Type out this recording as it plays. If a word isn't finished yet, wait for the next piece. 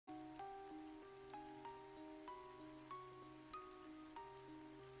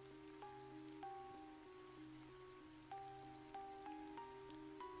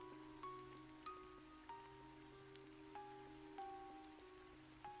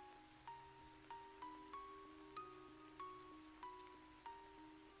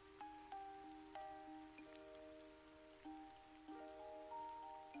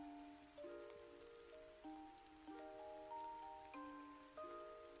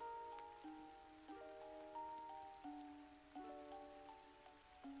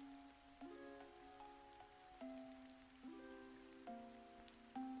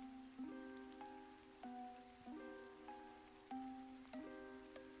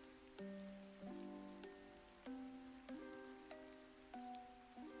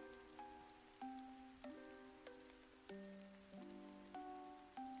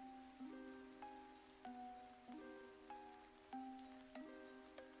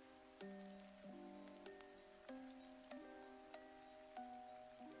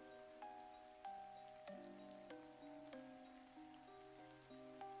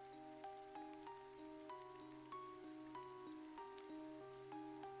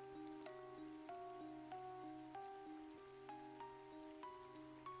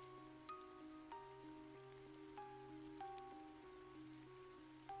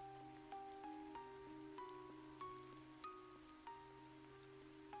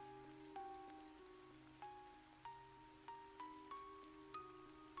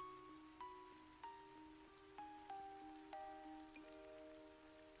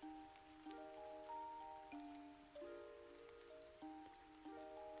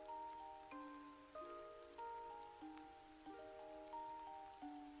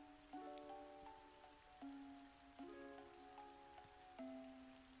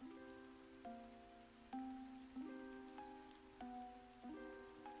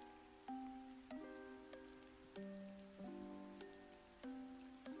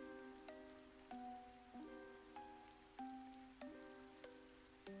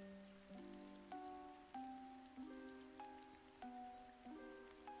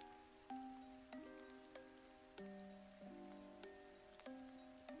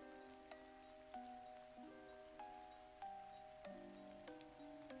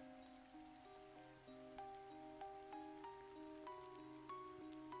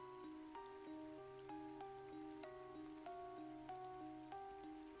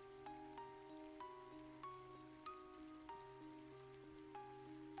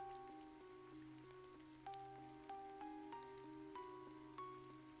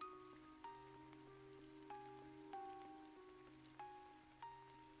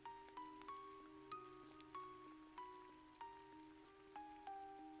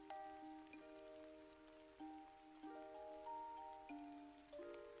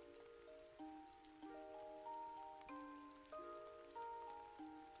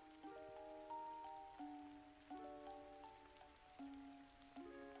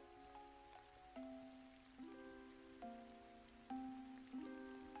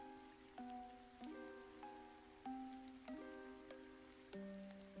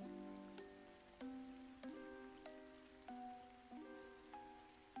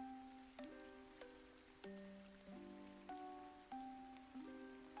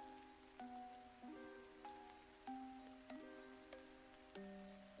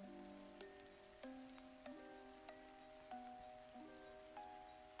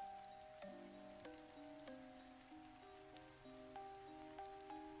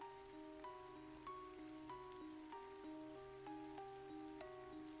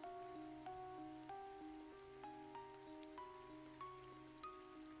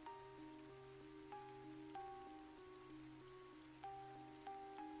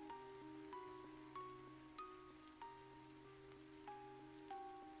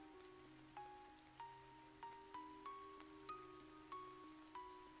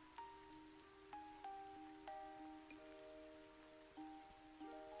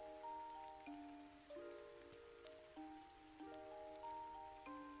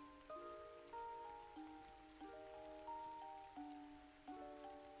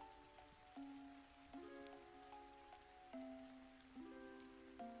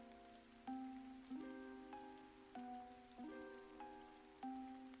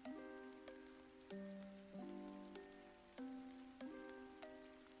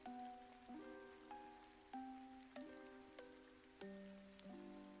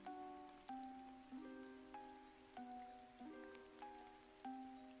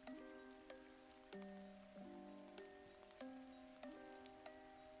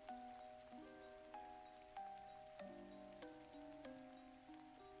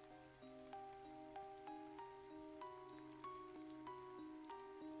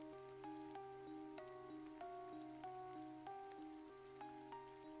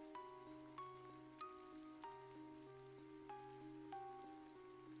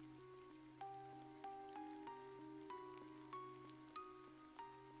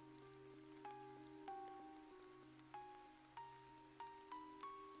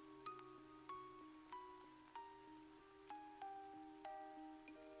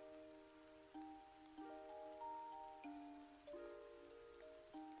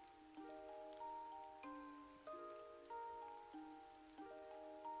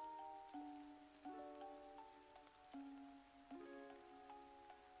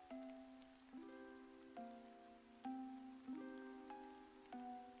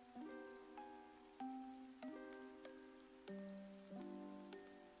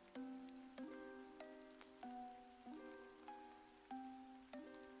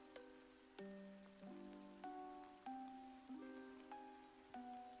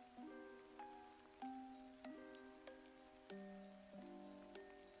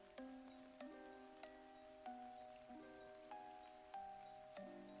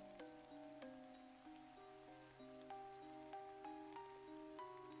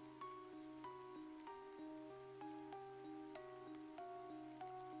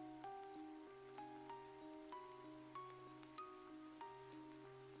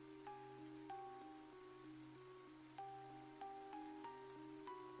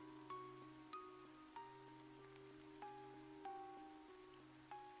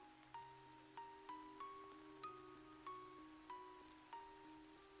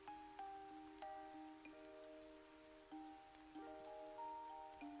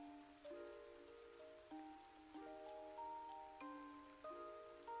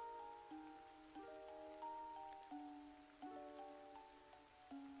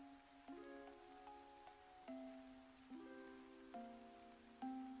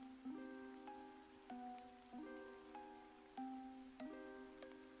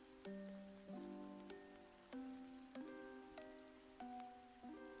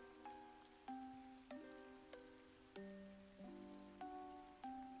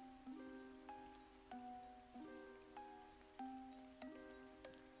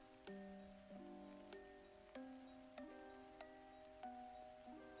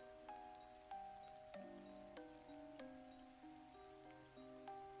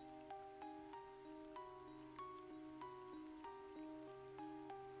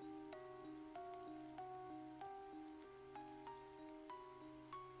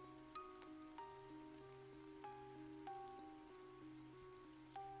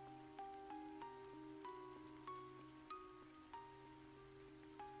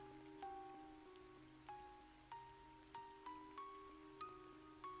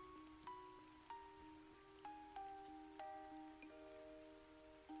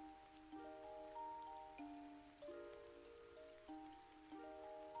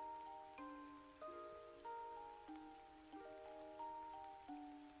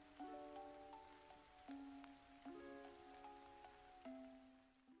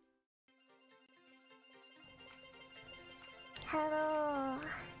Hello,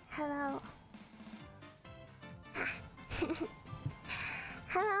 hello.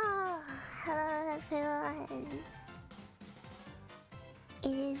 Hello, hello everyone. It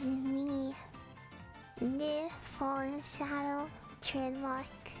is me, the Fallen Shadow, trademark,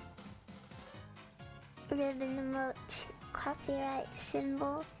 ribbon emote, copyright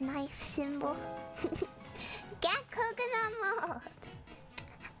symbol, knife symbol. Get coconut mode.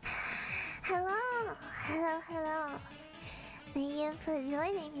 Hello, hello, hello. Thank you for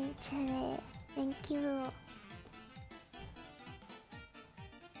joining me today. Thank you.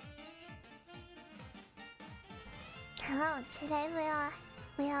 Hello, today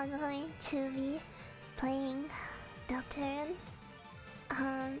we are going to be playing Deltarune.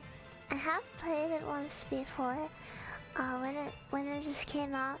 I have played it once before, when it just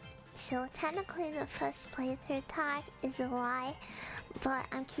came out. So technically the first playthrough tag is a lie, but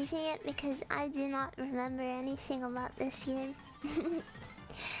I'm keeping it because I do not remember anything about this game.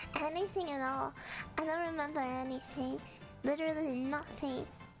 Anything at all. I don't remember anything. Literally nothing.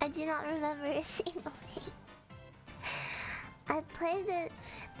 I do not remember a single thing. I played it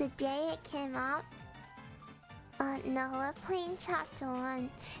the day it came out. No, we're playing chapter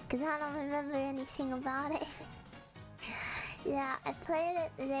 1, because I don't remember anything about it. Yeah, I played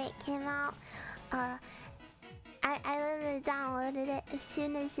it the day it came out. I literally downloaded it as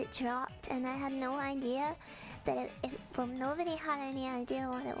soon as it dropped, and I had no idea that well, nobody had any idea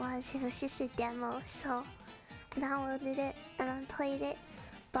what it was. It was just a demo, so I downloaded it and I played it.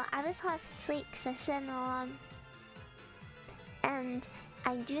 But I was half asleep because I set an alarm. And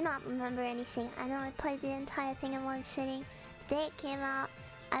I do not remember anything. I know I played the entire thing in one sitting. The day it came out,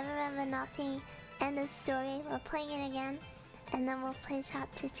 I remember nothing. End of story. We're playing it again, and then we'll play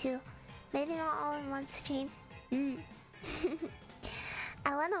chapter 2. Maybe not all in one stream.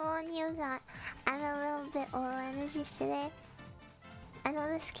 I want to warn you that I'm a little bit low energy today. I know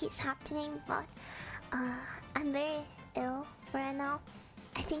this keeps happening, but I'm very ill right now.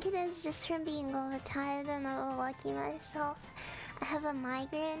 I think it is just from being overtired and overworking myself. I have a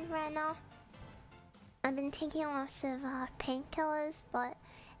migraine right now. I've been taking lots of painkillers, but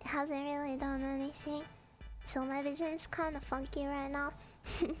it hasn't really done anything. So my vision's kind of funky right now.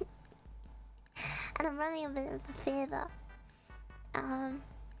 And I'm running a bit of a fever.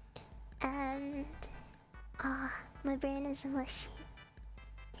 And my brain is mushy.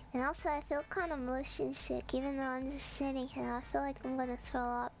 And also I feel kind of motion sick, even though I'm just sitting here. I feel like I'm gonna throw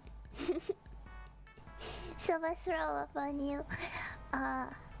up. So if I throw up on you,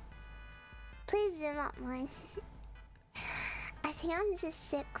 please do not mind. I think I'm just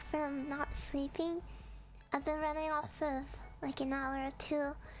sick from not sleeping. I've been running off of like an hour or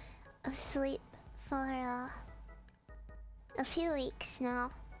 2 of sleep for a few weeks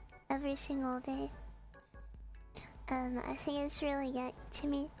now, every single day. And I think it's really getting to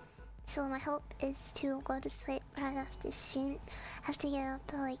me. So my hope is to go to sleep right after stream. I have to get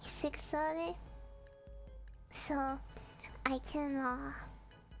up at like 6:30. So I can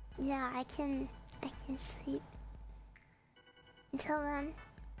yeah, I can sleep until then.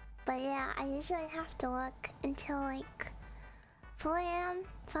 But yeah, I usually have to work until like 4 AM,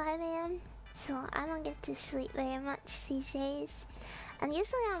 5 AM. So I don't get to sleep very much these days. And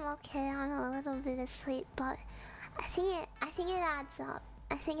usually I'm okay on a little bit of sleep, but I think it adds up.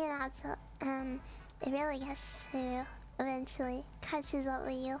 I think it adds up, and it really gets to you eventually. Catches up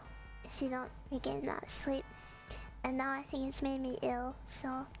with you if you don't regain that sleep. And now I think it's made me ill,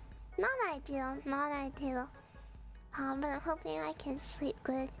 so not ideal, not ideal. But I'm hoping I can sleep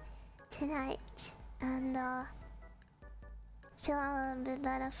good tonight and feel a little bit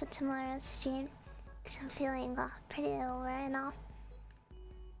better for tomorrow's stream, because I'm feeling pretty ill right now.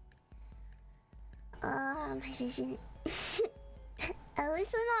 My vision. At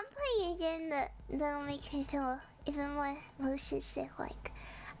least I'm not playing a game that'll make me feel even more motion sick. Like,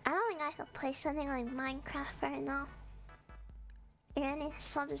 I don't think I could play something like Minecraft right now, or any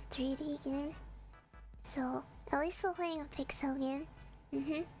sort of 3D game. So at least we're playing a pixel game.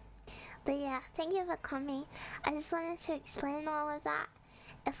 But yeah, thank you for coming. I just wanted to explain all of that.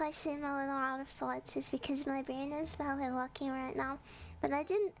 If I seem a little out of sorts, it's because my brain is barely working right now. But I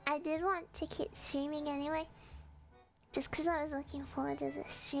did want to keep streaming anyway, just because I was looking forward to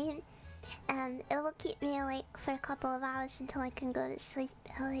this stream. And it will keep me awake for a couple of hours until I can go to sleep,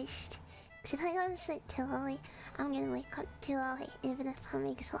 at least. Because if I go to sleep too early, I'm gonna wake up too early, even if I'm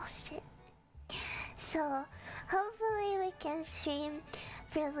exhausted. So hopefully we can stream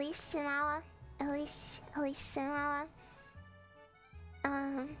for at least an hour. At least an hour.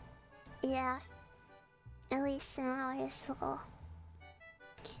 Yeah. At least an hour is the goal.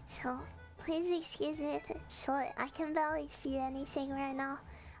 So Please excuse me if it's short. I can barely see anything right now.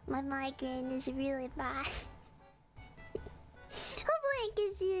 My migraine is really bad. Hopefully I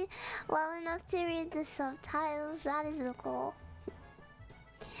can see well enough to read the subtitles. That is the goal.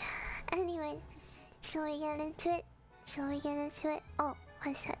 Anyway, shall we get into it? Shall we get into it? Oh,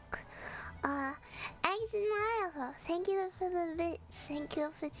 one sec. Eggs and Milo, thank you for the bits. Thank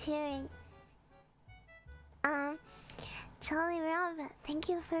you for cheering. Charlie Rabbit, thank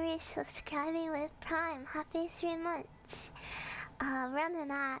you for resubscribing with Prime. Happy 3 months. Run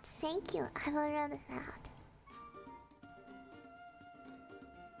an ad. Thank you. I will run an ad.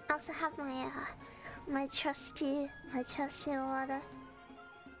 I also have my trusty water.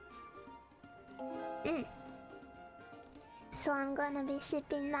 So I'm gonna be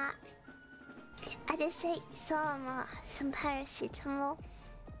sipping that. I just ate some paracetamol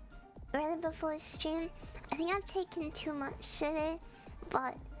right before stream. I think I've taken too much today,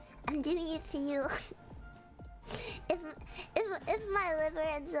 but I'm doing it for you. If my liver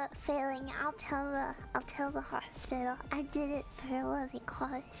ends up failing, I'll tell the hospital I did it for a worthy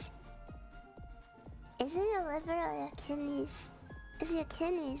cause. Is it your liver or your kidneys? It's your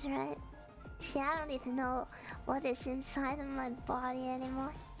kidneys, right? See, I don't even know what is inside of my body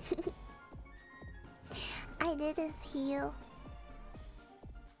anymore. I did it for you.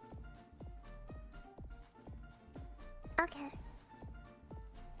 Okay.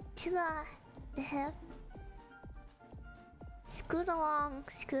 To the hip. Scoot along,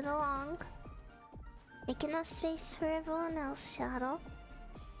 scoot along. Make enough space for everyone else, Shadow.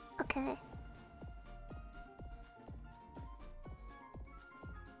 Okay.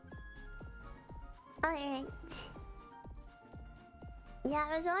 Alright. Yeah,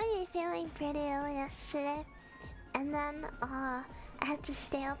 I was already feeling pretty ill yesterday. And then, I had to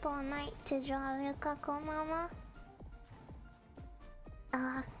stay up all night to draw Rukako Mama.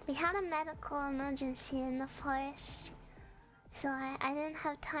 We had a medical emergency in the forest. So I didn't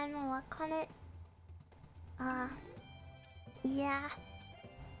have time to work on it. Yeah.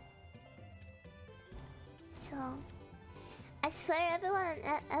 So I swear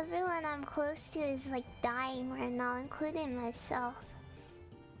everyone I'm close to is like dying right now, including myself.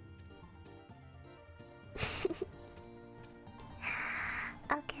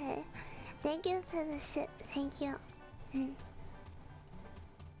 Okay. Thank you for the sip. Thank you.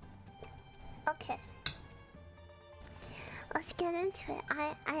 Okay. Let's get into it.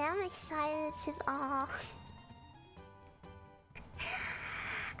 I am excited to I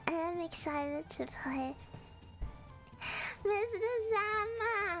am excited to play. Mr.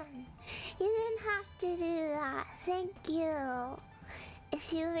 Salmon! You didn't have to do that. Thank you.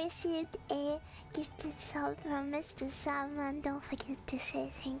 If you received a gifted sub from Mr. Salmon, don't forget to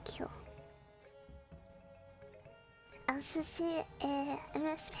say thank you. I also see a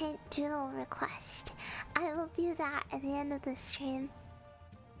MS Paint doodle request. I will do that at the end of the stream.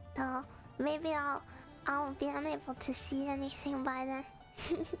 Though maybe I'll be unable to see anything by then.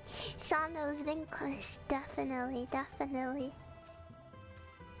 Sando's Vinkless, definitely.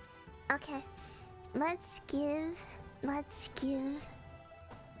 Okay, let's give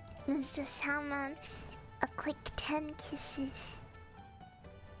Mr. Salmon a quick 10 kisses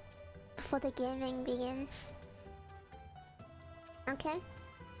before the gaming begins. Okay?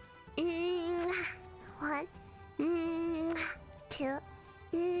 1, 2,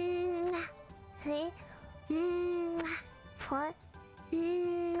 3, 4,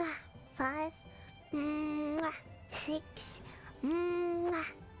 5, 6,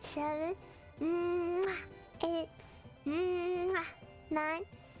 7, 8, 9,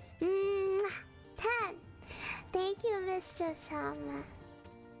 10. Thank you, Mr. Salma.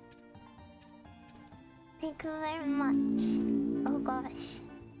 Thank you very much. Oh gosh.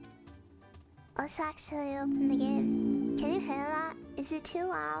 Let's actually open the game. Can you hear that? Is it too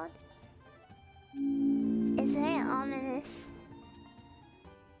loud? It's very ominous.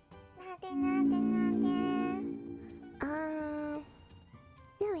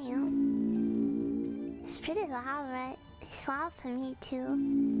 There we go. It's pretty loud, right? It's loud for me too.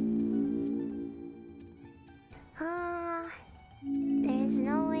 There is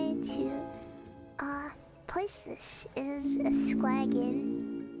no way to place this. It is a squaggin.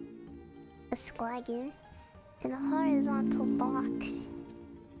 A squaggin in a horizontal box.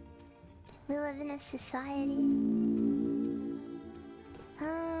 We live in a society.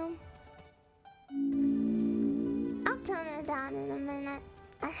 I'll tone it down in a minute.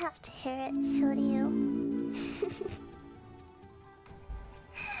 I have to hear it, so do you.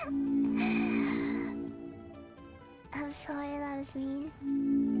 I'm sorry, that was mean.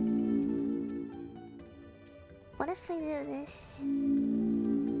 What if we do this?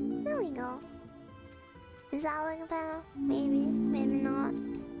 There we go. Is that like better? Maybe, maybe not.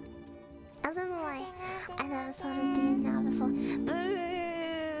 I don't know why I never thought of doing that before.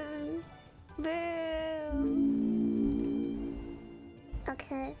 Boom! Boom!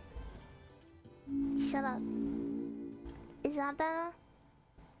 Okay. Shut up. Is that better?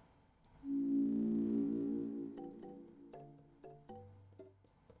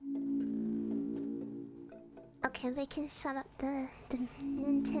 Okay, we can shut up the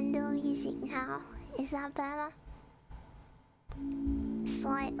Nintendo music now. Is that better?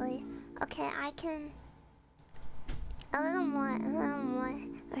 Slightly. Okay, I can... A little more,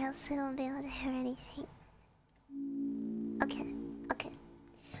 or else we won't be able to hear anything. Okay, okay.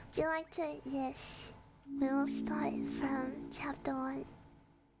 Would you like to... Yes. We will start from chapter 1.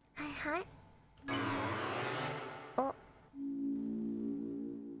 Hi. Oh.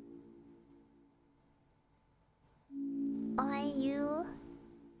 Are you...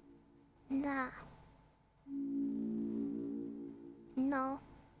 Nah. No.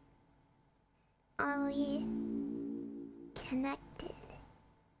 Are we... connected?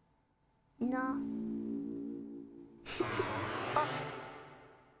 No. Oh.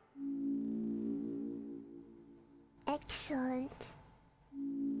 Excellent.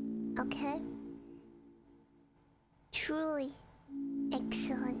 Okay. Truly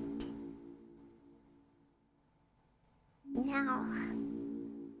excellent. Now,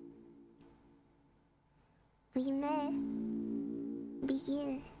 we may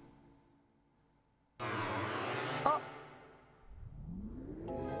begin. Oh,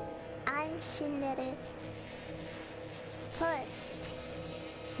 I'm Shinderu. First,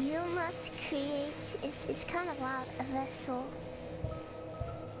 you must create, it's kind of loud, a vessel.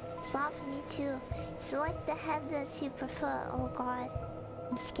 It's loud for me too. Select the head that you prefer. Oh god.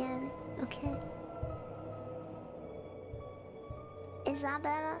 I'm scared. Okay. Is that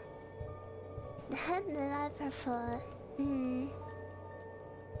better? The head that I prefer.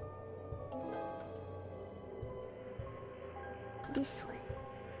 This one.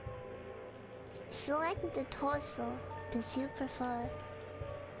 Select the torso that you prefer.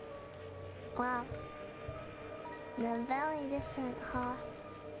 Wow. They're very different, huh?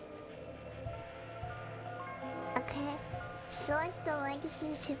 Okay. Select the legs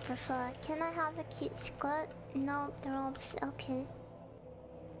that you prefer. Can I have a cute skirt? No, the robes. Okay.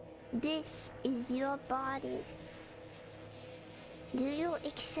 This is your body. Do you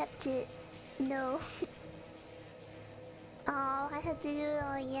accept it? No. Oh, I have to do it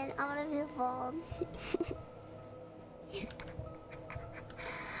all again. I wanna be bald.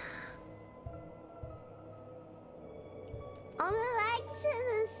 All the legs are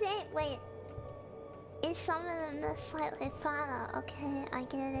the same. Wait. Is some of them are slightly fatter? Okay, I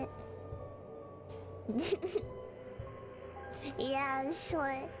get it. Yeah,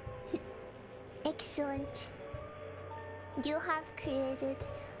 sure. Excellent. You have created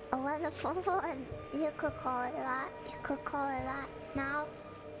a wonderful one. You could call it that. You could call it that. Now,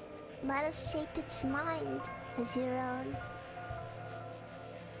 let us shape its mind as your own.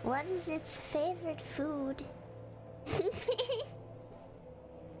 What is its favorite food?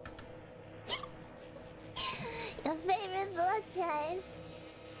 Your favorite blood type?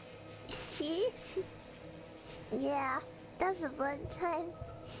 See? Yeah, that's a blood type.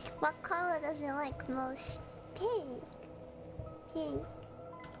 What color does it like most? Pink. Pink.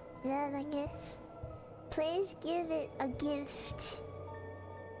 Red, I guess. Please give it a gift.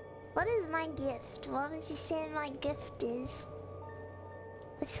 What is my gift? What did you say my gift is?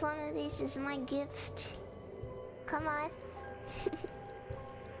 Which one of these is my gift? Come on.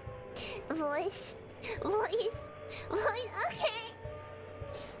 Voice. Voice. Voice. Okay.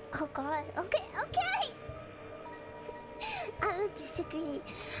 Oh god. Okay. Okay. I would disagree.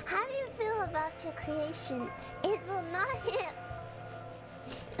 How do you feel about your creation? It will not hit.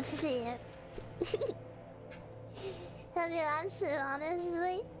 Fear. Have you answered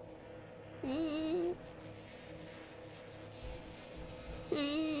honestly?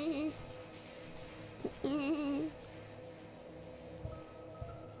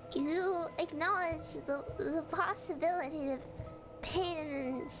 You acknowledge the possibility of pain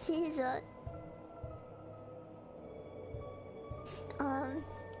and seizure.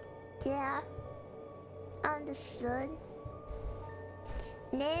 Yeah. Understood.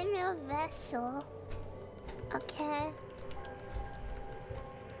 Name your vessel. Okay.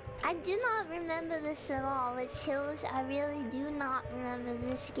 I do not remember this at all, which shows I really do not remember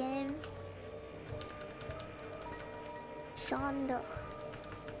this game. Shondo.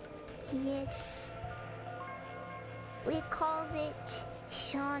 Yes. We called it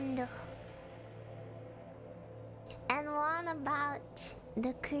Shondo. And what about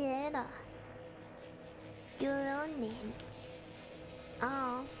The creator. Your own name.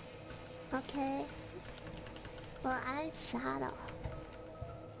 Oh. Okay. Well, I'm Shadow.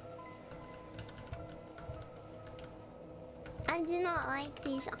 I do not like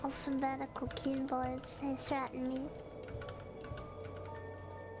these alphabetical keyboards. They threaten me.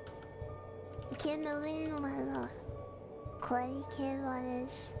 Keep moving with a QWERTY keyboard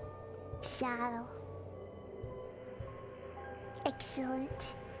is Shadow.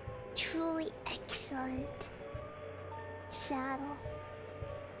 Excellent. Truly excellent. Shadow.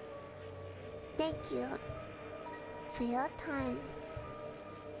 Thank you for your time.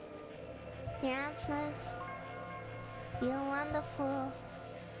 Your answers. Your wonderful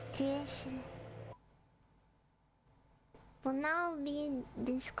creation will now be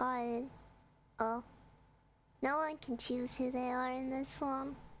discarded. Oh. No one can choose who they are in this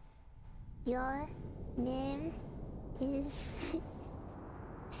one. Your name is...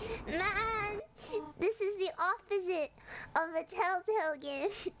 Man! This is the opposite of a Telltale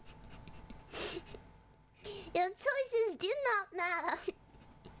game. Your choices do not matter.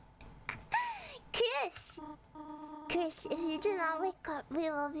 Chris! Chris, if you do not wake up, we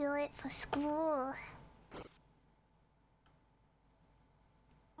will be late for school.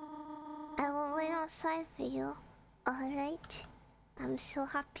 I will wait outside for you. Alright? I'm so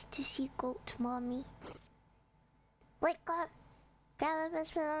happy to see Goat Mommy. Wake up! Grab a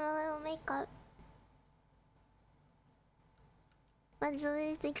best put on a little makeup. Let's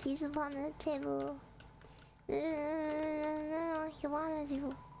leave the keys upon the table. You wanna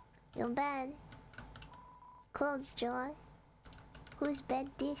do your bed. Clothes drawer. Whose bed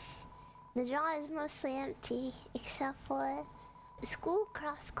this? The drawer is mostly empty, except for a school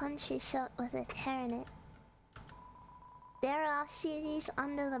cross-country shirt with a tear in it. There are CDs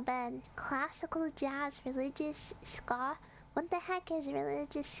under the bed. Classical, jazz, religious, ska. What the heck is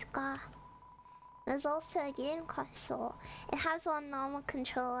religious ska? There's also a game console. It has one normal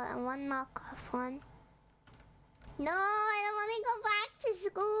controller and one knockoff one. No, I don't want to go back to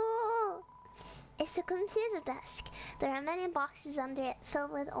school! It's a computer desk. There are many boxes under it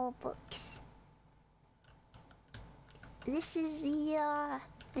filled with old books. This is the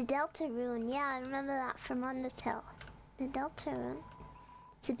Delta Rune. Yeah, I remember that from Undertale. The Delta Rune.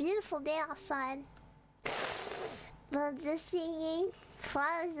 It's a beautiful day outside. Birds are singing.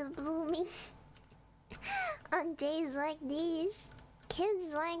 Flowers are blooming. On days like these,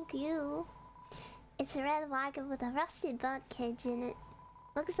 kids like you. It's a red wagon with a rusted bird cage in it.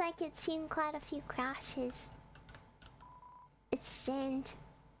 Looks like it's seen quite a few crashes. It's stained.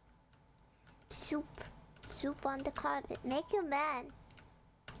 Soup on the carpet. Make your bed.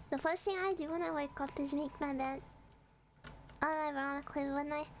 The first thing I do when I wake up is make my bed. Unironically,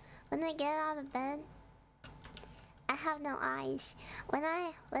 when I get out of bed, I have no eyes. When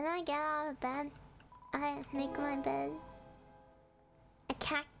I get out of bed, I make my bed a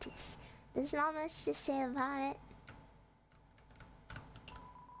cactus. There's not much to say about it.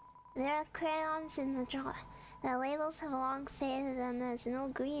 There are crayons in the drawer. The labels have long faded and there's no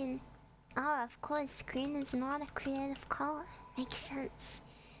green. Oh, of course, green is not a creative color. Makes sense.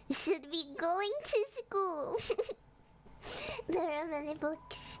 You should be going to school. There are many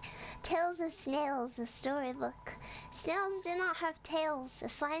books. Tales of Snails, a storybook. Snails do not have tails. A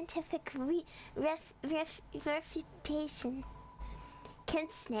scientific refutation. Can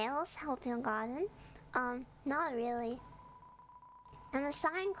snails help your garden? Not really. And a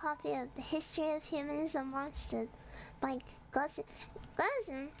signed copy of The History of Humans and Monsters by Guzin.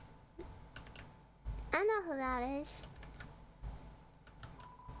 Guzin? I know who that is.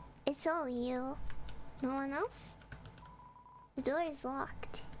 It's only you. No one else? The door is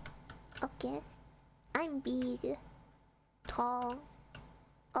locked. Okay. I'm big. Tall.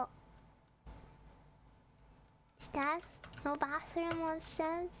 Oh. Stairs? No bathroom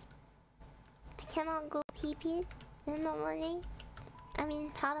upstairs? I cannot go pee-pee in the morning. I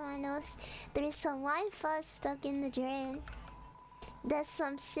mean, powder my nose. There's some white fuzz stuck in the drain. There's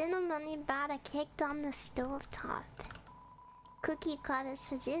some cinnamony batter caked on the stove top. Cookie cutters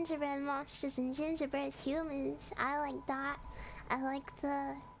for gingerbread monsters and gingerbread humans. I like that. I like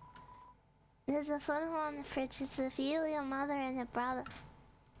the... There's a photo on the fridge. It's of you, your mother, and your brother.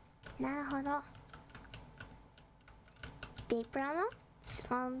 Naruhodo. Big brother,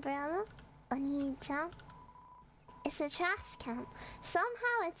 small brother, Oni-chan. It's a trash can.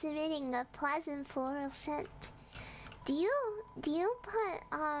 Somehow it's emitting a pleasant floral scent. Do you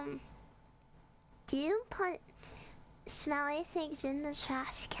put smelly things in the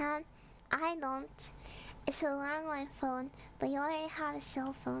trash can? I don't. It's a landline phone, but you already have a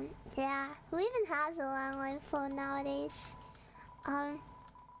cell phone. Yeah, who even has a landline phone nowadays? Um,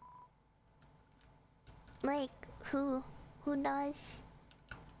 like, who does?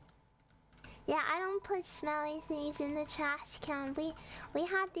 Yeah, I don't put smelly things in the trash can. We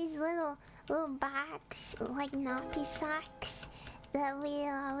have these little bags, like nappy sacks, that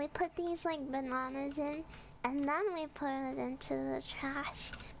we put things like bananas in, and then we put it into the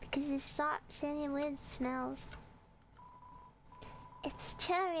trash because it stops any weird smells. It's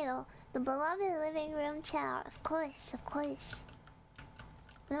Cheryl, the beloved living room chair. Of course, of course.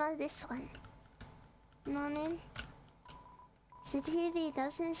 What about this one? No name? The TV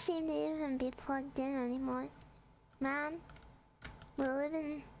doesn't seem to even be plugged in anymore. Man, we live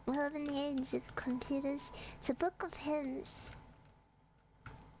in the age of computers. It's a book of hymns.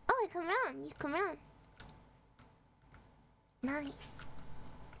 Oh, you come around. You come around. Nice.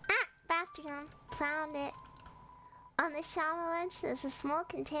 Ah, bathroom. Found it. On the shower ledge, there's a small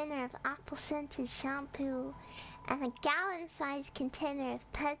container of apple-scented shampoo and a gallon-sized container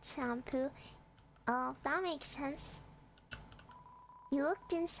of pet shampoo. Oh, that makes sense. You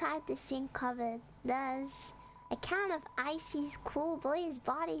looked inside the sink cupboard. There's a can of Icy's Cool Boys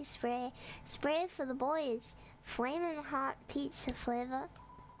body spray. Spray for the boys. Flamin' hot pizza flavor.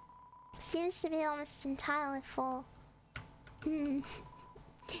 Seems to be almost entirely full. Does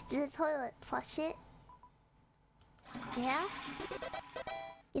the toilet flush it? Yeah?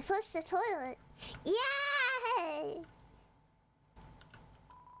 You flushed the toilet. Yay!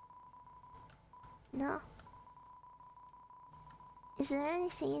 No. Is there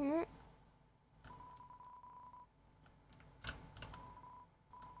anything in it?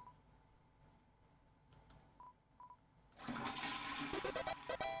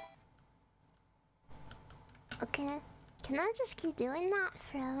 Okay. Can I just keep doing that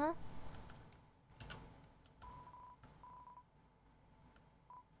forever?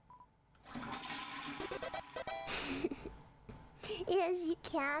 Yes, you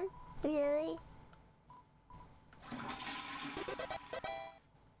can. Really?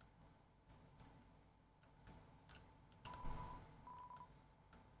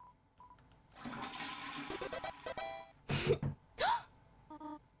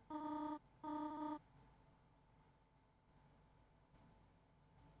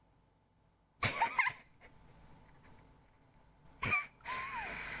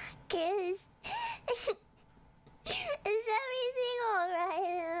 Chris, is everything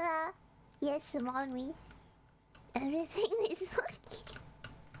alright? Yes, mommy. Everything is okay.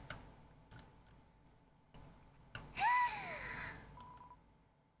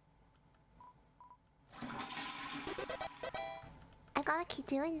 I gotta keep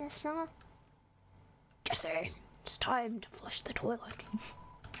doing this now. Jesse, it's time to flush the toilet.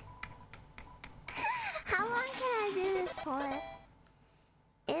 How long can I do this for?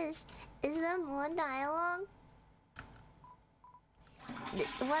 Is there more dialogue?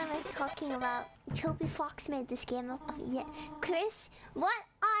 What am I talking about? Toby Fox made this game up. Yeah. Chris, what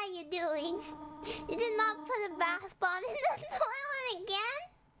are you doing? You did not put a bath bomb in the toilet again?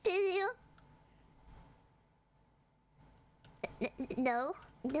 Did you? No.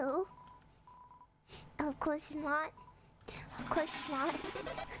 No. Of course not. Of course not.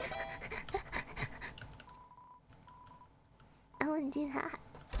 I wouldn't do that.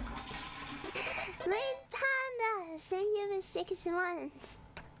 Late Panda, thank you for 6 months.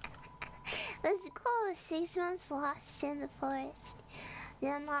 Let's go. 6 months lost in the forest.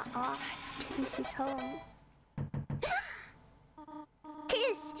 You're not lost. This is home.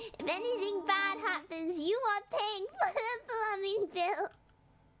 Chris, if anything bad happens, you are paying for the plumbing bill.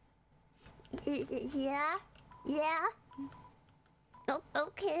 Yeah? Yeah? Oh,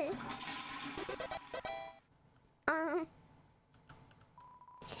 okay.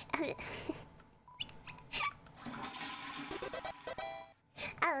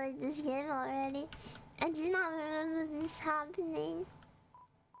 I like this game already. I do not remember this happening.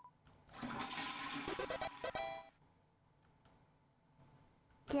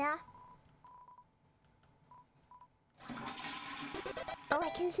 Yeah? Oh, I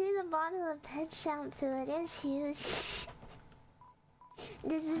can see the bottle of pet shampoo. It is huge.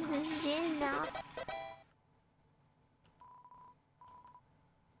 This is the stream now.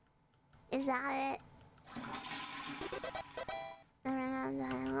 Is that it? I ran out of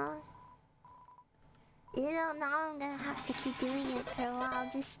dialogue. You know, now I'm gonna have to keep doing it for a while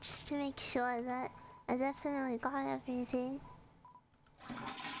just to make sure that I definitely got everything.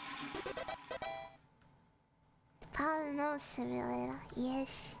 Power Nose Simulator,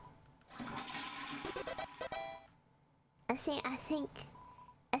 yes. I think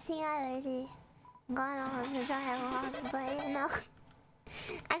I already got all of the dialogue, but you know,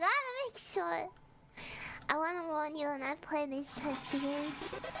 I gotta make sure. I want to warn you when I play these types of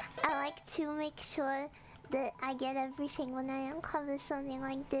games, I like to make sure that I get everything when I uncover something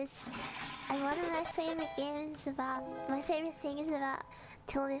like this. And one of my favorite things about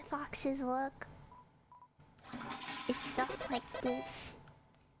Tilda Fox's work is stuff like this.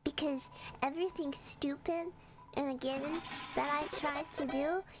 Because everything stupid in a game that I tried to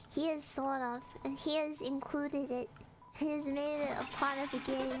do, he has thought of, and he has included it. He has made it a part of the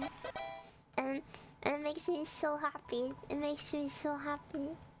game. And it makes me so happy. It makes me so happy.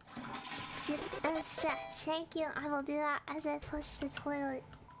 Sit and stretch. Thank you. I will do that as I flush the toilet.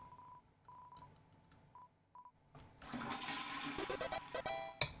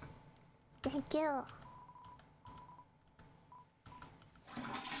 Thank you.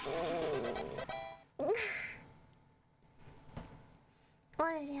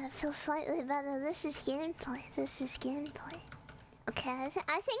 Already I feel slightly better. This is gameplay. This is gameplay. Okay,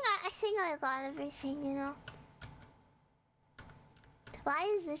 I think I got everything, you know.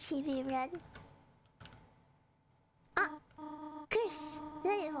 Why is the TV red? Ah, Chris,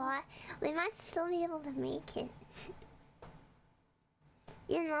 there you are. We might still be able to make it.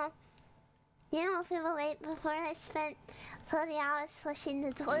 You know, if we were late before I spent 30 hours flushing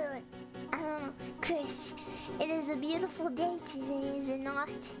the toilet. I don't know. Chris, it is a beautiful day today, is it not?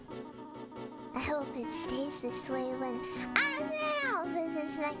 I hope it stays this way when Undertale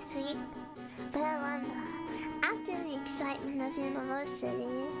visits next week. But I wonder, after the excitement of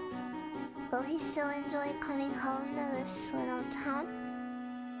university, will he still enjoy coming home to this little town?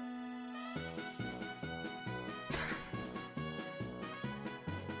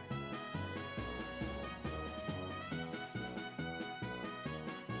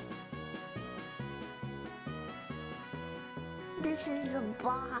 This is a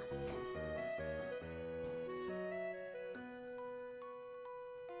bop.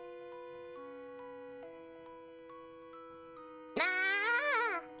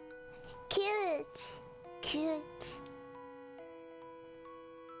 Ah! Cute. Cute.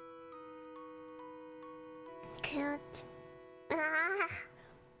 Cute. Ah!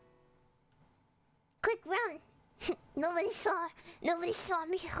 Quick run! Nobody saw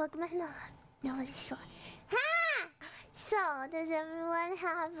me hug my mother. Nobody saw. Ha! So, does everyone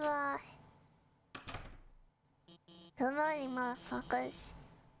have good morning, motherfuckers.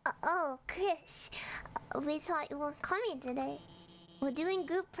 Oh, Chris. We thought you weren't coming today. We're doing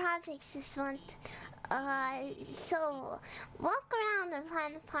group projects this month. So walk around and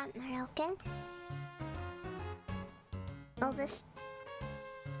find a partner, okay? Oh,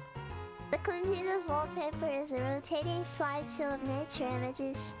 the computer's wallpaper is a rotating slideshow of nature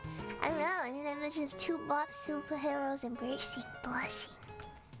images. And really, an image of two buff superheroes embracing, blushing.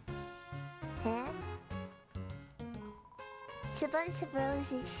 Huh? It's a bunch of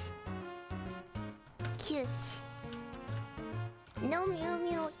roses. Cute. No Mew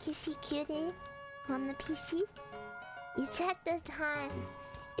Mew Kissy Cutie on the PC. You check the time.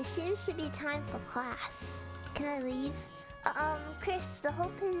 It seems to be time for class. Can I leave? Chris, the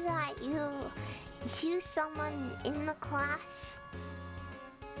hope is that you choose someone in the class.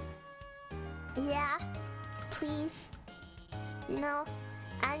 Yeah, please. No,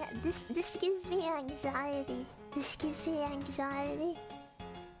 this gives me anxiety. This gives me anxiety.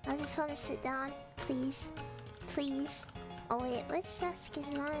 I just want to sit down, please. Please. Oh wait, which desk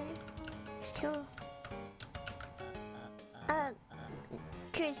is mine? It's two.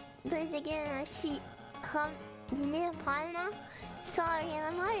 Chris, there's again a seat. You need a partner? Sorry,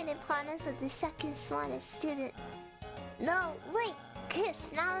 I'm already partners with the second smartest student. No, wait,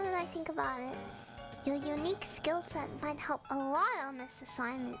 Chris, now that I think about it, your unique skill set might help a lot on this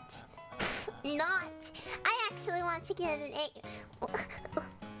assignment. Not! I actually want to get an A.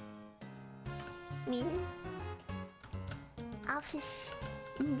 Meeting? Office.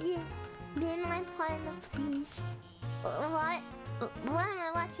 Be my partner, please. What? What am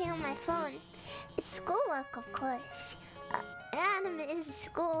I watching on my phone? It's schoolwork, of course. Adam is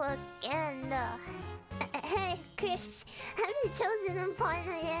schoolwork, and hey, Chris, have you chosen a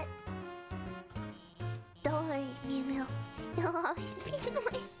partner yet? Don't worry, Mew Mew. You'll always be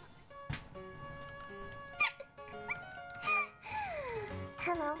mine.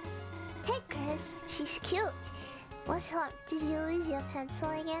 Hello. Hey, Chris. She's cute. What's up? Did you lose your pencil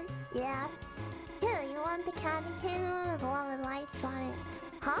again? Yeah. Here, you want the candy cane or the one with lights on it?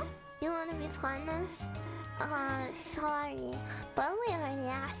 Huh? You want to be partners? Sorry. Bowie already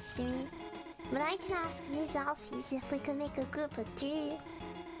asked me. But I can ask Ms. Alfies if we can make a group of 3.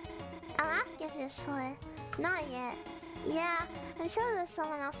 I'll ask if this one. Not yet. Yeah, I'm sure there's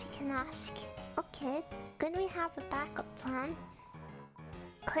someone else you can ask. Okay, good we have a backup plan.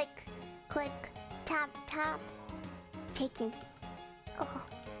 Click, click, tap, tap. Taken. Oh.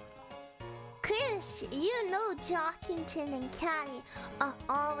 Chris, you know Jockington and Caddy are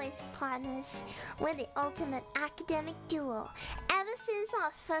always partners. We're the ultimate academic duo ever since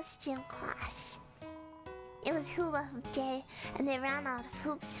our first gym class. It was hula hoop day and they ran out of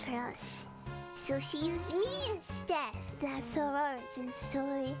hoops for us. So she used me instead. That's her origin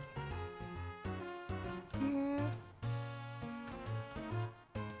story.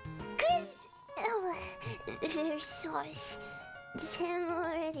 Chris! Oh, very sorry. Tim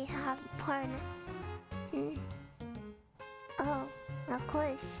already have a partner. Oh, of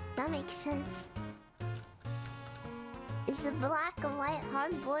course. That makes sense. It's a black and white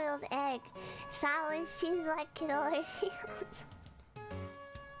hard-boiled egg. Sadly, seems like it already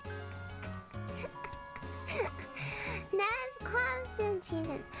That's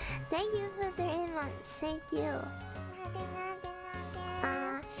Constantine. Thank you for 3 months. Thank you.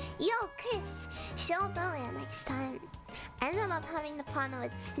 Yo, Chris. Show up earlier next time. I ended up having to partner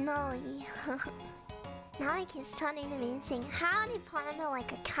with Snowy. Now I keep turning to me and saying, howdy partner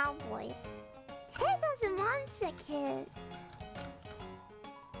like a cowboy. Hey, that's a monster kid.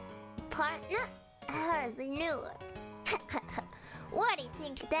 Partner? I hardly knew her. What do you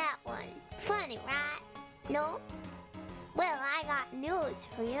think of that one? Funny, right? No? Well, I got news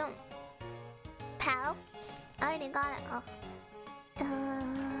for you. Pal, I already got it all.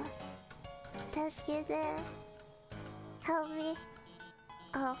 Does you there? Help me?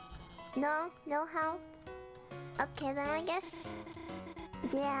 Oh, no? No help? Okay, then I guess.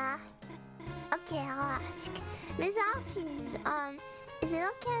 Yeah. Okay, I'll ask. Miss Alfie's, is it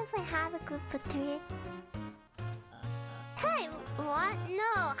okay if I have a group of 3? Hey, what?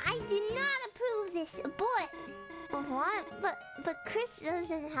 No, I do not approve this. Boy, what? But Chris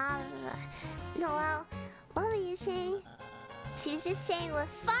doesn't have. Noel, what were you saying? She was just saying we're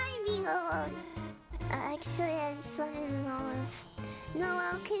fine being alone. Actually, I just wanted to know if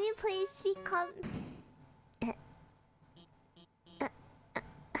Noel, can you please speak up?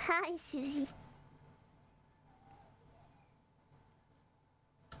 Hi, Susie.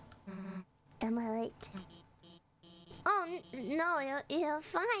 Am I late? Oh, no, you're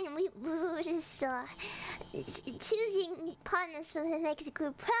fine. We were just choosing partners for the next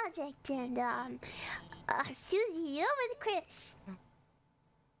group project, and Susie, you're with Chris.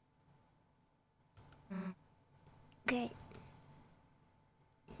 Great.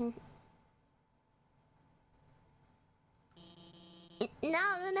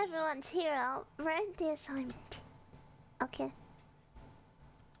 Now that everyone's here, I'll write the assignment. Okay.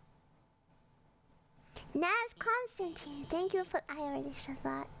 Naz Constantine, thank you for. I already said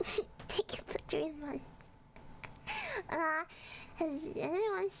that. Thank you for 3 months. Has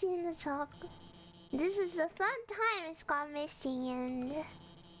anyone seen the talk? This is the 3rd time it's gone missing, and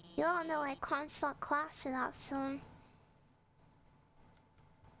you all know I can't start class without some.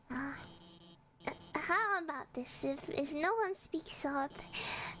 How about this? If no one speaks up,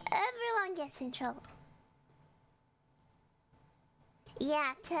 everyone gets in trouble.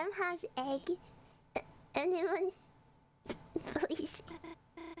 Yeah, Tim has egg. Anyone? Please.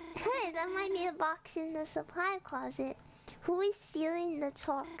 Hey, that might be a box in the supply closet. Who is stealing the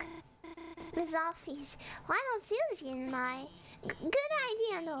talk? Miss Alfie's. Why don't Susie and I? Good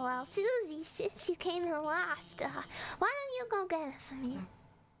idea, Noel. Susie, since you came in last, why don't you go get it for me?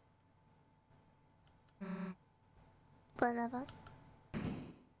 Whatever.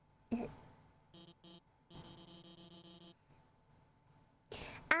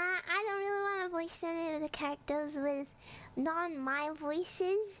 I don't really want to voice any of the characters with non-my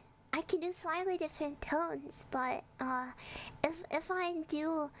voices. I can do slightly different tones, but if I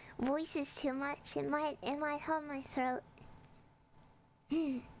do voices too much, it might hurt my throat.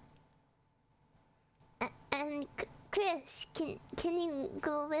 And Chris, can you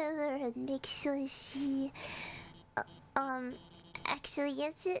go with her and make sure she actually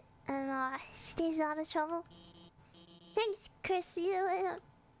gets it and stays out of trouble? Thanks, Chris. See you later.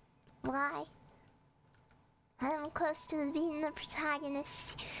 Why? I'm close to being the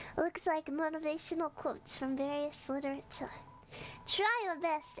protagonist. Looks like motivational quotes from various literature. Try your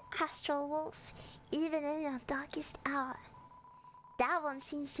best, Astral Wolf, even in your darkest hour. That one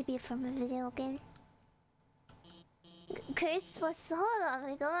seems to be from a video game. Chris, what's the hold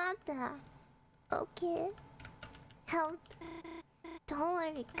on? Go out there. Okay. Help. Don't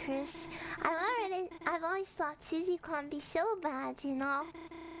worry, Chris. I've always thought Susie can't be so bad, you know.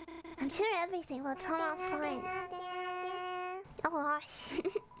 I'm sure everything will turn out fine. Oh gosh.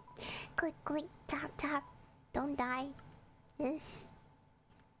 Click, click, tap, tap. Don't die.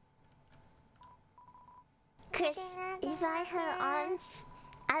 Chris, if I had arms,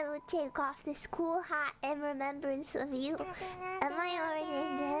 I will take off this cool hat in remembrance of you. Am I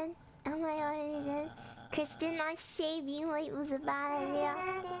already dead? Am I already dead? Chris, didn't I say being late was a bad idea?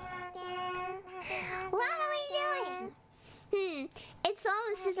 What are we doing? It's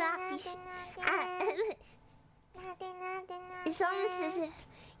almost as if it's almost as if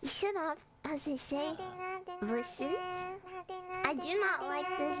you should have, as they say, listened. I do not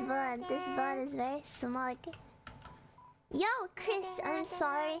like this bud. This bud is very smug. Yo, Chris, I'm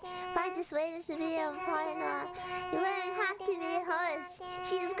sorry if I just waited to be a partner. You wouldn't have to be hers.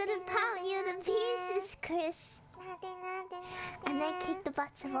 She's gonna pound you to pieces, Chris. And then kick the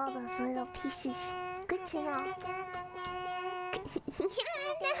butts of all those little pieces. Good to know.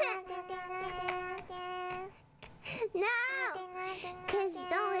 No! Chris,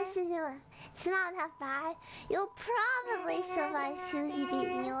 don't listen to him. It's not that bad. You'll probably survive Susie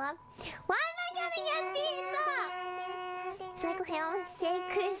beating you up. Why am I gonna get beaten up? Exactly, I always say,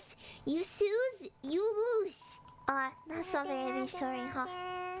 Chris, you Suze, you lose. That's not very reassuring, huh?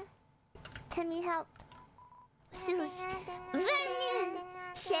 Can me help? Suze, vermin,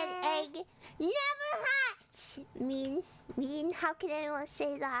 said egg, never hatch. Mean, how can anyone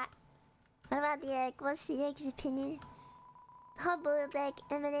say that? What about the egg? What's the egg's opinion? The hard-boiled egg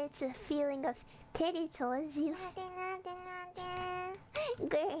emanates a feeling of pity towards you.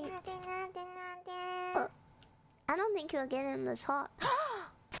 Great. I don't think you'll get in the talk.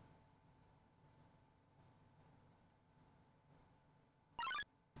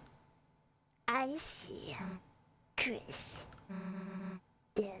 I see. Chris.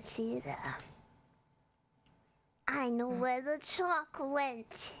 Didn't see that. I know where the chalk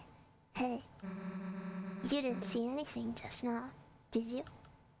went. Hey. You didn't see anything just now, did you?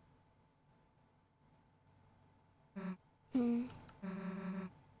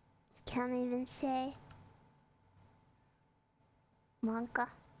 Can't even say. Monka.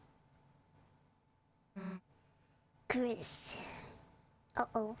 Chris.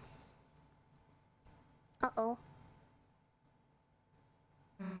 Uh-oh. Uh-oh.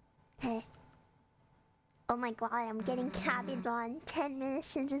 Hey. Oh my god, I'm getting cabined on 10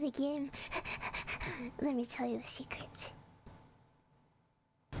 minutes into the game. Let me tell you a secret.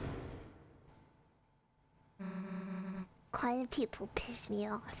 Quiet people piss me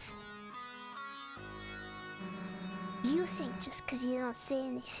off. You think just because you don't say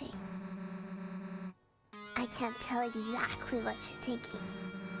anything, I can't tell exactly what you're thinking.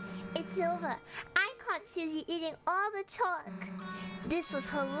 It's over. I caught Susie eating all the chalk. This was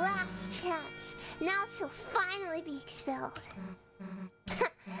her last chance. Now she'll finally be expelled.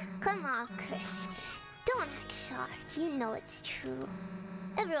 Come on, Chris. Don't act shocked. You know it's true.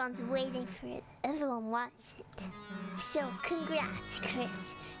 Everyone's waiting for it. Everyone wants it. So, congrats,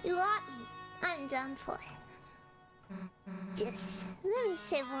 Chris. You got me. I'm done for. Just let me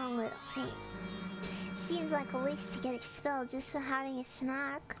say one little thing. Seems like a waste to get expelled just for having a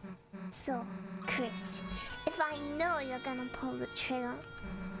snack. So, Chris, if I know you're gonna pull the trigger,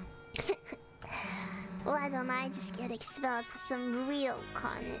 why don't I just get expelled for some real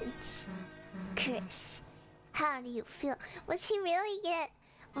carnage? Chris, how do you feel? Would she really get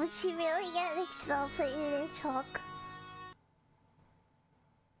expelled for eating chalk?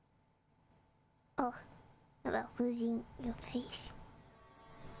 Oh, about losing your face.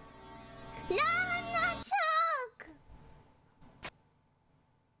 No, I'm not chalk!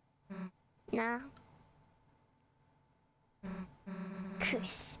 No.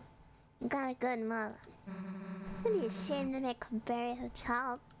 Chris, you got a good mother. It'd be a shame to make her bury her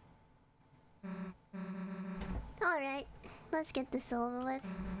child. Alright, let's get this over with.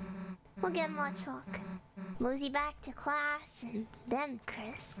 We'll get more chalk. Mosey back to class, and then,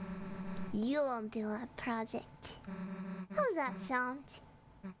 Chris, you'll do a project. How's that sound?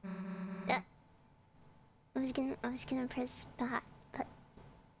 I was gonna press back, but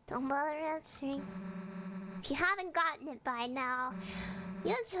don't bother answering. If you haven't gotten it by now,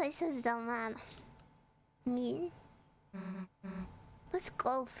 your choices don't matter. Mean? Let's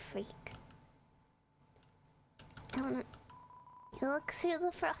go, freak. You look through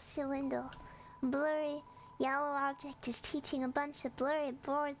the frosty window. A blurry yellow object is teaching a bunch of blurry,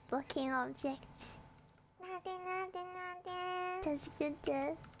 bored-looking objects. Does it get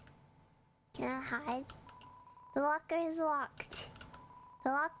dead? Can I hide? The locker is locked.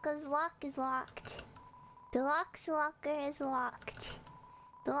 The locker's lock is locked. The lock's locker is locked.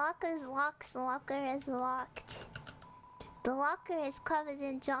 The locker's lock's locker is locked. The locker is covered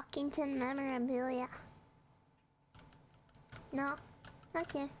in Jockington memorabilia. No,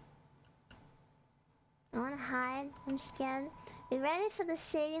 okay. I wanna hide. I'm scared. We ready for the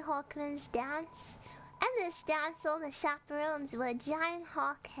Sadie Hawkman's dance? And this dance all the chaperones were giant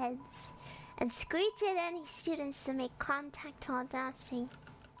hawk heads and screeched at any students to make contact while dancing.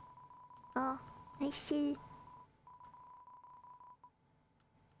 Oh, I see.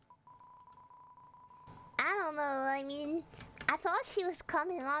 I don't know, I mean, I thought she was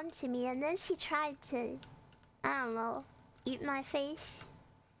coming on to me and then she tried to, I don't know, eat my face.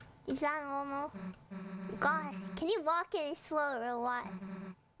 Is that normal? God, can you walk any slower or what?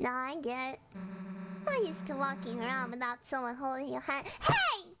 Nah, I get it. I'm used to walking around without someone holding your hand.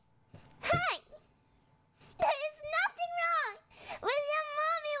 Hey! Hey! There is nothing wrong with your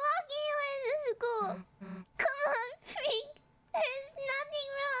mommy walking you into school. Come on, freak. There is nothing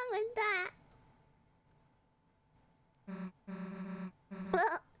wrong with that.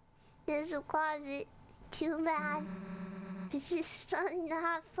 Well, there's a closet. Too bad. It's just starting to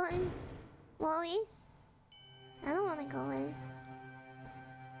have fun. Wally? I don't want to go in.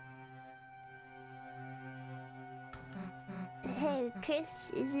 Hey,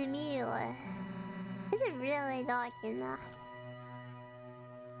 Chris, is it me or is it really dark enough?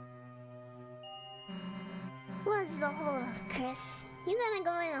 What's the hold up, Chris? You gonna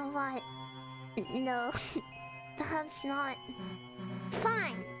go in or what? No, perhaps not.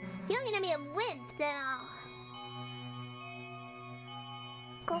 Fine. If you're gonna be a wimp, then I'll...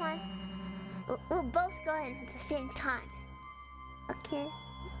 Go on. We'll both go in at the same time. Okay.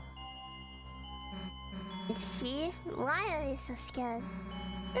 See? Why are you so scared?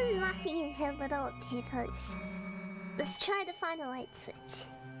 There's nothing in here but old papers. Let's try to find a light switch.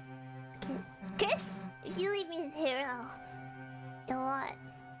 Okay. Chris, if you leave me in here, you'll what?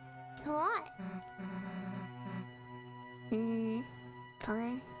 You'll what?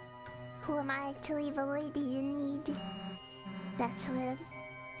 Fine. Who am I to leave a lady in need? That's weird.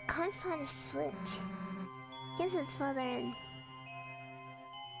 Can't find a switch. Guess it's further in.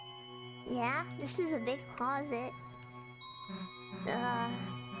 Yeah, this is a big closet.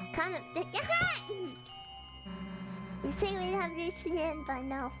 Kind of big. You think we'd have reached the end by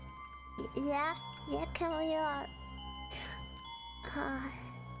now? Yeah, can we are.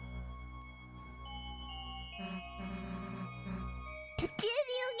 Did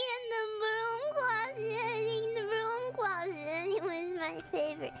you get the broom closet? I think the broom closet anyway is my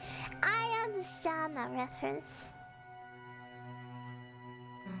favorite. I understand that reference.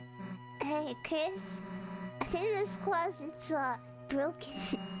 Hey, Chris. I think this closet's broken.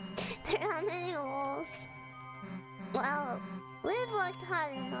 There aren't any walls. Well, we've worked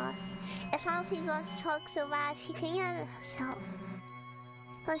hard enough. If Alfie wants to talk so bad, she can get it herself.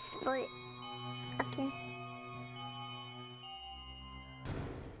 Let's split. Okay.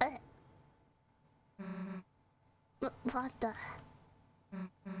 What the?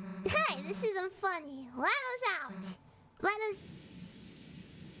 Hey, this isn't funny. Let us out. Let us...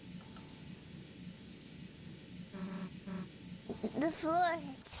 The floor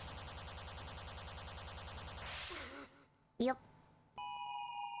hits. Yep.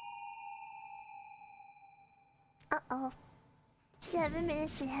 Uh-oh. 7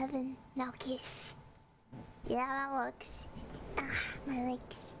 minutes in heaven. Now kiss. Yeah, that works. Ah, my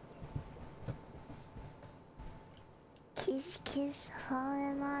legs. Kiss, kiss, fall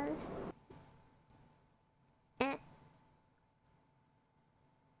in love.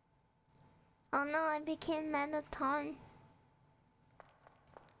 Oh no, I became Mettaton.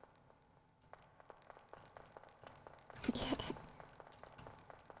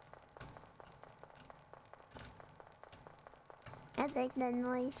 I like that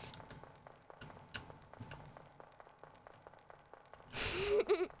noise.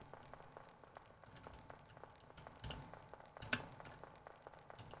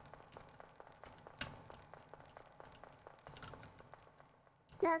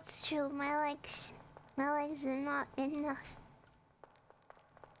 That's true, my legs are not good enough.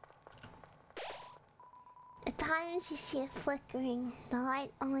 At times you see it flickering, the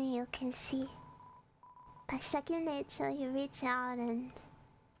light only you can see. By second nature you reach out and...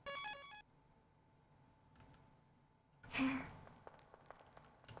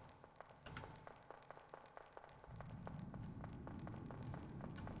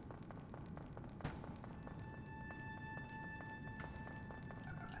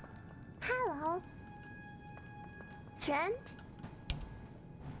 Hello. Friend?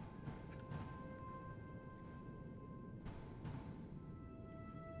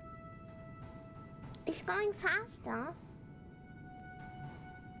 It's going faster.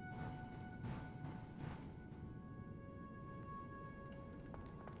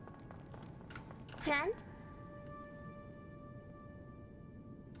 Friend?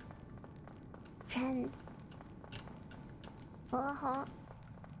 Friend. Oh.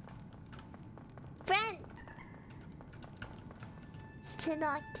 Friend! too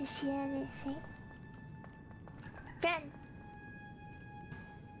dark to see anything. Friend.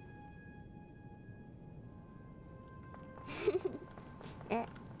 Eh.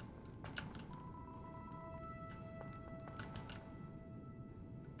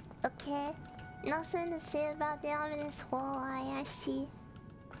 Okay. Nothing to say about the ominous walleye, I see.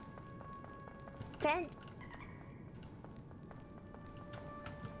 Friend.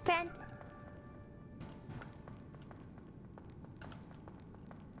 Friend.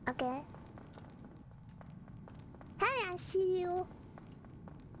 Okay. Hey, I see you.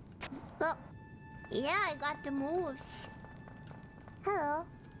 Oh. Yeah, I got the moves. Hello.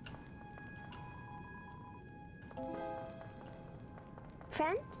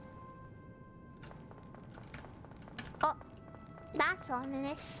 Friend? Oh, that's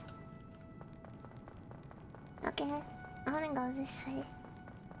ominous. Okay, I wanna go this way.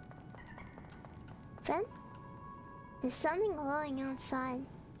 Friend? There's something glowing outside.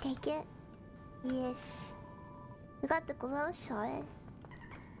 Take it? Yes. We got the glow sword.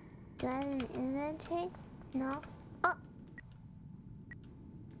 Do I have an inventory? No. Oh!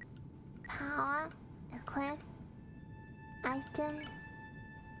 Power. Equip. Item.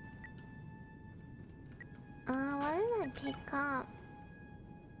 What did I pick up?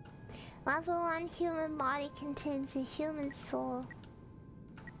 Level 1 human body contains a human soul.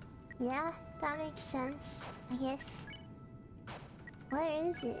 Yeah, that makes sense, I guess. Where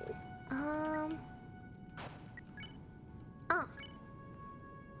is it? Oh.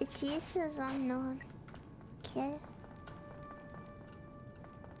 Its use is unknown. Okay.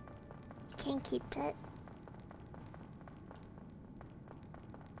 Can't keep it.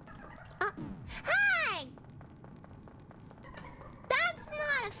 Oh. Hi! That's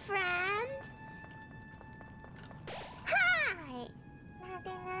not a friend! Hi!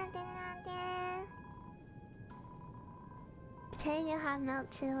 Nothing. Pain you have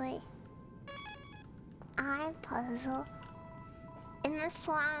melted away. Eye puzzle. In this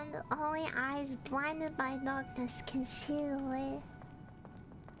land, only eyes blinded by darkness can see the way.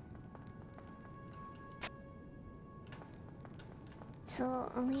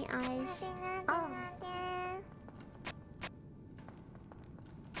 So only eyes. Oh.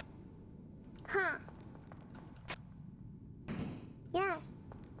 Huh. Yeah.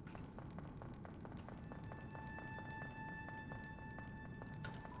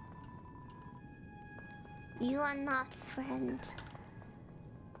 You are not friend.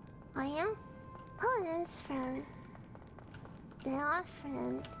 Oh yeah? Oh, it is friend. They are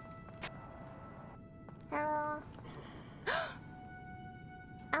friend. Hello.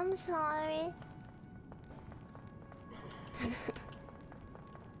 I'm sorry.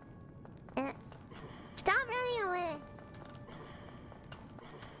 Stop running away.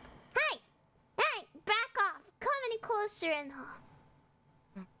 Hey! Hey! Back off! Come any closer and...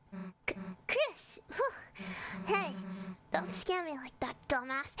 Chris! Hey! Don't scare me like that,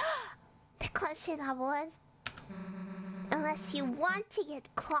 dumbass. I can't say that word. Unless you want to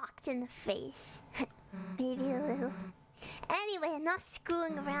get clocked in the face. Maybe a little. Anyway, enough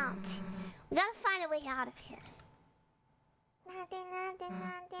screwing around. We gotta find a way out of here.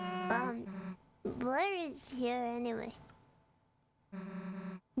 Where is here anyway?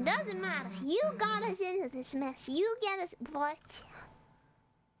 Doesn't matter. You got us into this mess. You get us brought.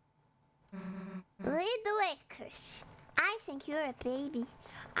 Lead the way, Chris. I think you're a baby.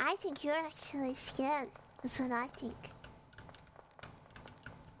 I think you're actually scared. That's what I think.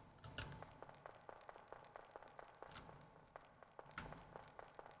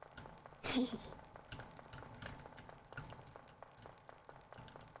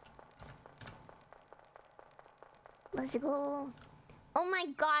 Let's go. Oh my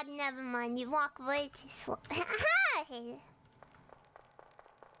god, never mind. You walk way too slow. Hi!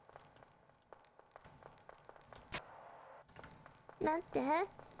 Not there.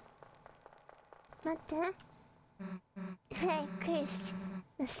 Not there. Hey, Chris.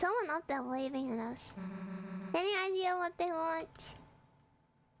 There's someone up there waving at us. Any idea what they want?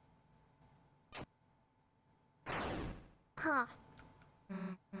 Huh.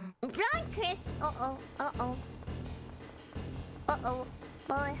 Run, Chris! Uh-oh. Uh-oh. Uh-oh.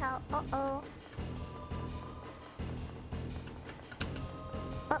 Bullet hell. Uh-oh.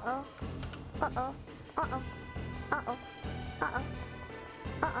 Uh-oh. Uh-oh. Uh-oh. Uh-oh. Uh-oh.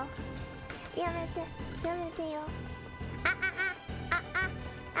 Uh-oh. Yamete. Yamete yo. Ah, ah, ah. Ah, ah.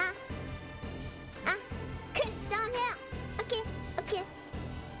 Ah. Ah. Chris, downhill. Okay. Okay.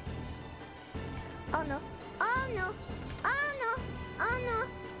 Oh no. Oh no. Oh no. Oh no.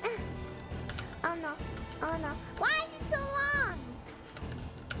 Oh no. Oh no. Why is it so long?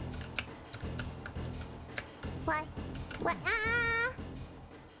 Why? What? Ah!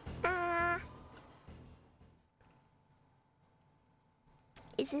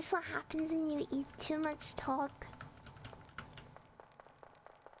 Is this what happens when you eat too much talk?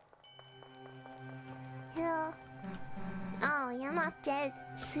 Hello? Oh, you're not dead.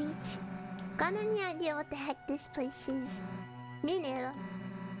 Sweet. Got any idea what the heck this place is? Me neither.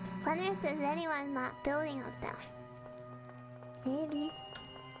 Wonder if there's anyone in that building up there. Maybe.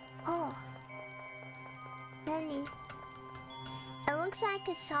 Oh. Benny. It looks like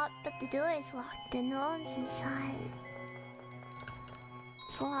a shop, but the door is locked and no one's inside.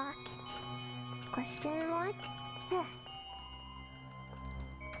 It's locked. Question mark? Huh.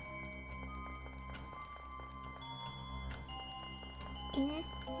 In.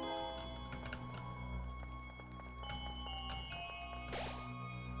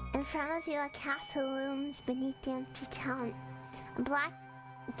 In front of you, a castle looms beneath the empty town. A black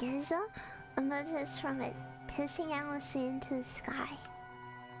geyser emerges from it, pissing endlessly into the sky.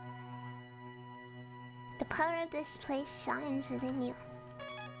 The power of this place shines within you.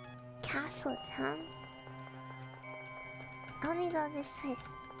 Castle town. Only go this way.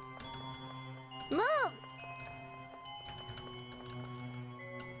 Move!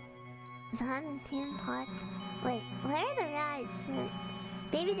 Abandoned theme park. Wait, where are the rides then?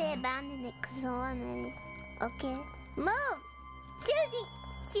 Maybe they abandoned it because no one any. Okay. Move! Susie!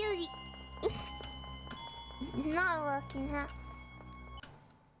 Susie! Not working, huh?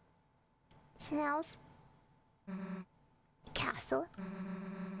 Snails? Castle?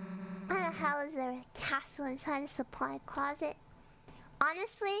 How the hell is there a castle inside a supply closet?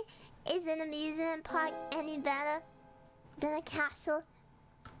 Honestly, is an amusement park any better than a castle?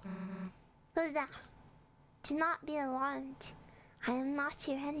 Who's that? Do not be alarmed. I am not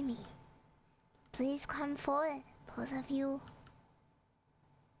your enemy. Please come forward, both of you.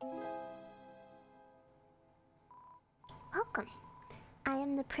 Welcome. I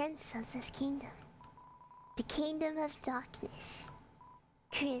am the prince of this kingdom. The kingdom of darkness.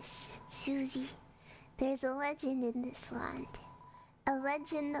 Chris, Susie, there's a legend in this land. A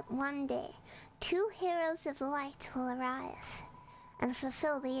legend that one day, 2 heroes of light will arrive and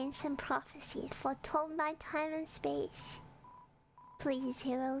fulfill the ancient prophecy foretold by time and space. Please,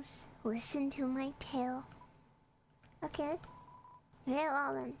 heroes, listen to my tale. Okay. Very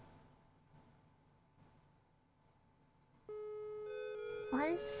well then.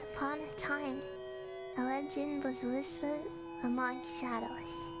 Once upon a time, a legend was whispered among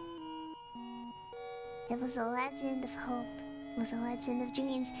shadows. It was a legend of hope. It was a legend of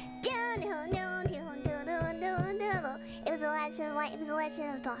dreams. It was a legend of light. It was a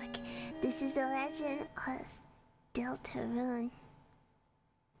legend of dark. This is the legend of Deltarune.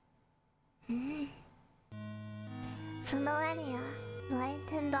 For millennia,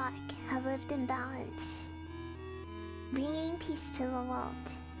 light and dark have lived in balance, bringing peace to the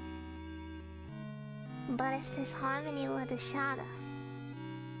world. But if this harmony were to shatter,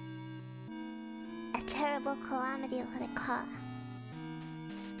 a terrible calamity would occur.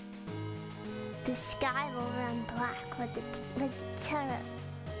 The sky will run black with terror,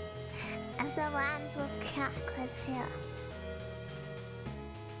 and the lands will crack with fear.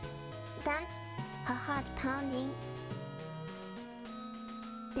 Then, her heart pounding,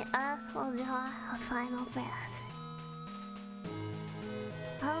 the earth will draw her final breath.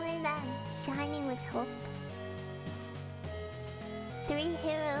 Only then, shining with hope, 3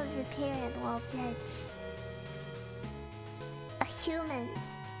 heroes appear at World's Edge. A human,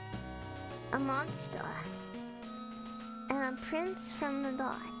 a monster, and a prince from the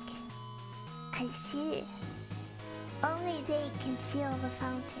dark. I see. Only they can seal the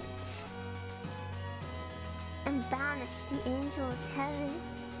fountains and banish the angels' heaven.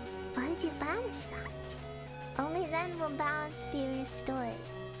 Why did you banish that? Only then will balance be restored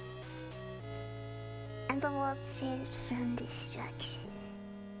and the world saved from destruction.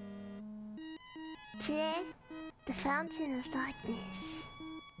 Today, the fountain of darkness,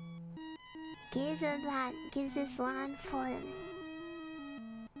 geyser that gives this land form,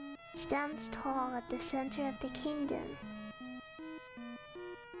 stands tall at the center of the kingdom.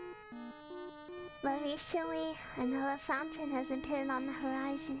 But recently, another fountain has appeared on the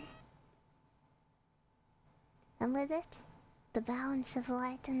horizon. And with it, the balance of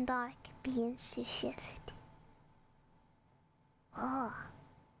light and dark begins to shift. Oh.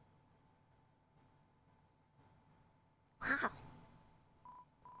 Wow.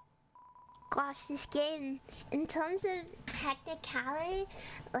 Gosh, this game, in terms of technicality,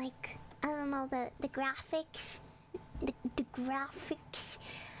 like, I don't know, the graphics, the graphics,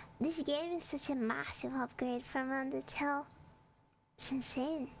 this game is such a massive upgrade from Undertale. It's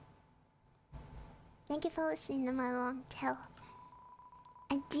insane. Thank you for listening to my long tale.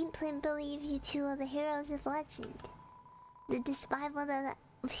 I deeply believe you two are the heroes of legend. That despite what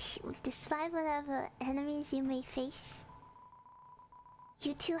despite whatever enemies you may face,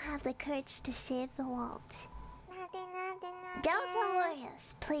 you two have the courage to save the world. Delta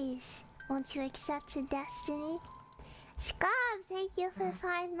Warriors, please, won't you accept your destiny? Scab, thank you for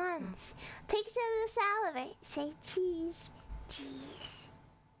 5 months. Pixel to celebrate, say cheese. Cheese.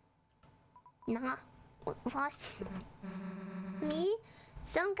 Nah, what? Me?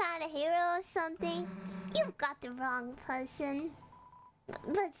 Some kind of hero or something? You've got the wrong person.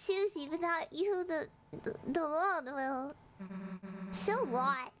 But Susie, without you, the world will... So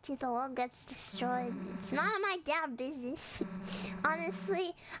what if the world gets destroyed? It's not my damn business.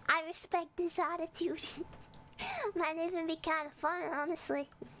 Honestly, I respect this attitude. Might even be kind of fun, honestly.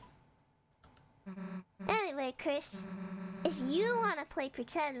 Anyway, Chris, if you want to play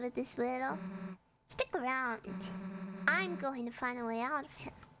pretend with this widow, stick around. I'm going to find a way out of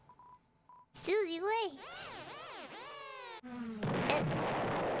him. Susie, wait!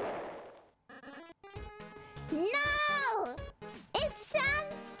 No! It's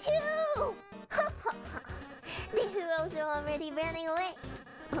Sans too! The heroes are already running away.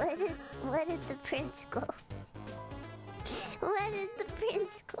 Where did the prince go? Where did the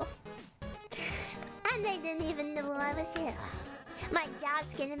prince go? And they didn't even know I was here. My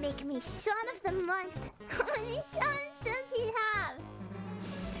dad's gonna make me son of the month. How many sons does he have?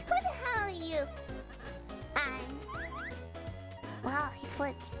 Who the hell are you? Wow, he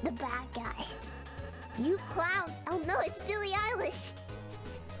flipped the bad guy. You clowns! Oh no, it's Billie Eilish!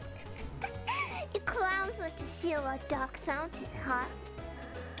 You clowns went to seal our dark fountain, huh?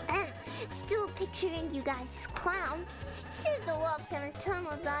 And still picturing you guys as clowns. Save the world from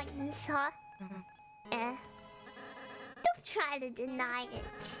eternal darkness, huh? Don't try to deny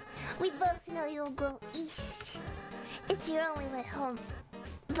it. We both know you'll go east. It's your only way home.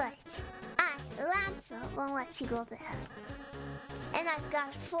 But I, Lanza, won't let you go there. And I've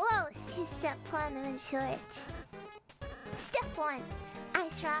got a flawless 2-step plan to ensure it. Step 1, I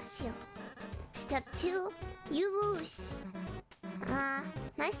thrash you. Step 2, you lose.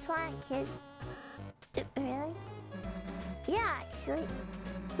 Nice plan, kid. Really? Yeah, actually.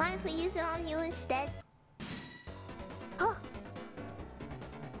 Mind if we use it on you instead? Oh!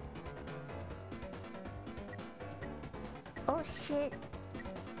 Oh shit.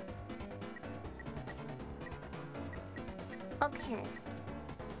 Okay.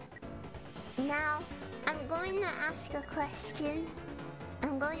 Now, I'm going to ask a question.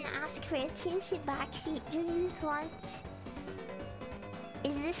 I'm going to ask for a teensy backseat just this once.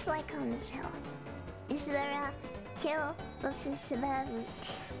 Is this like undertale? Is there a kill versus survive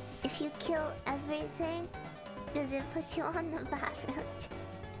route? If you kill everything, does it put you on the bad route?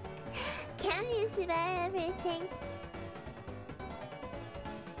 Can you survive everything?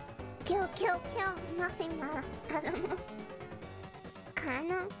 Kill, kill, kill. Nothing, I don't know.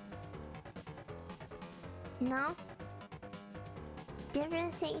 Kinda? No?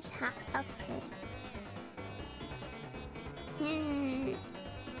 Different things happen. Okay.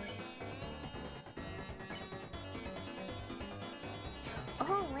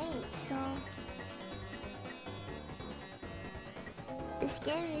 Oh wait, so... This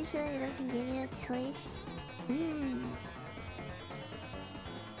game usually doesn't give you a choice. You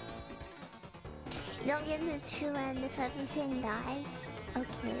don't get the true end if everything dies.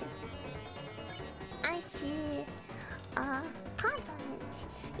 Okay. I see. Confident.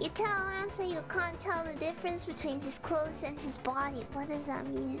 You tell Lanza you can't tell the difference between his clothes and his body. What does that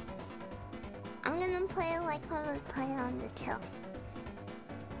mean? I'm gonna play it like I would play Undertale.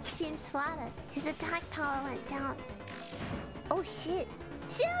 He seems flattered. His attack power went down. Oh shit.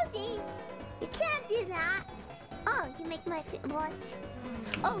 Susie! You can't do that! Oh, you make my what?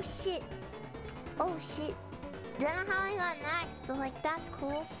 Oh shit. Oh shit. Don't know how I got an axe, but like that's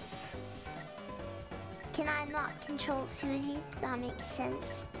cool. Can I not control Susie? That makes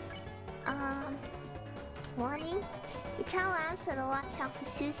sense. Warning. You tell Lanza to watch out for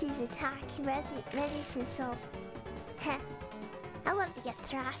Susie's attack. He readies himself. Heh. I love to get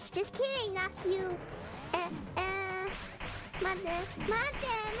thrashed. Just kidding, that's you. Mate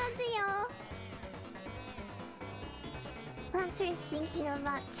yo. Lanza is thinking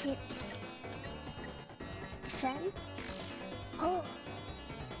about tips. Defend? Oh.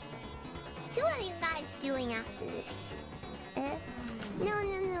 So what are you guys doing after this?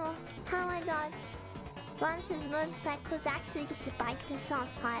 No. How I dodge? Lance's motorcycle is actually just a bike that's on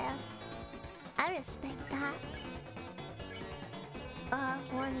fire. I respect that.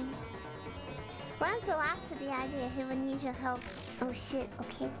 Warning. Lance laughs at the idea he would need your help. Oh shit,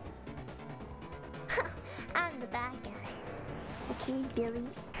 okay. I'm the bad guy. Okay, Billy.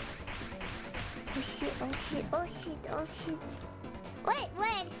 Oh shit. Wait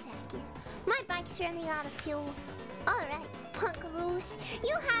a second. My bike's running out of fuel. Alright, punkaroos.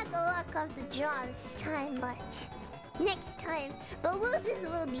 You had the luck of the draw this time, but next time, the losers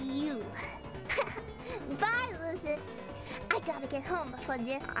will be you. Bye, losers. I gotta get home before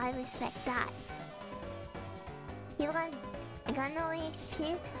dinner. I respect that. You know what? I got no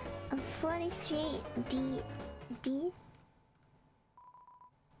XP of 43 D.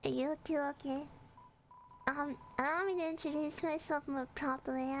 Are you still okay? Allow me to introduce myself more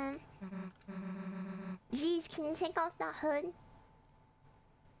properly. Jeez, can you take off that hood?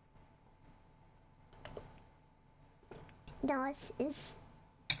 No, it's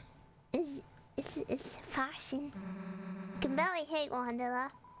fashion. You can barely hate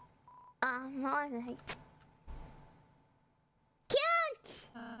Wandela. Alright. Cute!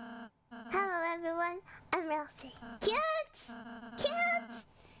 Hello everyone, I'm Elsie. Cute! Cute!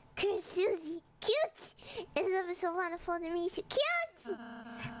 Chris, Susie, cute! It's ever so wonderful to meet you. Cute!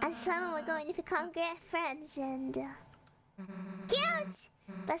 And soon we're going to become great friends and cute!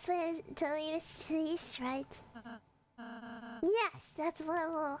 Best way to leave is to the east, right? Yes, that's what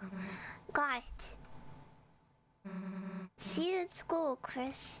we'll... Got it. See you at school,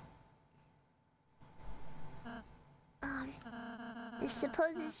 Chris. I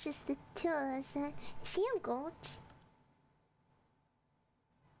suppose it's just the two of us then. Is he a goat?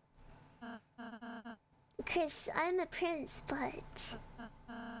 Chris, I'm a prince, but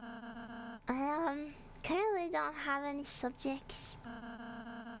I currently don't have any subjects.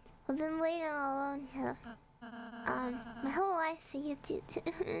 I've been waiting alone here. My whole life for you to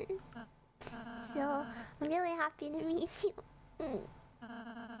so I'm really happy to meet you.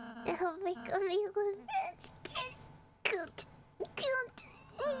 I hope we can be good friends. Chris, cute.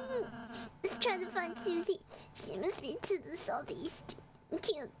 Let's try to find Susie. She must be to the southeast.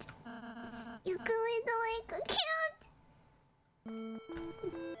 Cute. You can lead the way. Cute.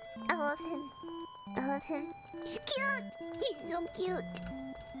 I love him. He's cute. He's so cute.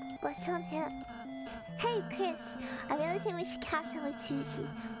 What's up here? Hey Chris, I really think we should catch up with Susie.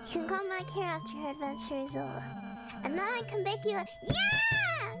 You can come back here after her adventure is over. And then I can make you a...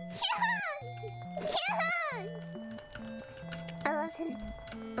 Yeah! Cute! I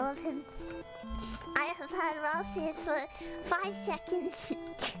love him. I have had Ralsei for 5 seconds.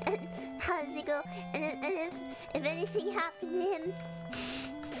 And how does it go? And if anything happened to him...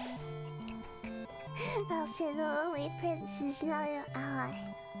 Ralsei, the lonely prince, is now your ally.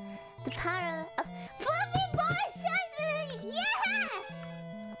 The power of Fluffy Boy shines within you! Yeah!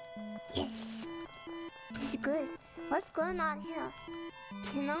 Yes. This is good. What's going on here?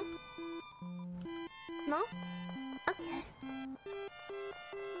 Do you know? No? Okay.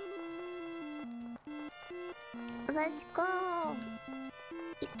 Let's go!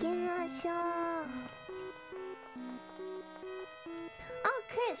 Ikimashou! Oh,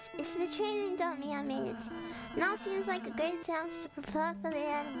 Chris, it's the training dummy I made. Now seems like a great chance to prepare for the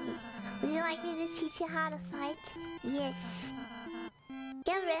enemy. Would you like me to teach you how to fight? Yes.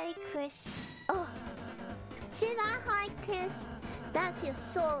 Get ready, Chris. Oh. See that heart, Chris? That's your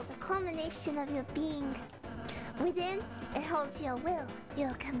soul, the culmination of your being. Within, it holds your will,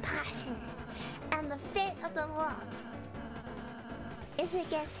 your compassion, and the fate of the world. If it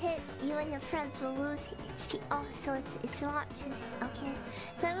gets hit, you and your friends will lose HP. Oh, so it's not just... Okay.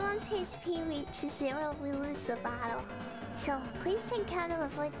 If everyone's HP reaches 0, we lose the battle. So, please take care to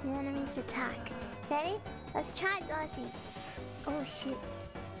avoid the enemy's attack. Ready? Let's try dodging. Oh, shit.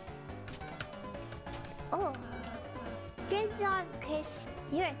 Oh. Good job, Chris.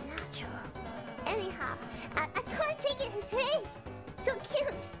 You're a natural. Anyhow, I couldn't take it his race. So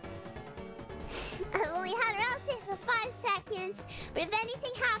cute. I've only had Ralsei for 5 seconds, but if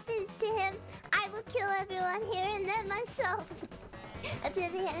anything happens to him, I will kill everyone here and then myself. Until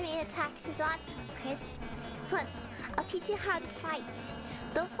the enemy attacks his auto, Chris. First, I'll teach you how to fight.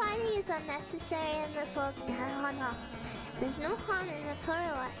 Though fighting is unnecessary in this world, no. There's no harm in a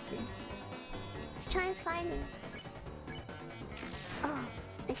thorough lesson. Let's try fighting. Oh,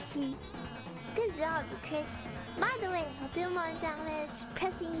 I see. Good job, Chris. By the way, I'll do more damage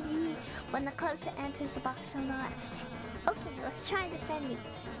pressing Z when the cursor enters the box on the left. Okay, let's try defending.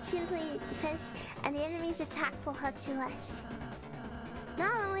 Simply defense, and the enemy's attack will hurt you less.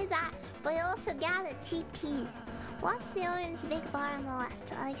 Not only that, but you also gather TP. Watch the orange big bar on the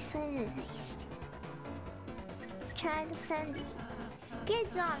left. I'll explain it next. Let's try defending.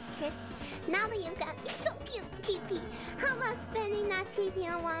 Good job, Chris. Now that you've got so cute TP, how about spending that TP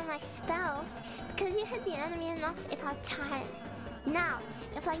on one of my spells? Because you hit the enemy enough, it got tired. Now,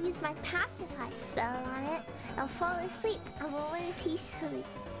 if I use my pacify spell on it, I'll fall asleep and will win peacefully.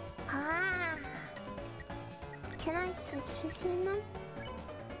 Ah! Can I switch between them?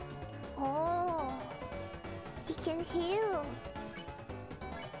 Oh, he can heal.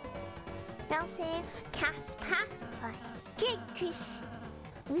 I'll say cast pacify. Good, Chris.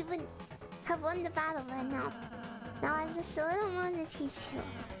 We would have won the battle by now. Now I'm just a little more to teach you.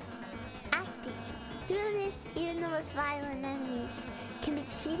 Acting. Through this, even the most violent enemies can be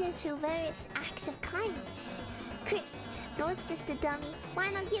defeated through various acts of kindness. Chris, no, it's just a dummy.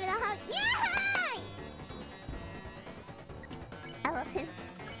 Why not give it a hug? Yay! I love him.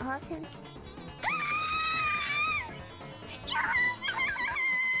 I love him.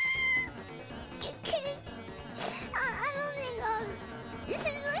 Chris, I don't think this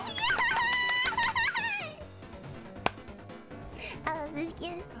is I love this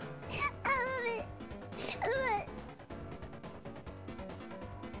kid. I love it.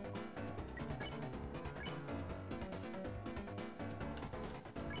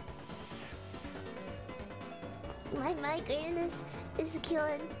 But my migraine is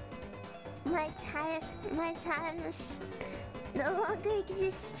cured. My tiredness no longer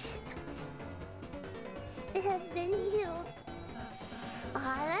exists. It has been healed.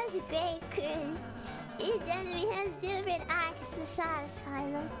 Aw, that's great, Chris. Each enemy has different acts to satisfy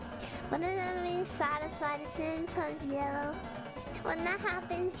them. When an enemy is satisfied, its name turns yellow. When that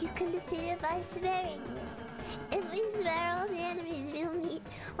happens, you can defeat it by sparing it. If we spare all the enemies we'll meet,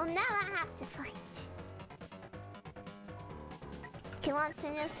 we'll never have to fight. He wants me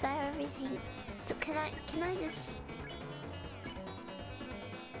to spare everything. So can I just...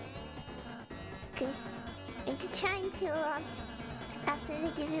 Chris, are you trying to ask me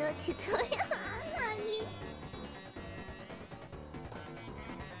to give you a tutorial on me?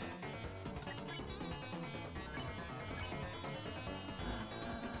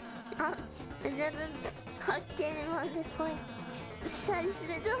 I've never hugged anyone before. Besides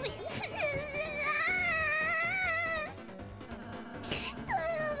the dummy. So I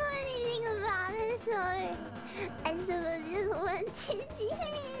don't know anything about it, so I suppose you want to see me.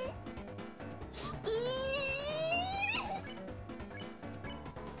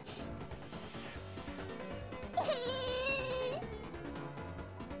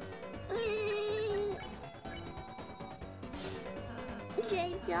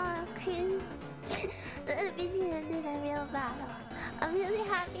 Great job, Chris. That ended a real battle. I'm really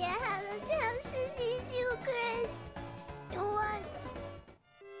happy I had a chance to teach you, Chris. You won.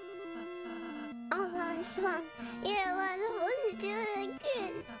 Although it's fun, you're a wonderful student,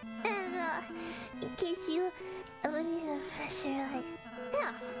 Chris. And in case you ever need a refresher, like,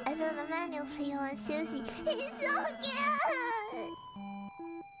 yeah, I wrote a manual for you on Susie. He's so good.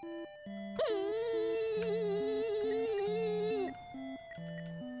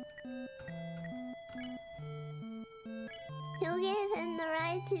 You gave him the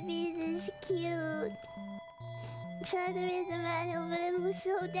right to be this cute. Tried to read the manual, but it was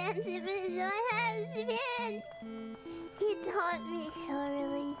so dense, it was so hands. He taught me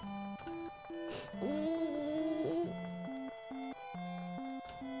thoroughly.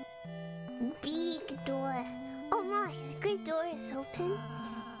 Big door. Oh my, the great door is open.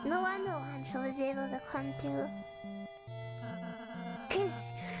 No wonder Lanza was able to come through.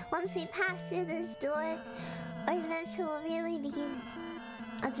 Cause once we pass through this door, our adventure will really begin.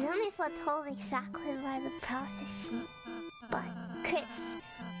 It's only foretold exactly by the prophecy. But, Chris,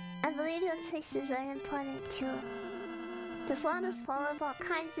 I believe your choices are important too. This land is full of all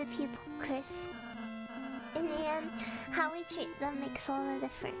kinds of people, Chris. In the end, how we treat them makes all the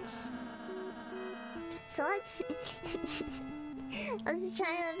difference. So let's try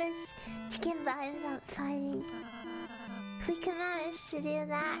our best to get by without fighting. If we can manage to do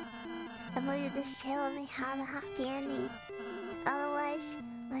that, I believe this tale may have a happy ending. Otherwise,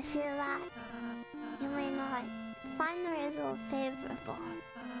 I fear that you may not find the result favorable.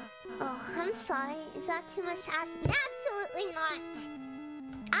 Oh, I'm sorry. Is that too much to ask? Absolutely not!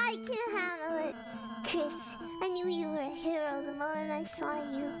 I can handle it, Chris. I knew you were a hero the moment I saw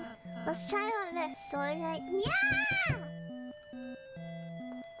you. Let's try our best, alright? Yeah!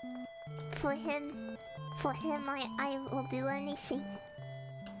 For him, I will do anything.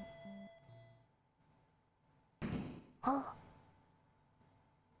 Oh.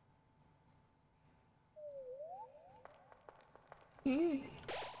 With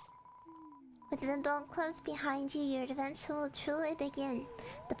the door closed behind you, your adventure will truly begin.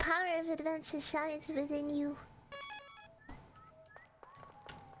 The power of adventure shines within you.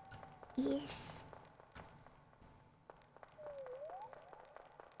 Yes.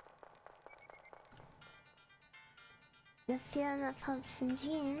 The field of hopes and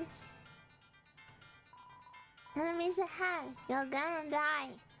dreams. Enemies ahead, you're gonna die.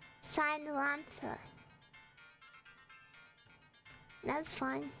 Signed Lanza. That's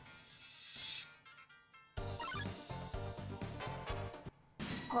fine.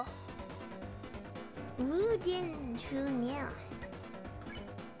 Oh. Rudin Junior.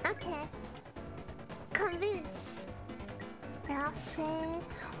 Okay. Convince. Rouse.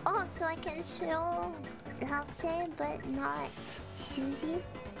 Oh, so I can show Rouse, but not Susie.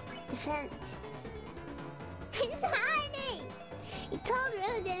 Defend. He's hiding! He told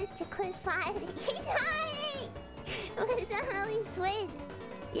Rudin to quit fighting. He's hiding! Where's the hell he swayed?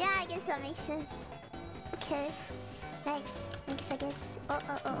 Yeah, I guess that makes sense. Okay. Thanks, I guess.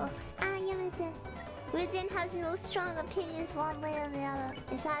 Ah, Yamete. Rudin has no strong opinions one way or the other.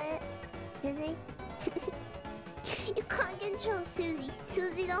 Is that it? Really? You can't control Susie.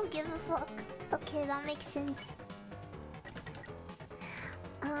 Susie don't give a fuck. Okay, that makes sense.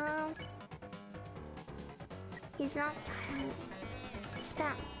 He's not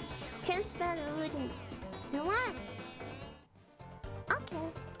spam. Can't spam Rudin. You what?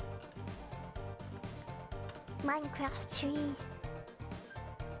 Okay. Minecraft tree.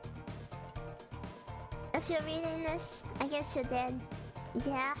 If you're reading this, I guess you're dead.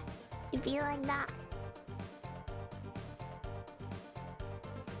 Yeah, you'd be like that.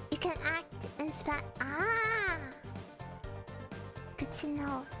 You can act and spam. Ah! Good to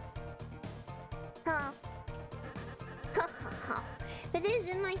know. Oh. But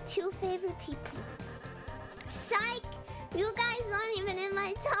isn't my two favorite people. Psych! You guys aren't even in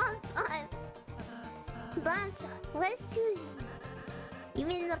my top 5. Bonza, where's Susie? You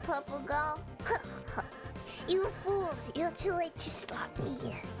mean the purple girl? You fools, you're too late to stop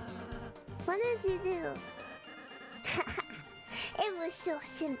me. What did you do? It was so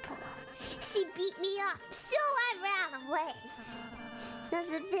simple. She beat me up, so I ran away.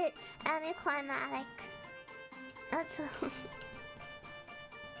 That's a bit anticlimactic. That's a...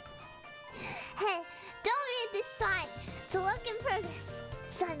 Hey, don't read this sign. It's a work in progress.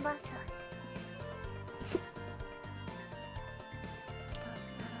 Sign Bonza.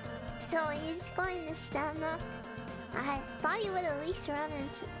 So you're just going to stand up? I thought you would at least run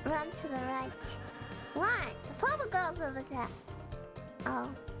to the right. What? The purple girl's over there. Oh.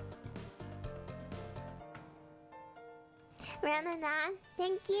 Running on?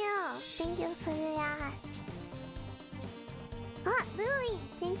 Thank you. Thank you for that. Oh, Lily,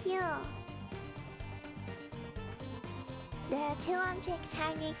 thank you. There are 2 objects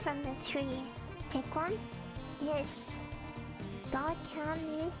hanging from the tree. Take one? Yes. Dog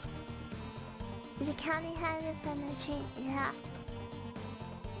candy. Is a candy hanging from the tree? Yeah.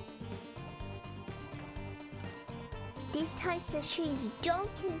 These types of trees don't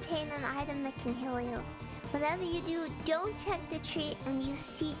contain an item that can heal you. Whatever you do, don't check the tree and use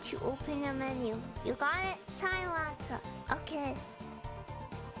C to open your menu. You got it? Silence. Okay.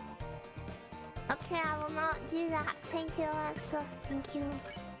 Okay, I will not do that. Thank you, Alexa. Thank you.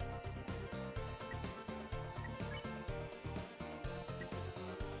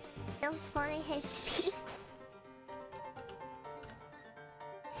 Feels funny HP.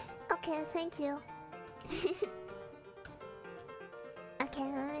 Okay, thank you. Okay,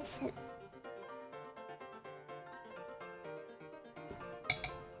 let me sit.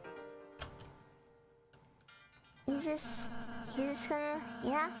 Is this gonna...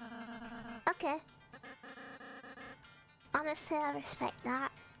 Yeah? Okay. Honestly, I respect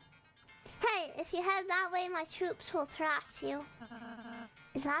that. Hey, if you head that way, my troops will thrash you.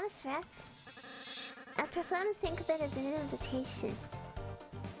 Is that a threat? I prefer to think of it as an invitation.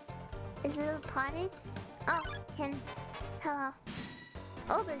 Is it a party? Oh, him. Hello.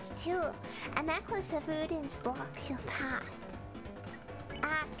 Oh, there's 2. A necklace of Rudin's blocks your path.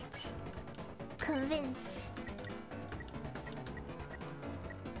 Act. Convince.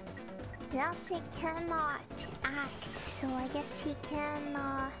 Rouse cannot act, so I guess he can,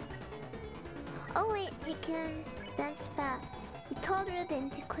 Oh wait, he can dance back. He told Rudin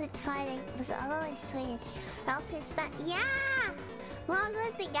to quit fighting, was utterly swayed. Rouse spent... Yeah! Wrong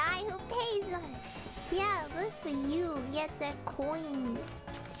with the guy who pays us! Yeah, good for you, get that coin.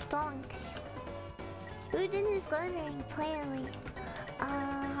 Stonks. Rudin is glittering plainly.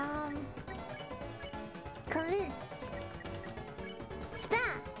 Convince.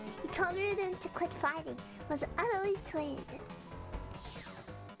 Spam! He told Rudin to quit fighting, was utterly swayed.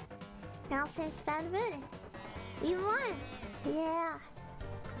 Now says spam Rudin. We won! Yeah.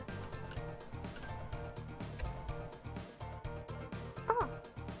 Oh.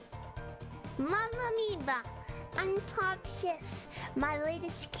 Mamma Mia! I'm top chef. My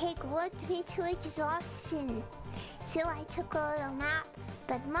latest cake worked me to exhaustion. So I took a little nap,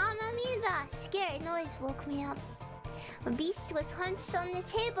 but Mamma Mia! Scary noise woke me up. A beast was hunched on the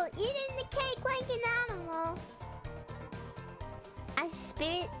table, eating the cake like an animal. I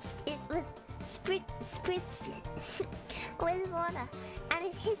spritzed it with spritzed it with water, and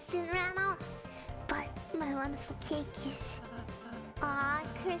it hissed and ran off. But my wonderful cake is... Aw,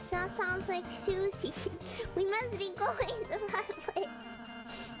 Chris, that sounds like Susie. We must be going the right way.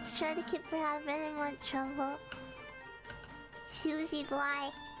 Let's try to keep her out of any more trouble. Susie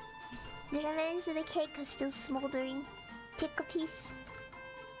boy. The remains of the cake are still smoldering. Take a piece.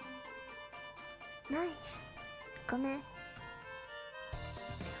 Nice. Come here.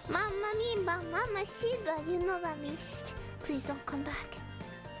 Mamma mia, Mama Siba, you know that beast. Please don't come back.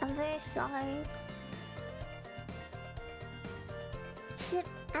 I'm very sorry. Sip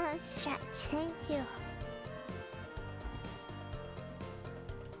and stretch, thank you.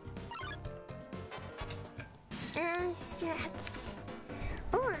 And stretch.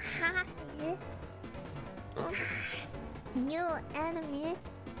 Oh, happy. New enemy.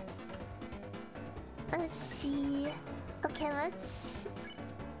 Let's see. Okay, let's...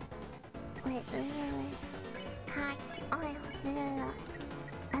 Wait. Hacked oil.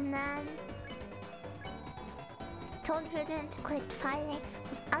 And then... Told Rudin to quit fighting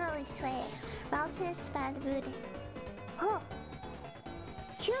was utterly swayed. Ralston sped Rudin. Oh!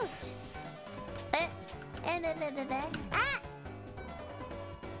 Huge! Ah!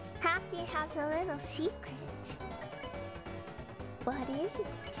 Happy has a little secret. What is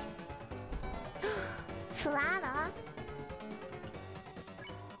it? Flatter?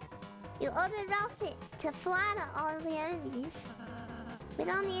 You ordered Ralston to flatter all the enemies. We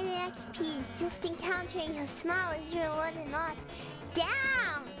don't need the XP, just encountering your smile is your reward and not.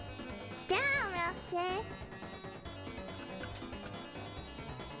 Down! Down, Ralston!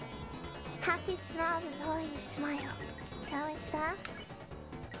 Happy smile with all you smile. That was that?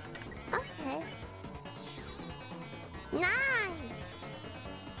 Okay. Nice!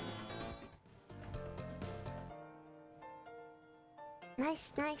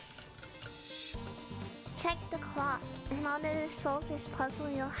 Nice. Check the clock. In order to solve this puzzle,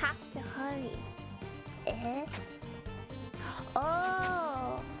 you'll have to hurry. Eh?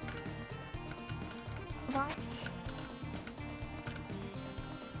 Oh! What?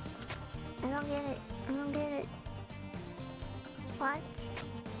 I don't get it. What?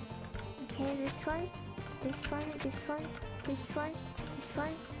 Okay, this one.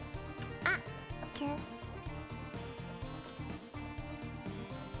 Ah! Okay.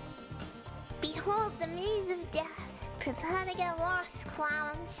 Behold the maze of death. Prepare to get lost,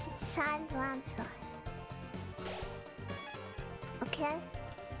 clowns. Sighed Lancelot. Okay.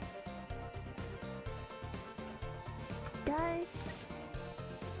 Does...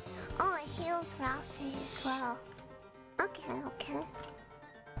 Oh, it heals Rousey as well. Okay.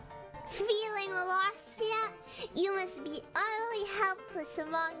 Feeling lost yet? You must be utterly helpless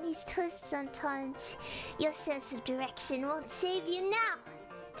among these twists and turns. Your sense of direction won't save you now.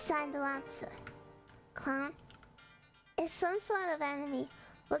 Signed the Lancer. Clown? It's some sort of enemy.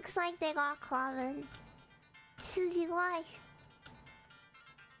 Looks like they got clobbered. Susie, why?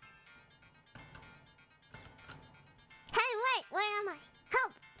 Hey, wait! Where am I?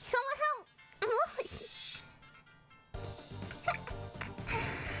 Help! Someone help! I'm lost!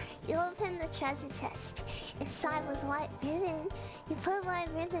 You opened the treasure chest. Inside was white ribbon. You put white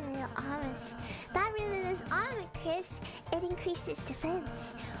ribbon in your armors. That ribbon is armor, Chris. It increases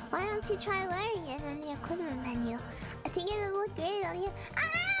defense. Why don't you try wearing it in the equipment menu? I think it'll look great on you. Ah!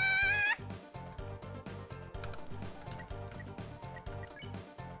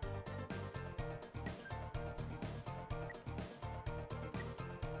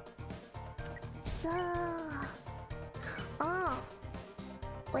 So... Oh.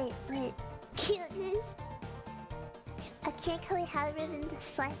 Wait. Cuteness? A crinkly hair ribbon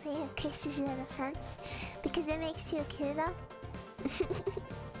slightly increases your defense because it makes you cuter.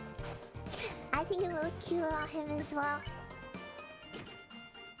 I think it will look cute on him as well.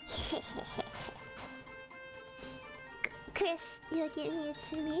 Chris, you're giving it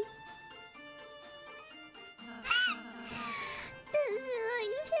to me? This is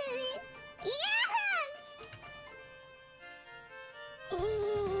like pretty. Yes!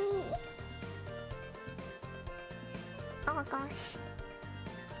 Oh gosh.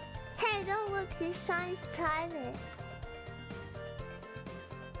 Hey, don't look, this sign's private.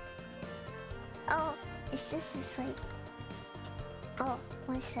 Oh, it's just this way. Oh,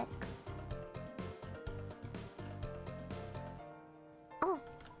 1 sec. Oh.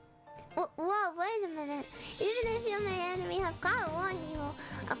 Whoa, wait a minute. Even if you're my enemy, I've got to warn you.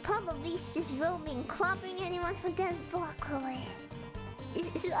 A purple beast is roaming, clobbering anyone who does block away. We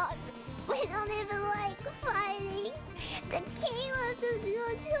don't even like fighting. The king left us no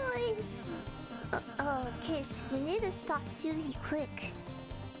choice. Oh, Chris, we need to stop Susie quick.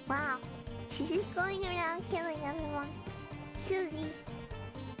 Wow, she's just going around killing everyone. Susie.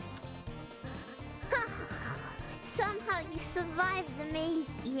 Somehow you survived the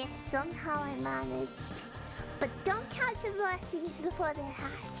maze. Yes, somehow I managed. But don't count your blessings before they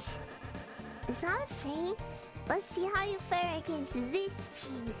hatch. Is that a saying? Let's see how you fare against this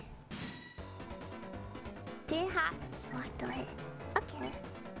team. 3 halves walked away. Okay.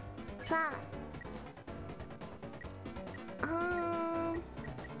 Fine.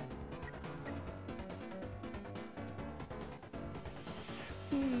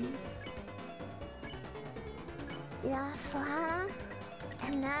 Yeah, flat.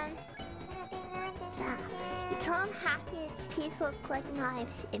 And then flat. It told Happy its teeth looked like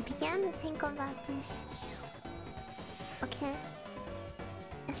knives. It began to think about this. Okay.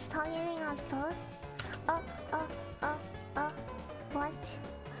 It's targeting us both. Oh. What?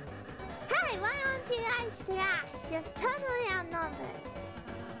 Hey, why aren't you guys thrashed? You're totally outnumbered.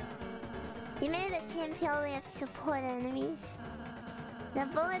 You made a team purely of support enemies. The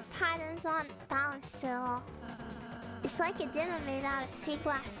bullet patterns aren't balanced at all. It's like a dinner made out of 3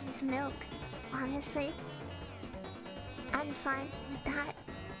 glasses of milk. Honestly, I'm fine with that.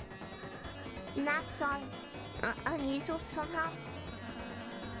 And that's unusual somehow.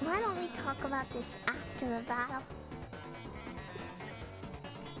 Why don't we talk about this after the battle?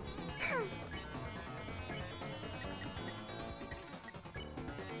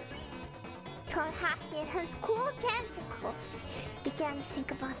 Told Happy it has cool tentacles. Began to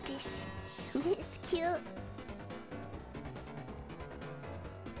think about this. It's cute.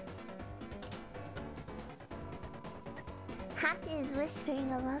 Happy is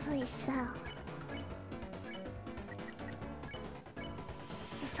whispering a lovely spell.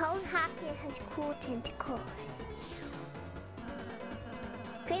 We told Happy it has cool tentacles.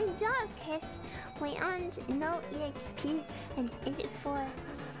 Great job, Chris. We earned no EXP and ate it for...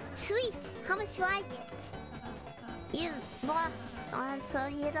 Sweet! How much do I get? You lost, so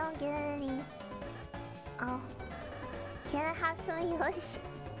you don't get any... Oh. Can I have some of yours?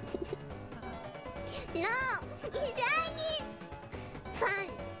 No! He's it!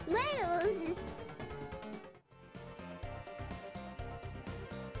 Fine. Why lose this?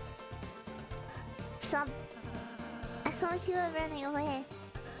 Sub. I thought you were running away.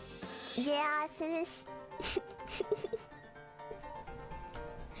 Yeah, I finished.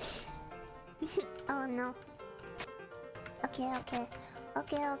 Oh no. Okay.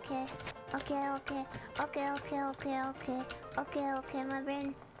 Okay, my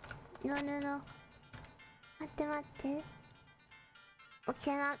brain. No. 待って。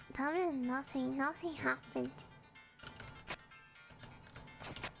Okay, that meant nothing happened.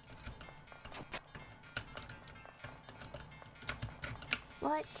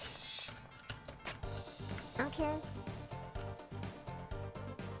 What? Okay.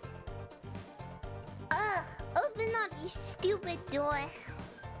 Ugh! Open up, you stupid door!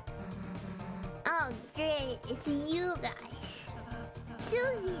 Oh great, it's you guys.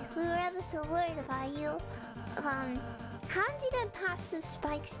 Susie, we were ever so worried about you. How'd you get past the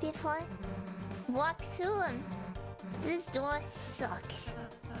spikes before? Walk through them. This door sucks.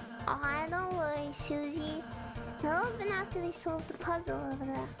 Aw, don't worry, Susie. They'll open after we solve the puzzle over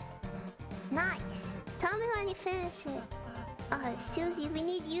there. Nice. Tell me when you finish it. Susie, we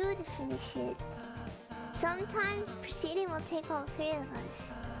need you to finish it. Sometimes proceeding will take all 3 of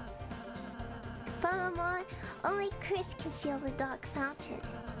us. Furthermore, only Chris can seal the dark fountain.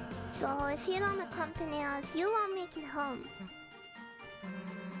 So if you don't accompany us, you won't make it home.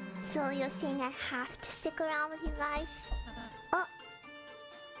 So you're saying I have to stick around with you guys? Oh.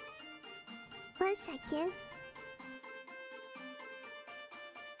 1 second.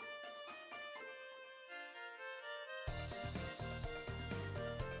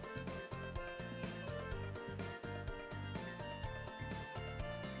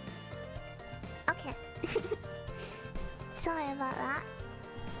 Okay. Sorry about that.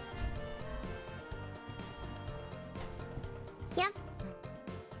 Yep.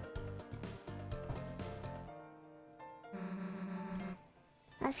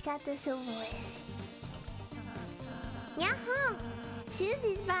 Let's get this over with. Yahoo!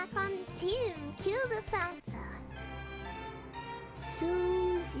 Susie's back on the team. Cue the fanfare.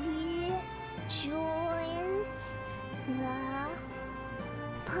 Susie joined the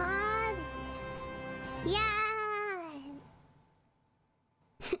party. Yeah!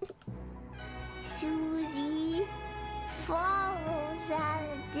 Susie follows at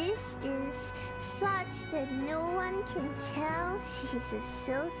a distance such that no one can tell she's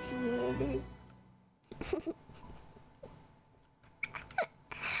associated.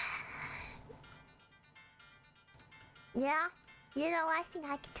 Yeah? You know, I think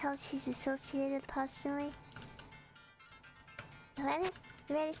I can tell she's associated personally. You ready?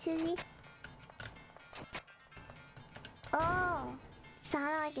 You ready, Susie? Oh,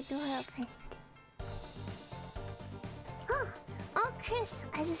 sounded like a door opened. Huh. Oh, Chris,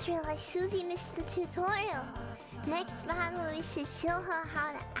 I just realized Susie missed the tutorial. Next battle, we should show her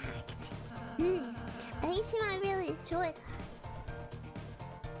how to act. I think she might really enjoy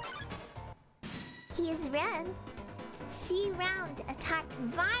that. He is red. C round, attack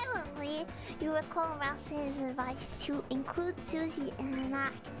violently. You recall Rouse's advice to include Susie in an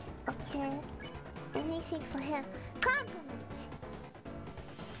act. Okay. Anything for him. Compliment.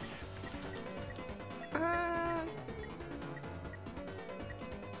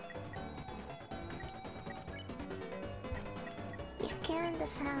 You can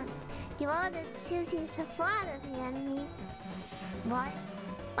defend. You ordered Susie to flatter the enemy. What?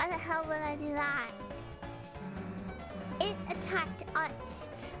 Why the hell would I do that? It attacked us.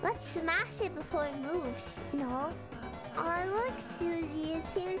 Let's smash it before it moves. No. Oh, look, Susie, it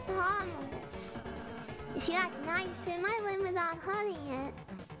seems harmless. If you act nice, it might win without hurting it.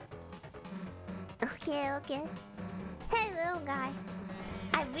 Okay, okay. Hey, little guy.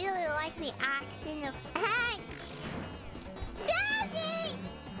 I really like the axe in your... Hey! Susie!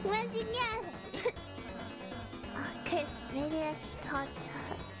 Where'd you get it? Oh, Chris, maybe I should talk to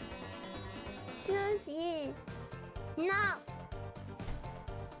her. Susie! No!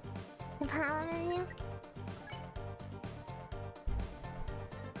 The power menu?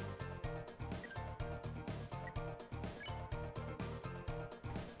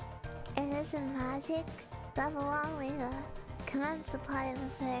 It is a magic. Level 1 leader. Commands the part of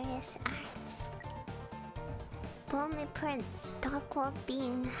various acts. Lonely Prince, Dark World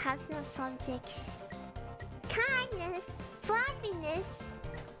Being, has no subjects. Kindness! Fluffiness!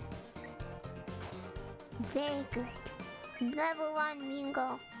 Very good. Level 1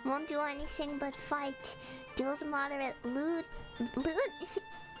 Mingo. Won't do anything but fight. Deals moderate loot. No!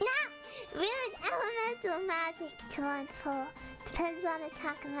 Rude elemental magic to learn full. Depends on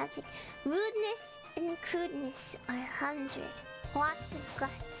attack and magic. Rudeness and crudeness are 100. Lots of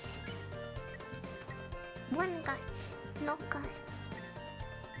guts. 1 guts. No guts.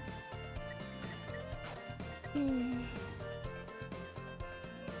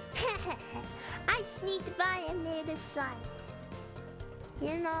 I sneaked by and made a sight.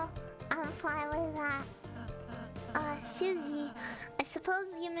 You know, I'm fine with that. Susie, I suppose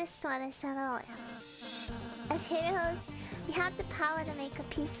you missed what I said earlier. As heroes, we have the power to make a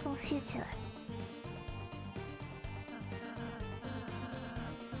peaceful future.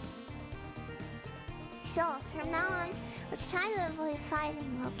 So, from now on, let's try to avoid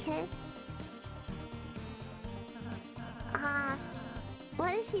fighting, okay?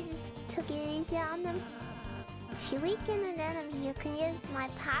 What if you just took it easy on them? If you weaken an enemy, you can use my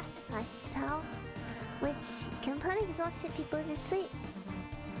pacify spell, which can put exhausted people to sleep.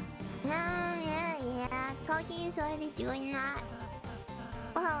 Yeah, Talking is already doing that.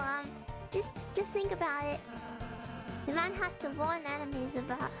 Well, just think about it. We might have to warn enemies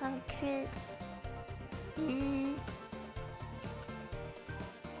about her, Chris.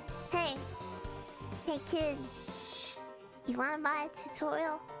 Hey kid. You wanna buy a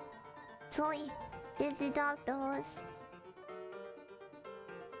tutorial? It's only $50.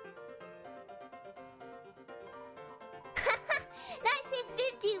 That's it,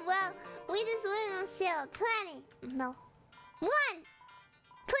 50. Well, we just went on sale. 20. No. 1.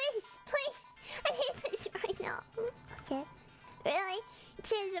 Please. I need this right now. Okay. Really?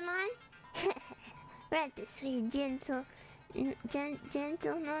 Change your mind? Right this way,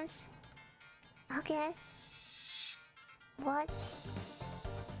 gentleness. Okay. What?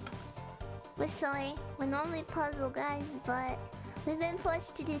 We're sorry. We're normally puzzle guys, but we've been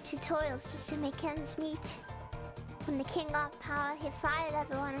forced to do tutorials just to make ends meet. When the king got power, he fired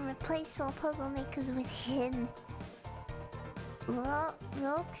everyone and replaced all puzzle makers with him.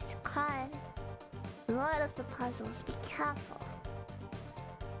 Rogue's card. Lord of the puzzles, be careful.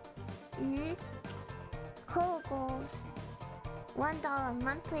 Whole goals. $1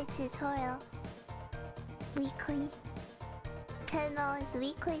 monthly tutorial. Weekly. $10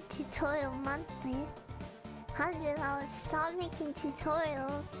 weekly tutorial monthly. $100 stop making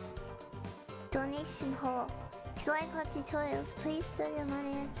tutorials. Donation hole. If you like our tutorials, please throw your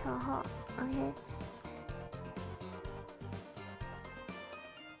money into a hole. Okay?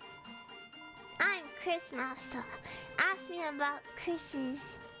 I'm Chris Master. Ask me about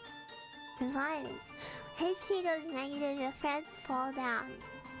Chris's reviving. HP goes negative, your friends fall down.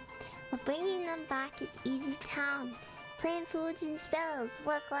 But bringing them back is easy town. Plant foods and spells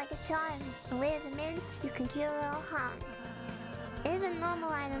work like a charm. With the mint, you can cure all harm. Even normal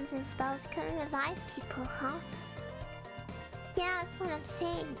items and spells can revive people, huh? Yeah, that's what I'm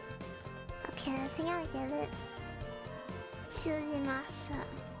saying. Okay, I think I get it. Susie Master.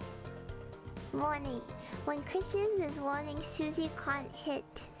 Warning. When Chris is warning, Susie can't hit.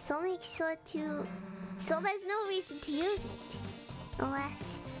 So make sure to... So there's no reason to use it.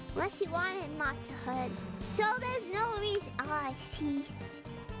 Unless you want it not to hurt. So there's no reason... Oh, I see.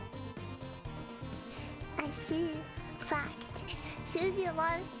 I see. Fact. Susie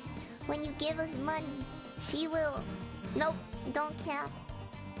loves when you give us money. She will... Nope, don't care.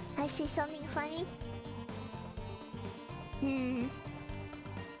 I say something funny?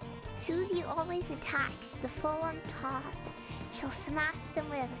 Susie always attacks the foe on top. She'll smash them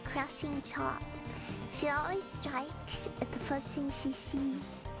with a crushing chop. She always strikes at the first thing she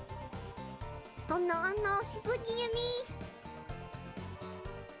sees. Oh no, she's looking at me!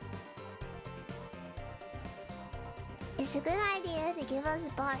 It's a good idea to give us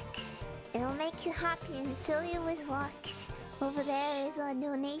barks. It'll make you happy and fill you with lux. Over there is our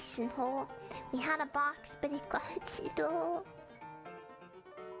donation hole. We had a box, but it got to hole.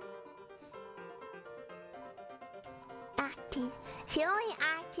 Acting. If you only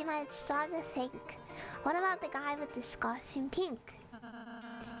act, you might start to think. What about the guy with the scarf in pink?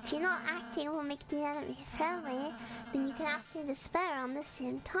 If you're not acting will make the enemy friendly, then you can ask me to spare on the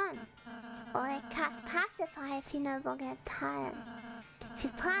same turn. Or cast Pacify if you know they'll get tired. If you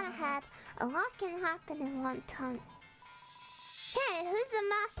plan ahead, a lot can happen in one turn. Hey, who's the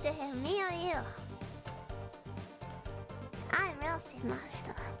master here, me or you? I'm Relsey's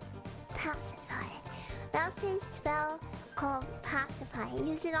master. Pacify. Relsey's spell called Pacify.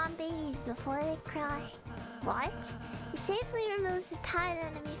 Use it on babies before they cry. What? It safely removes a tired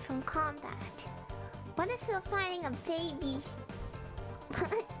enemy from combat. What if you're fighting a baby?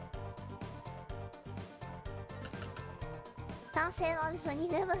 Relsey loves when you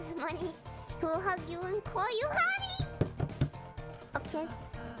give us money. He will hug you and call you honey! Okay.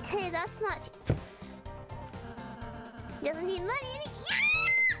 Hey, that's not... Doesn't need money.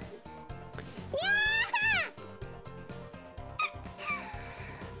 Yeah! Yeah!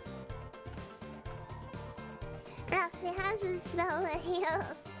 Relsey has a spell that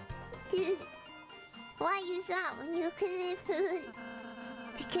heals. Dude, why use that when you can eat food?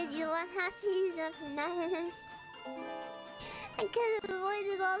 Because you won't have to use up an item. I could have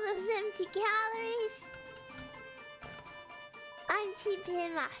avoided all those empty calories. I'm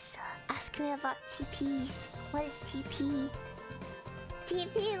TP Master. Ask me about TPs. What is TP?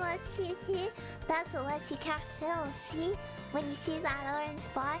 TP lets TP. That's what lets you cast spells. See? When you see that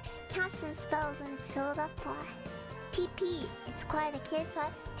orange bar, casting spells when it's filled up bar. TP. It's quite a kid,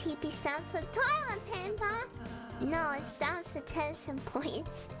 but TP stands for toilet paper. No, it stands for tension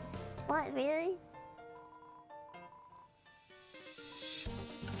points. What, really?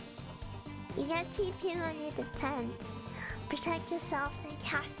 You get TP when you defend. Protect yourself and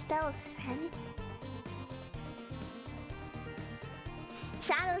cast spells, friend.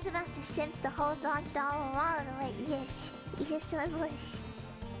 Shadow's about to simp the whole dog dollar wallet away. Yes, I was.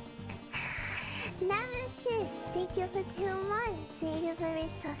 Nemesis, thank you for 2 months. Thank you for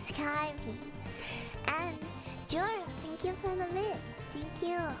resubscribing. And Jora, thank you for the bits. Thank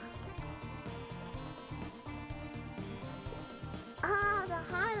you. Oh, the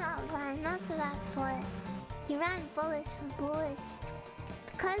hard outline. That's what that's for. You run bullets for bullets.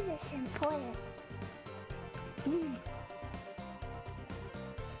 Because it's important.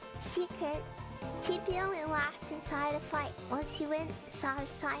 Secret. TP only lasts inside a fight. Once you win, it's out of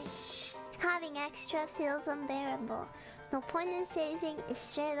sight. Having extra feels unbearable. No point in saving, it's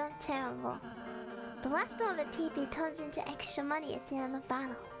straight up terrible. The leftover TP turns into extra money at the end of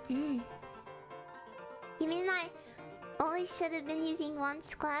battle. You mean I only should have been using 1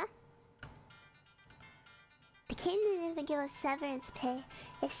 square? The king didn't even give us severance pay.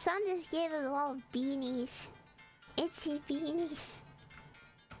 His son just gave us all beanies. Itchy beanies.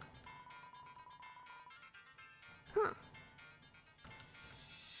 Huh.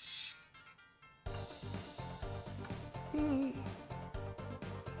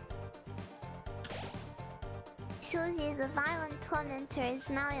 Susie, the violent tormentor, is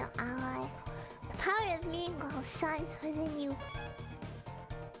now your ally. The power of Mingle shines within you.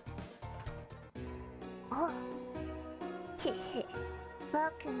 Oh.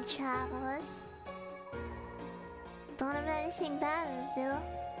 Welcome, travelers. Don't have anything bad to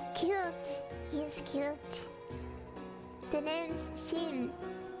do. Cute. He is cute. The names seem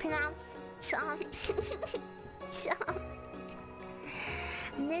pronounced Sean. Sean.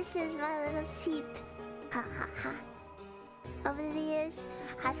 And this is my little sheep. Ha ha ha. Over the years,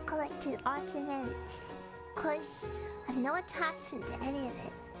 I've collected odds and ends. Of course, I've no attachment to any of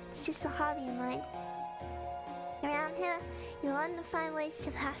it. It's just a hobby of mine. Around here, you learn to find ways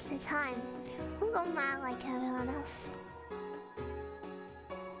to pass the time. Don't go mad like everyone else.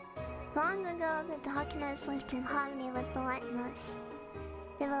 Long ago, the Darkness lived in harmony with the Lightness.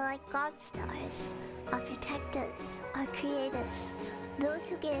 They were like God stars, our protectors, our creators, those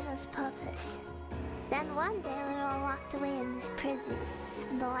who gave us purpose. Then one day we were all locked away in this prison,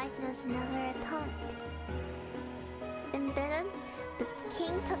 and the Lightness never returned. Embittered, the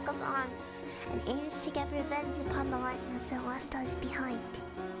king took up arms and aims to get revenge upon the Lightness that left us behind.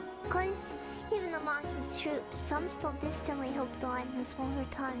 Of course, even among his troops, some still distantly hope the Lightness will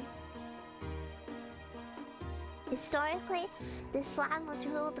return. Historically, this land was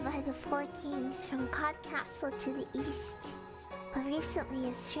ruled by the four kings from Cod Castle to the east. But recently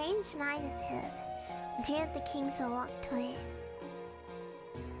a strange night appeared, and three of the kings were locked away.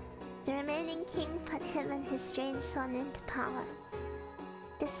 The remaining king put him and his strange son into power.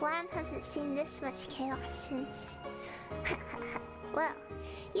 This land hasn't seen this much chaos since. Well,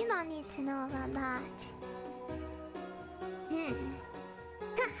 you don't need to know about that.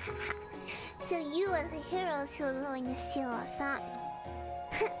 So you are the heroes who are going to steal our fountain.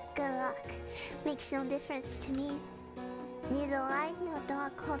 Good luck. Makes no difference to me. Neither light nor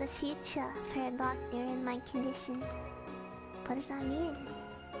dark hold a future for a doctor in my condition. What does that mean?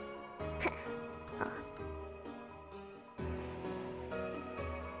 Oh.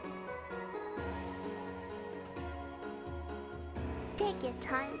 Take your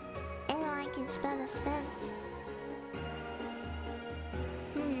time. Ain't like it's better spent.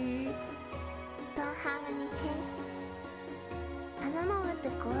 Don't have anything. I don't know what the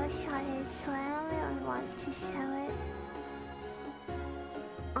glow shot is, so I don't really want to sell it.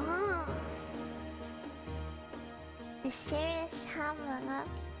 Oh, mysterious hamburger,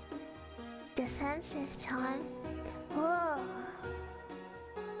 defensive charm. Whoa,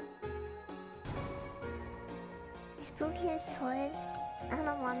 spooky sword. I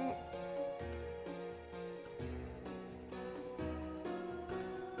don't want it.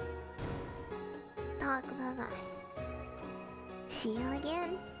 Talk about that. See you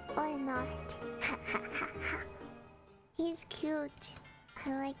again or not? He's cute. I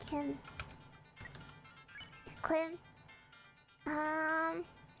like him. Clem.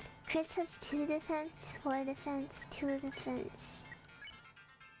 Chris has 2 defense, 4 defense, 2 defense.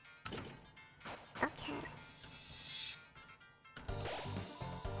 Okay.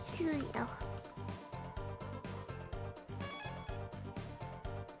 Studio.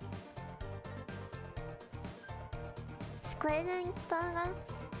 Squid Ink Burger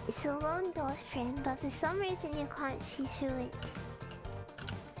is a lone door frame, but for some reason you can't see through it.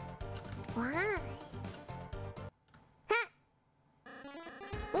 Why? Huh!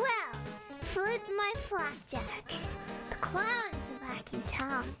 Well, flip my flapjacks. The clowns are back in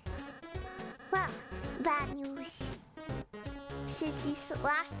town. Well, bad news. Since you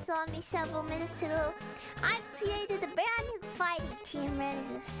last saw me several minutes ago, I've created a brand new fighting team ready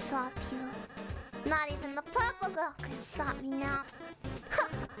to stop you. Not even the purple girl can stop me now.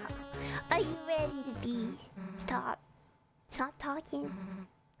 Are you ready to be? Stop. Stop talking.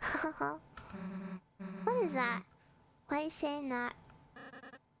 What is that? Why are you saying that?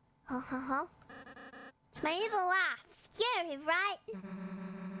 It's my evil laugh. Scary, right?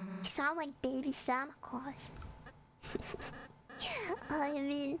 You sound like baby Santa Claus. Oh, you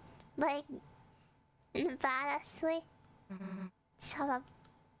mean like in a badass way? Shut up.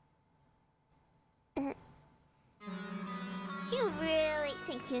 You really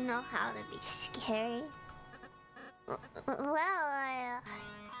think you know how to be scary? Well,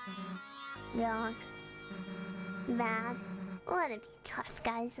 wrong. Man, wanna be tough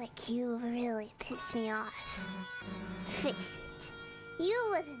guys like you really piss me off. Face it, you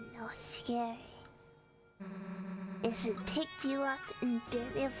wouldn't know scary if it picked you up and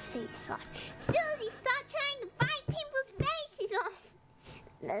bit your face off. Susie, stop trying to bite people's faces off!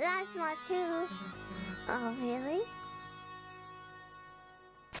 That's not true. Oh, really?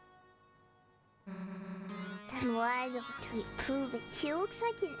 Then why don't we prove it? She looks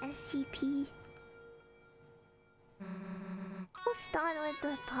like an SCP. We'll start with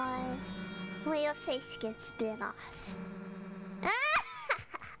the part where your face gets bit off.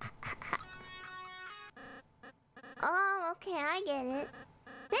 Oh, okay, I get it.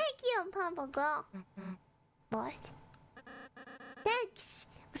 Thank you, Purple Girl. What? Thanks.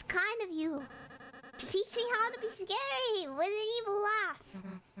 It was kind of you. To teach me how to be scary with an evil laugh.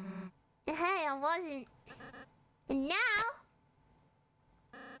 Hey, I wasn't. And now,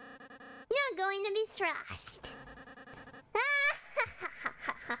 you're going to be thrashed. Ah!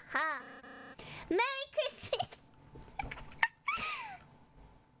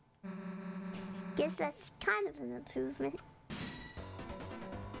 Guess that's kind of an improvement.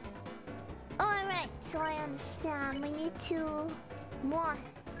 Alright, so I understand. We need to... 1.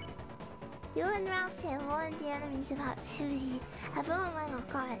 You and Rouse have warned the enemies about Susie. Everyone went on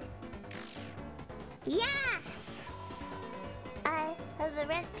guard. Yeah! I have a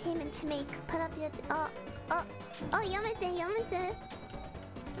rent payment to make. Put up your...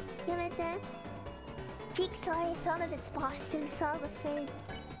 Yamete. Jigsaw thought of its boss and felt afraid.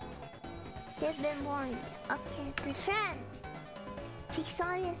 They've been warned. Okay, the friend.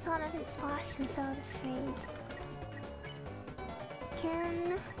 Jigsaw thought of its boss and felt afraid.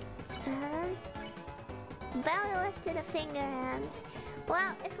 Can... Spell... Belly lifted a finger and...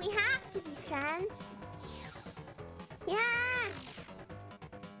 Well, if we have to be friends... Yeah!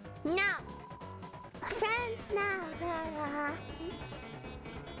 No! Friends now!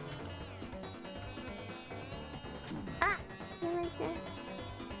 Ah! You like that?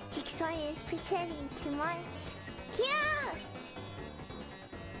 Jigsaw is pretending too much. Cute!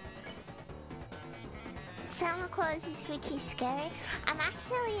 Santa Claus is freaky scary. I'm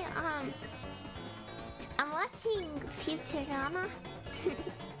actually, I'm watching Futurama.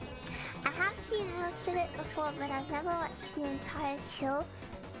 I have seen most of it before, but I've never watched the entire show.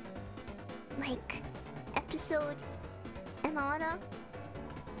 Like, episode in order.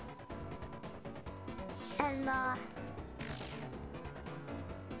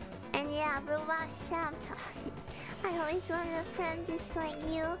 And yeah, Robot Santa. I always wanted a friend just like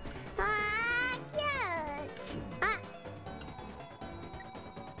you. Ah, cute! Ah!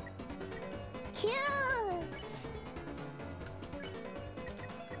 Cute!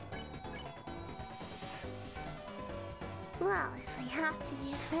 Well, if we have to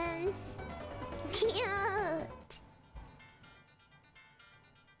be friends... Cute!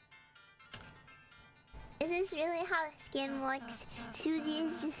 Is this really how this game works? Susie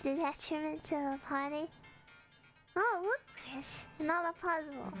is just a detriment to the party? Oh, look, Chris. Another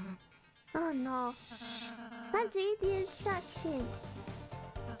puzzle. Oh no. Let's read the instructions.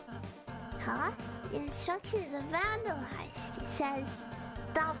 Huh? The instructions are vandalized. It says,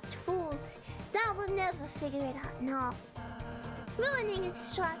 "Thou'st fools, thou will never figure it out." No. Ruining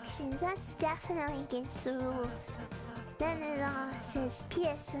instructions, that's definitely against the rules. Then it says,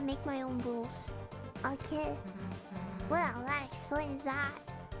 "P.S. I make my own rules." Okay. Well, that explains that.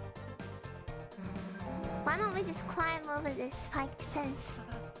 Why don't we just climb over this spiked fence?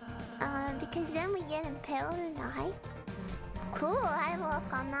 Because then we get impaled and die. Cool, I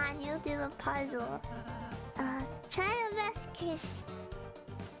work on that and you do the puzzle. Try your best, Chris.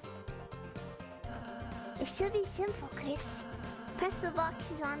 It should be simple, Chris. Press the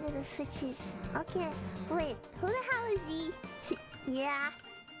boxes onto the switches. Okay, wait, who the hell is he? Yeah.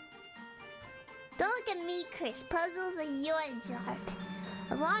 Don't look at me, Chris. Puzzles are your job.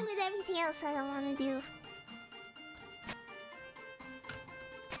 Along with everything else I don't want to do.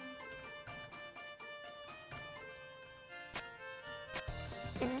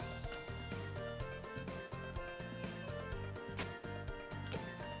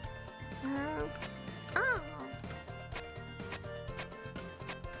 Oh.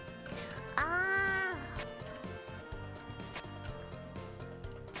 Ah.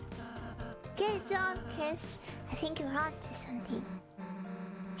 Good job, Chris. I think you're on to something.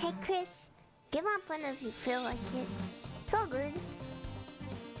 Hey, Chris. Give up whenever you feel like it. It's all good.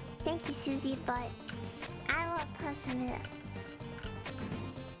 Thank you, Susie, but I will pass a minute.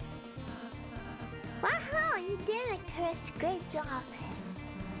 Wow, you did it, Chris. Great job.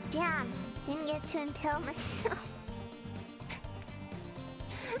 Damn, didn't get to impale myself.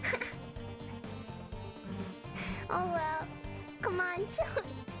 Oh well, come on, Joey.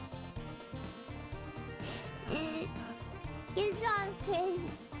 Good job, Chris.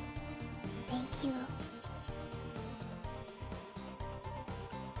 Thank you.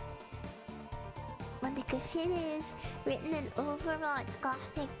 When the graffiti is written in overwrought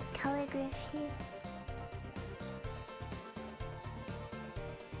Gothic calligraphy.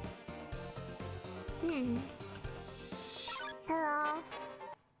 Hello.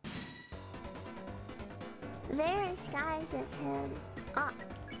 Various guys appeared.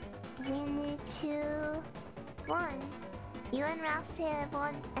 We need to... 1. You and Ralph say have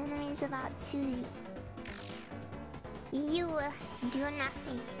warned enemies about Susie. You do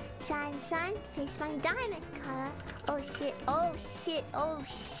nothing. Sign, face my diamond color. Oh shit, oh shit, oh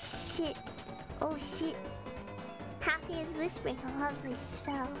shit, oh shit. Happy is whispering a lovely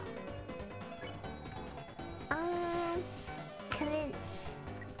spell. Convince.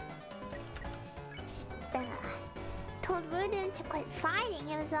 Spell. Told Rudin to quit fighting,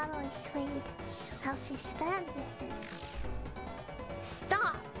 it was utterly swayed. I'll say stand with it.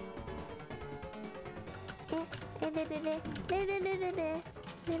 Stop! The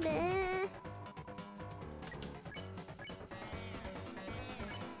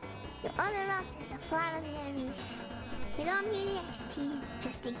other route is a flat of the enemies. We don't need the XP,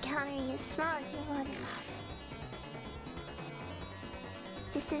 just encountering as small as you're loaded up.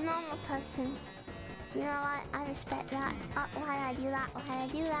 Just a normal person. You know what? I respect that. Oh, why did I do that? Why did I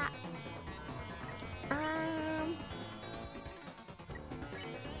do that?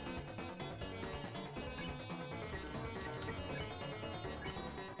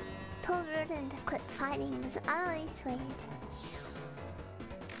 Told Rudin to quit fighting was utterly swayed.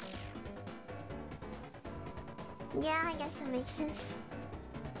 Yeah, I guess that makes sense.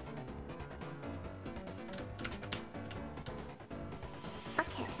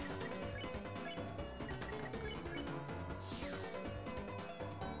 Okay.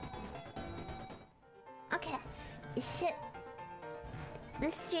 Okay. Is it... the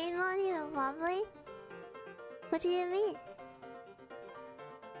stream audio wobbly? What do you mean?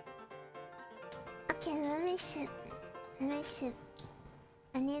 Okay, let me sip. Let me sip.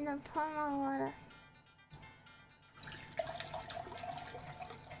 I need to pour more water.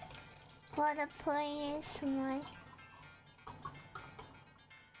 Water pouring is some like...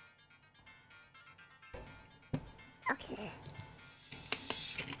 Okay.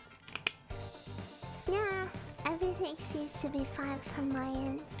 Yeah, everything seems to be fine from my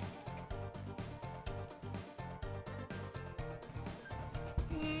end.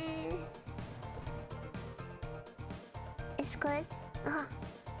 It's good. Oh.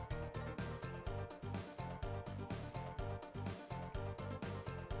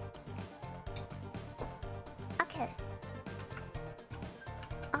 Okay.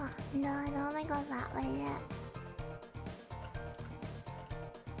 Oh, no, I don't want to go that way yet.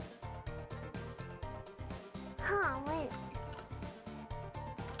 Huh, wait.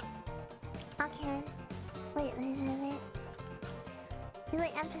 Okay. Wait.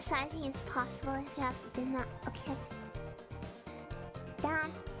 Really emphasizing it's possible if you haven't been that. Okay.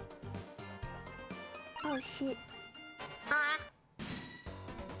 Down. Oh shit. Ah!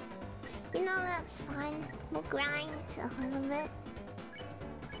 You know, that's fine. We'll grind a little bit.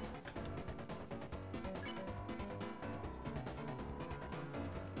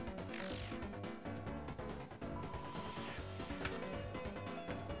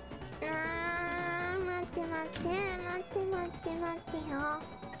 Mate, oh.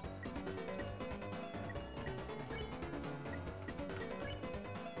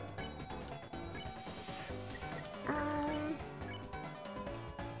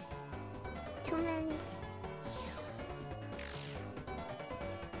 Too many.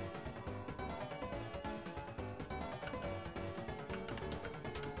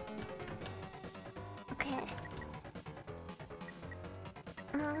 Okay.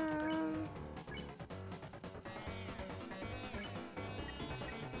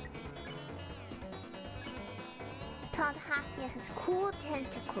 Todd Happy has cool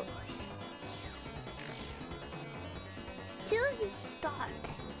tentacles. Susie Stark.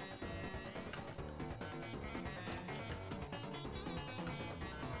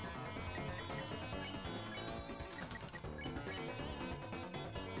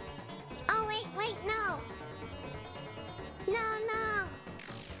 Oh wait, no! No!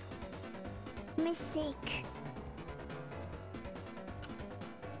 Mistake.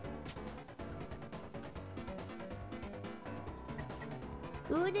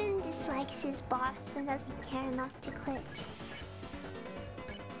 Rudin dislikes his boss but doesn't care enough to quit.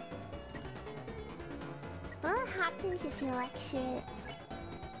 What happens if you lecture it?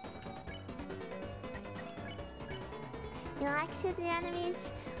 You lecture the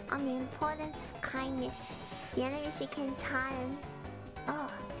enemies on the importance of kindness. The enemies became tired.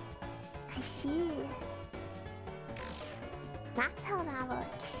 Oh, I see. That's how that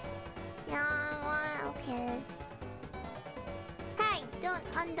works. Yeah, okay. Hey, don't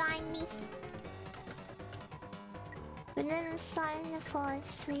undyne me. Rudin is starting to fall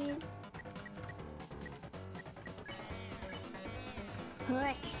asleep.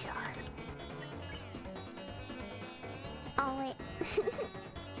 Quick shot. Oh wait.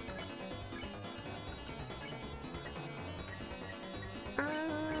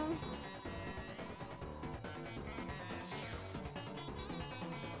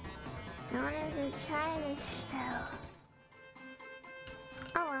 I wanted to try this spell.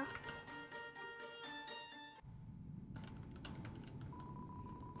 Oh well.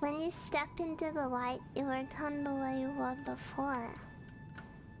 When you step into the light, you return the way you were before.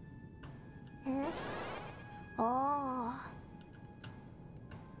 Eh? Oh.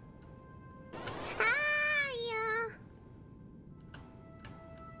 Ah, yeah.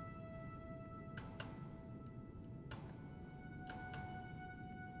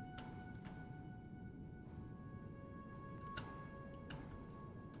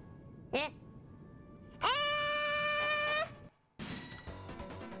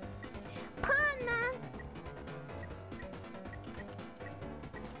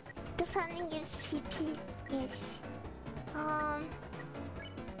 defending gives TP. Yes.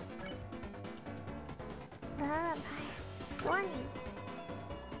 Warning.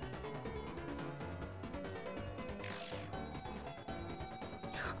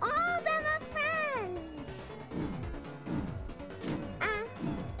 Oh, they're my friends!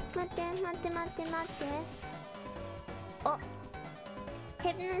 Mate. Oh.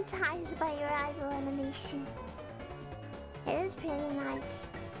 Hypnotized by your idol animation. It is pretty nice.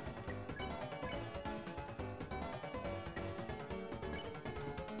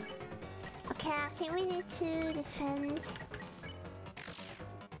 Okay, I think we need to defend.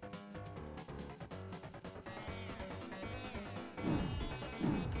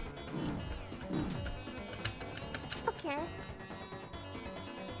 Okay.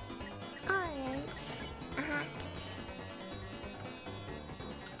 Alright. Act.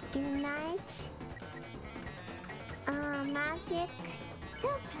 Ignite. Magic.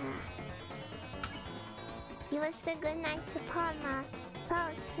 Filter. You whisper goodnight to Parma. Fall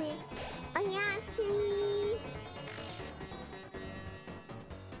asleep. Oyasumi!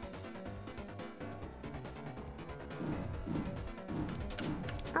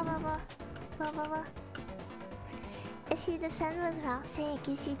 Oh, if you defend with Rase, it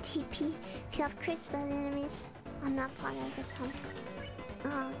gives you TP. If you have crisp enemies on that part of the time.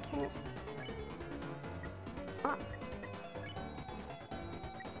 Oh, okay. Oh.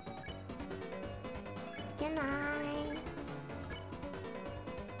 Good night.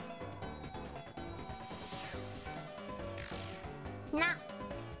 Nah.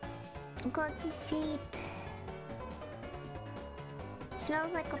 Go to sleep.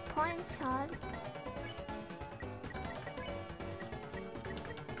 Smells like a porn star.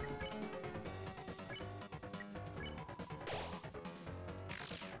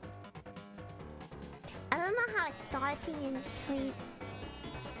 I don't know how it's starting in sleep.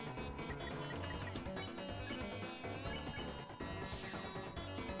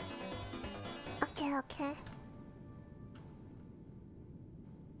 Okay.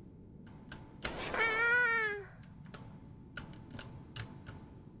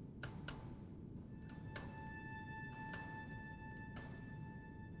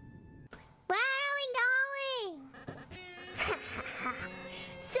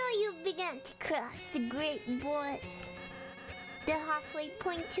 To cross the great board, the halfway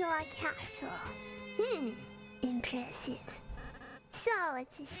point to our castle. Impressive. So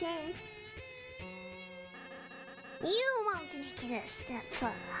it's a shame you won't make it a step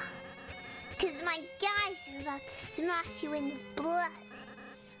further, cause my guys are about to smash you in blood.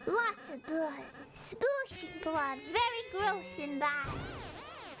 Lots of blood, splooshing blood, very gross and bad.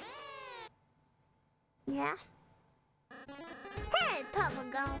 Yeah? Hey,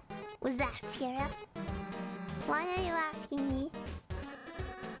 Bubblegum. Was that scary? Why are you asking me?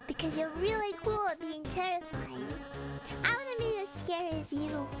 Because you're really cool at being terrifying. I wanna be as scary as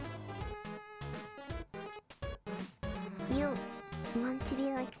you. You want to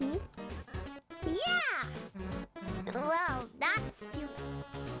be like me? Yeah! Well, that's stupid.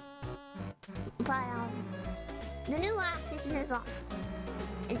 But, the new laugh vision is off.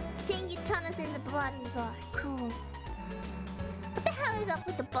 And seeing you turn us into blood is cool. What the hell is up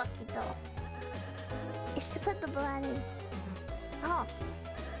with the bucket, though? It's to put the blood in. Oh.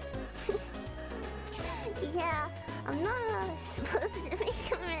 Yeah, I'm not supposed to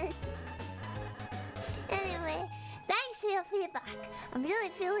make a mess. Anyway, thanks for your feedback. I'm really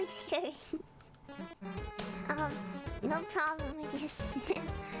feeling scared. No problem, I guess.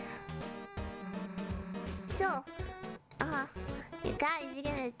 So, you guys are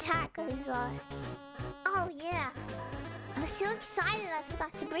gonna attack us, Oh, yeah. I'm so excited I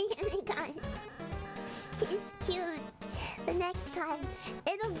forgot to bring any guys. He's cute. The next time,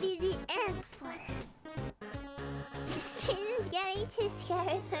 it'll be the end for him. The stream is getting too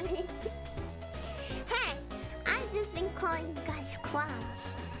scary for me. Hey, I've just been calling you guys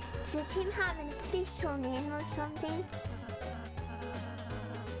clowns. Does your team have an official name or something?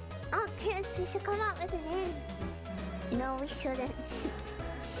 Oh, Chris, we should come up with a name. No, we shouldn't.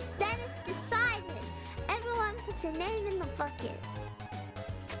 Then it's decided. Everyone puts a name in the bucket.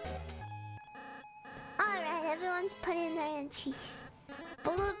 Alright, everyone's putting their entries.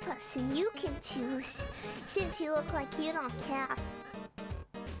 Blue person, you can choose, since you look like you don't care.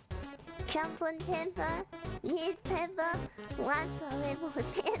 Crumpling paper, need paper, wants to live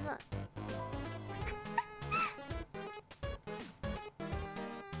with paper.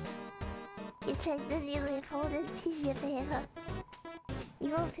 You take the newly folded piece of paper.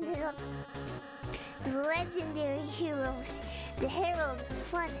 You open it up. The legendary heroes, the herald of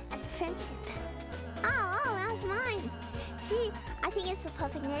fun and friendship. Oh, How's mine? See, I think it's the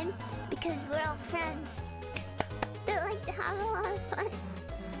perfect name because we're all friends. They like to have a lot of fun.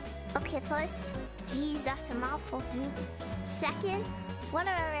 Okay, first, geez, that's a mouthful, dude. Second, what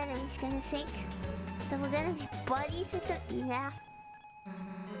are our enemies gonna think? That we're gonna be buddies with them? Yeah.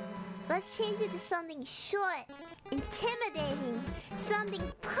 Let's change it to something short, intimidating, something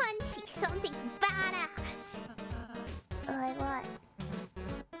punchy, something badass. Like what?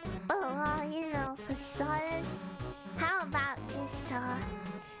 Oh, well, you know, for starters, how about just,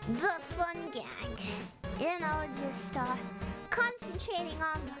 the fun gag? You know, just, concentrating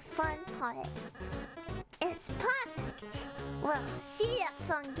on the fun part. It's perfect. Well, see ya,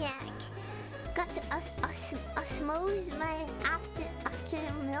 fun gag. Got to osmose my after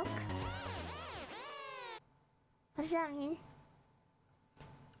milk. What does that mean?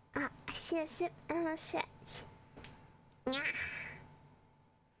 I see a sip and a stretch. Yeah.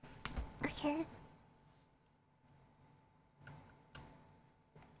 Okay.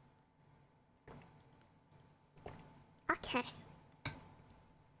 Okay.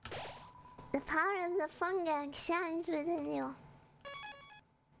 The power of the fun gag shines within you.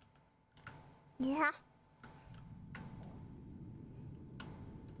 Yeah.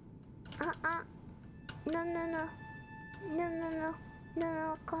 No, no, no. No, no, no. No,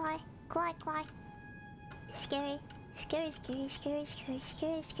 no, cry. Cry, cry. Scary. Scary, scary, scary, scary,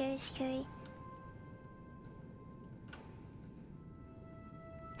 scary, scary, scary.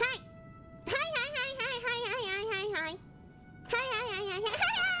 Hi! Hi, hi, hi, hi, hi, hi, hi, hi, hi. Hi, hi, hi, hi, hi,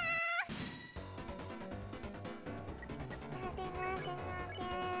 hi.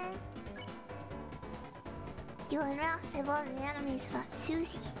 You and Ross have all the enemies about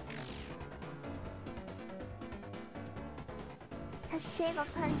Susie. Has to shave a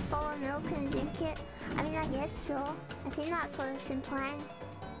punch full of milk and drink it? I mean, I guess so. I think that's what it's implying.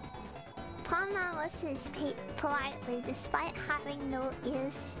 Palma listens politely despite having no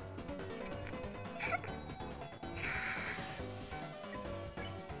ears.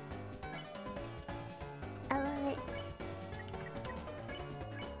 I love it.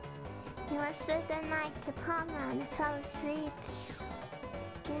 He whispered good night to Palma and fell asleep.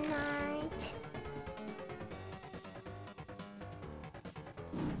 Good night.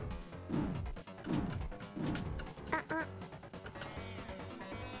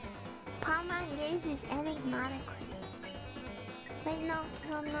 Palma gazes enigmatically. Wait, no,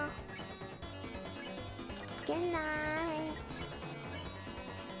 no, no. Good night.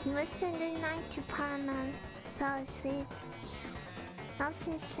 He whispered good night to Palma and fell asleep.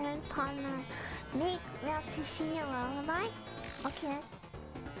 Elsie said Palma, make Elsie sing a lullaby? Okay.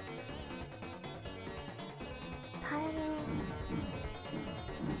 Pardon.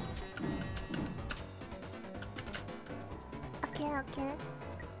 Okay, okay.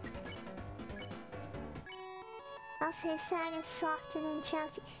 Elsie sang as soft and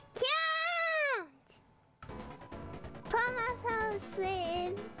entrancing. Can't! Palma fell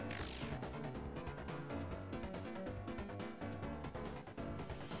asleep.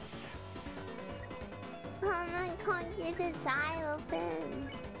 Palma can't keep its eye open.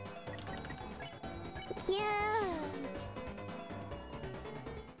 Cute!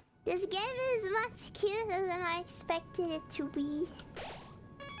 This game is much cuter than I expected it to be.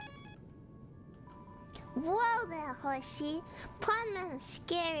 Whoa there, horsey. Pondmen are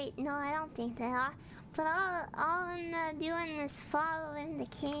scary. No, I don't think they are. But all I'm doing is following the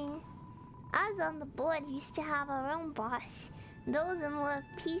king. Us on the board used to have our own boss. Those are more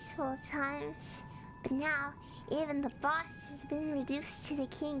peaceful times. But now, even the boss has been reduced to the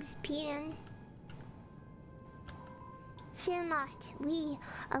king's peon. Fear not, we,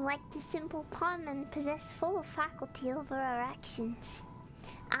 unlike the simple pondmen, possess full faculty over our actions.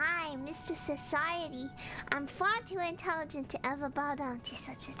 I, Mr. Society, I'm far too intelligent to ever bow down to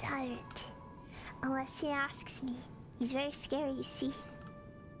such a tyrant. Unless he asks me. He's very scary, you see.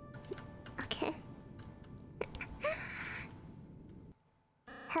 Okay.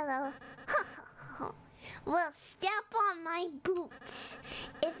 Hello. Well, step on my boots.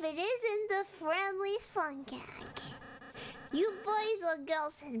 If it isn't the friendly fun gag. You boys or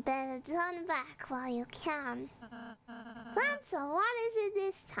girls had better turn back while you can. Lanza, what is it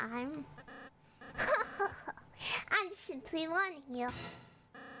this time? I'm simply warning you.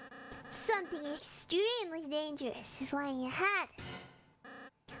 Something extremely dangerous is lying ahead.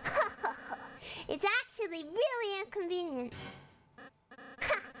 It's actually really inconvenient.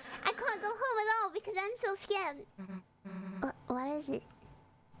 I can't go home at all because I'm so scared. What is it?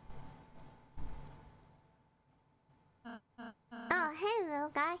 Oh, hey, little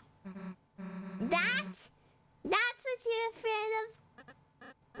guy. That's what you're afraid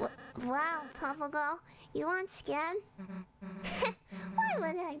of? Wow, Papa Girl, you aren't scared? Why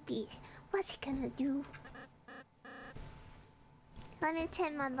would I be? What's it gonna do? Let me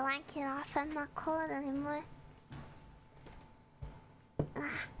take my blanket off. I'm not cold anymore.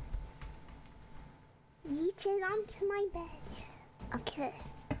 Ah. Yeet it onto my bed. Okay.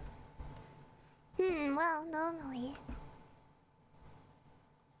 Well, normally.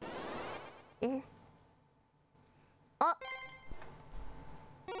 Oh!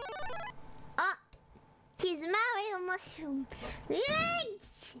 Oh! He's Mario Mushroom!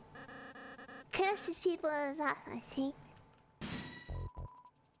 Legs! Curses people to death, I think.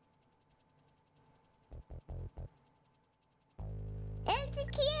 It's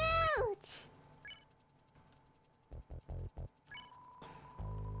cute!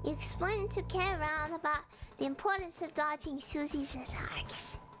 You explained to Karen about the importance of dodging Susie's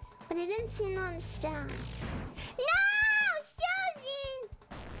attacks, but he didn't seem to understand. No! Susie!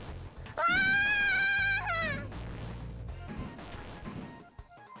 Ah!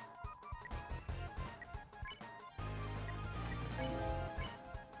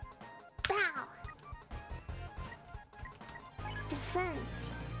 Bow!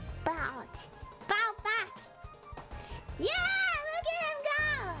 Defend! Bow! Bow back! Yeah! Look at him go!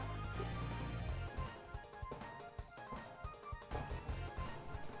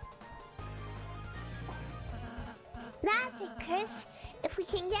 That's it, Chris. If we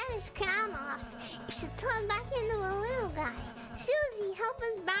can get his crown off, it should turn back into a little guy. Susie, help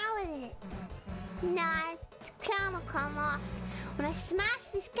us bow with it. Nah, its crown will come off when I smash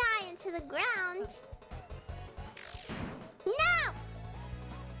this guy into the ground. No!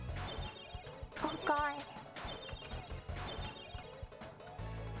 Oh, God.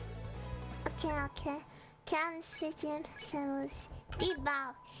 Okay. Crown is 15% loose. Deep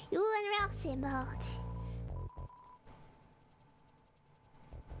bow. You and Ralphie bowed.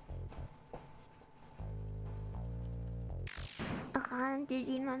 Oh, I'm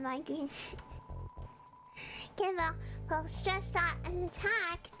dizzy, my migraine. Okay, well, stressed out and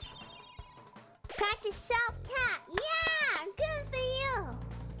attacked. Practice self-cat. Yeah, good for you.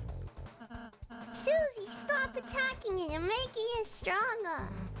 Susie, stop attacking it. You're making it stronger.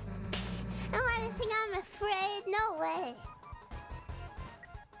 Psst, don't let it think I'm afraid. No way.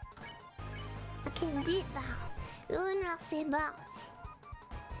 Okay, deep bow. You and Ralphie bows.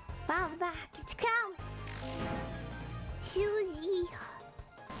 Bow back. It's countless. Susie.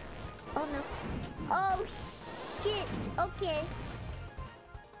 Oh no. Oh shit. Okay.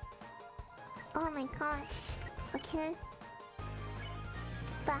 Oh my gosh. Okay.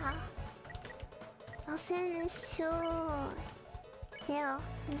 Bow. I'll send this to Hill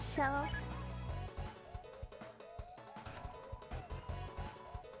himself.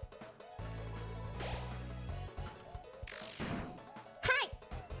 Hi!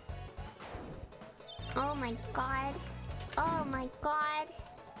 Oh my god. Oh my god.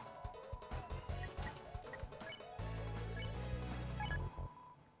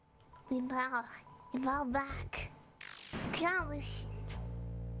 We bow back. Crown loosened.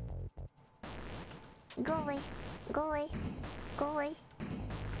 Go away.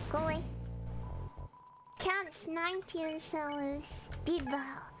 Count is 19% loose. Deep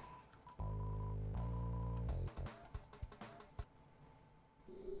bow.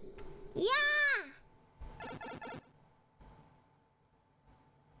 Yeah!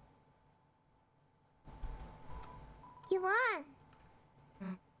 You won!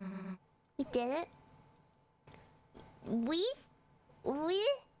 We did it. We?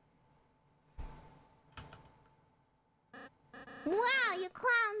 Wow, you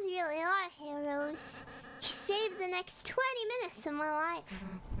clowns really are heroes. You saved the next 20 minutes of my life.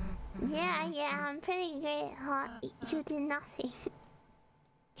 Yeah, I'm pretty great, huh? You did nothing.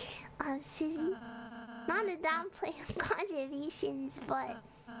 Susie, not to downplay your contributions, but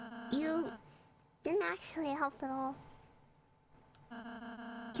you didn't actually help at all.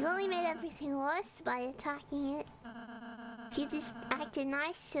 You only made everything worse by attacking it. If you just acted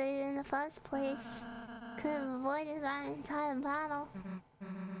nice to it in the first place, could have avoided that entire battle.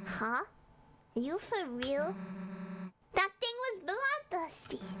 Huh? Are you for real? That thing was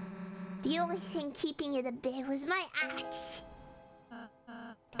bloodthirsty. The only thing keeping it at bay was my axe.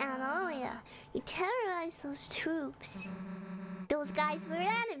 And earlier, you terrorized those troops. Those guys were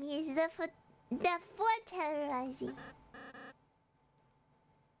enemies, they're for terrorizing.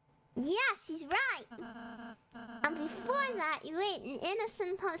 Yes, he's right. And before that, you ate an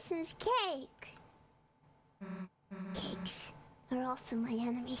innocent person's cake. Cakes are also my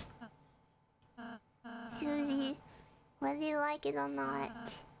enemy. Susie, whether you like it or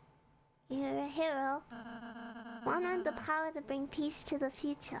not, you're a hero. One with the power to bring peace to the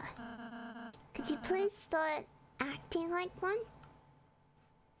future. Could you please start acting like one?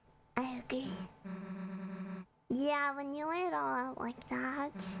 I agree. Yeah, when you lay it all out like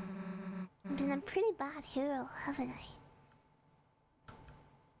that, I've been a pretty bad hero, haven't I?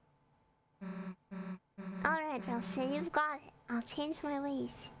 Alright, Ralsei, you've got it. I'll change my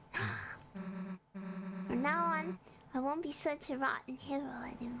ways. From now on, I won't be such a rotten hero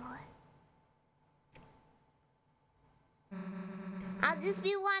anymore. I'll just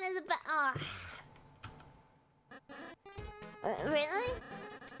be one of the really?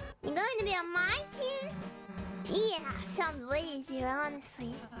 You're going to be on my team? Yeah, sounds lazier,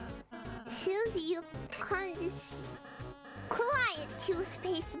 honestly. Susie, you can't just... Quiet,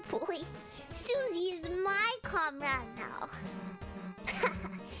 toothpaste boy. Susie is my comrade now.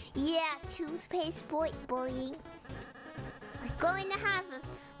 Yeah, toothpaste boy bullying. We're going to have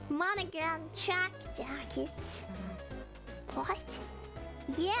a monogram track jackets. What?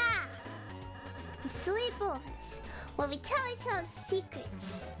 Yeah! Sleepovers, where we tell each other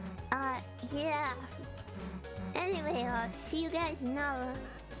secrets. Yeah. Anyway, see you guys now.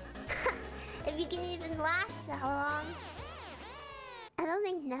 If you can even last that long. I don't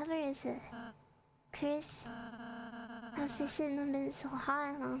think never is a curse. How's this shouldn't have been so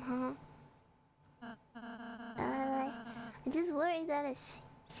hard on, I just worry that if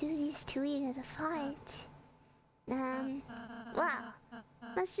Susie's too eager to fight, well,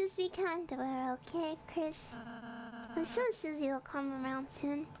 let's just be kind to her, okay, Chris? I'm sure Susie will come around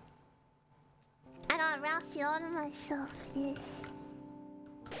soon. I got Rousey all to myself, yes.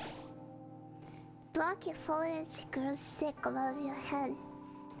 Block your foliage grows thick above your head.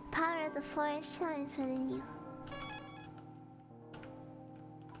 The power of the forest shines within you.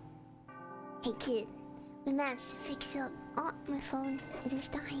 Hey kid, we managed to fix up. Oh, my phone. It is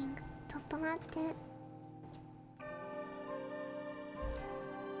dying. Don't let that.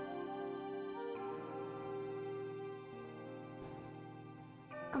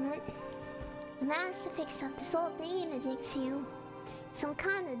 Come on. We managed to fix up this old thingy-majig for you. Some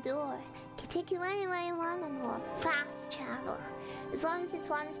kind of door. Can take you anywhere you want in the world. Fast travel. As long as it's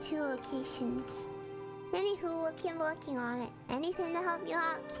one of two locations. Anywho, we'll keep working on it. Anything to help you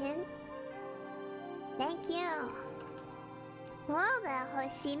out, kid? Thank you. Well there,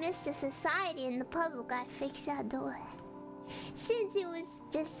 Horsey, Mr. Society and the puzzle guy fixed that door. Since it was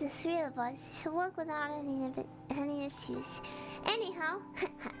just the three of us, it should work without any issues. Anyhow,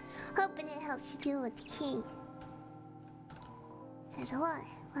 hoping it helps you deal with the king. Said what?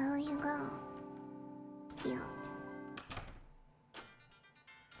 Where will you go? Field.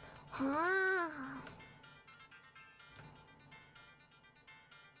 Ah.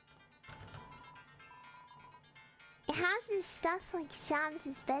 It has this stuff like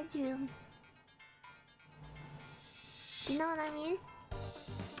Sans' bedroom. Do you know what I mean?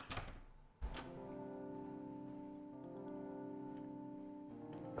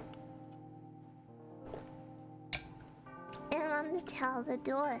 In undertale, the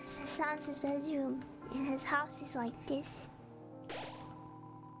door for Sans' bedroom in his house is like this.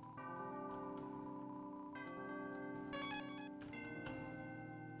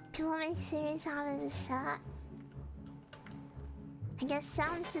 People make theories out of this set. I guess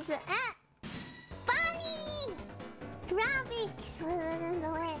Sans is a Bunny! Rabbit slithered in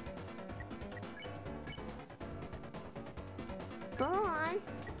the way. Go on.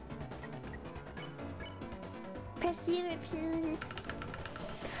 Press the repeated.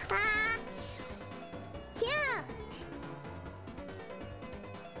 Ah! Cute!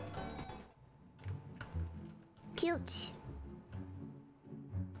 Cute.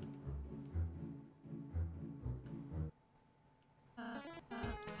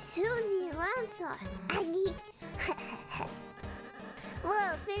 Susie Lancer. Aggie.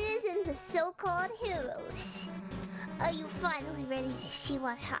 Well, if it isn't the so-called heroes, are you finally ready to see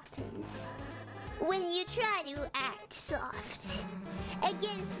what happens when you try to act soft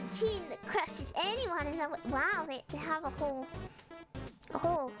against a team that crushes anyone in the way? Wow, they have a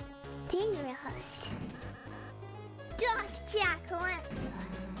whole thing rehearsed. Dark Jack Lancer,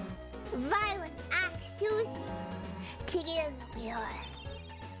 Violent Axe Susie, together we are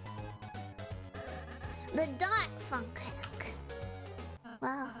the Dark Funk.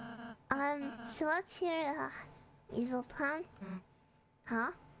 Well, so what's your evil plan?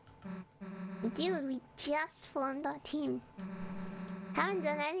 Huh? Dude, we just formed our team. Haven't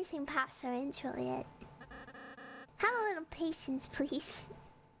done anything past our intro yet. Have a little patience, please.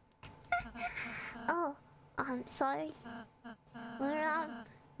 Oh, I'm sorry. We're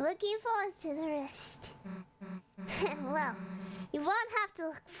looking forward to the rest. Well, you won't have to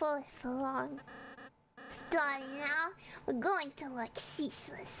look forward for long. Starting now, we're going to look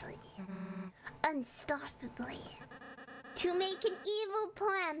ceaselessly, unstoppably, to make an evil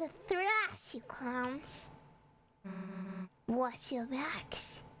plan to thrash you clowns. Watch your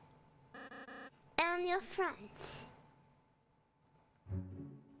backs. And your fronts.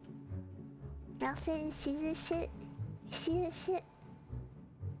 Nelson, you see this shit? You see this shit?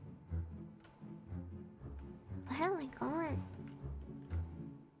 Where are we going?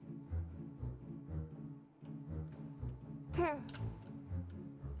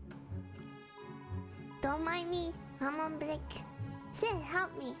 Don't mind me, I'm on break. Say,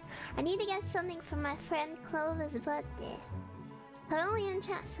 help me. I need to get something for my friend Clover's birthday. Her only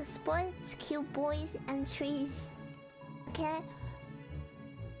interest is sports, cute boys, and trees. Okay?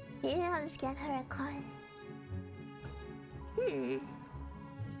 Maybe I'll just get her a card. Maybe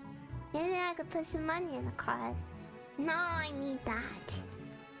I could put some money in the card. No, I need that.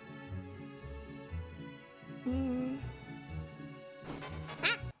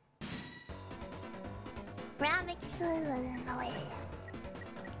 Ah! Rabbit slithering in the way.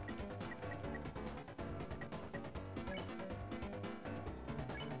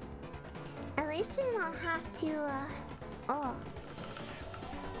 At least we don't have to, oh.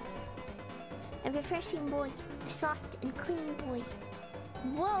 A refreshing boy. A soft and clean boy.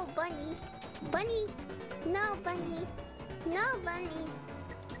 Whoa, bunny. Bunny. No, bunny. No, bunny.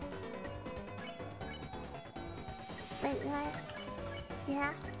 Wait, what?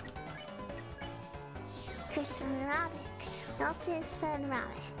 Yeah. Chris Van Ravick. Nelson Van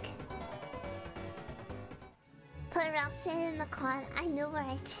Ravick. Put Nelson in the car. I know,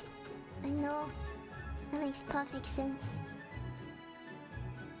 right? I know. That makes perfect sense.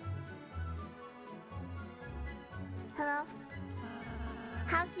 Hello?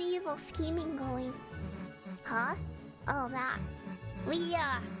 How's the evil scheming going? Huh? Oh, that. We,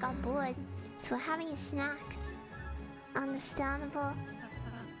 got bored, so we're having a snack. Understandable.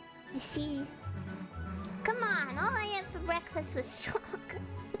 You see. Come on, all I ate for breakfast was chocolate.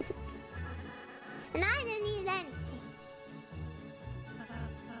 And I didn't eat anything.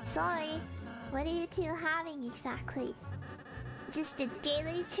 Sorry. What are you two having exactly? Just a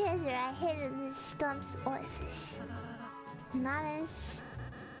daily treasure I hid in this stump's orifice. And that is...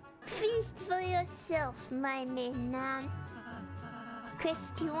 Feast for yourself, my main man.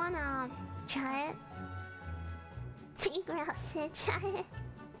 Chris, do you wanna, try it? Figure out to try it.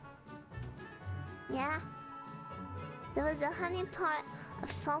 Yeah? There was a honey pot of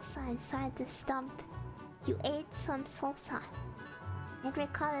salsa inside the stump. You ate some salsa. It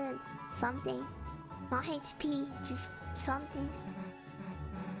recovered something. Not HP, just something.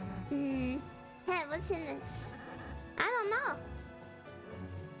 Hey, what's in this? I don't know.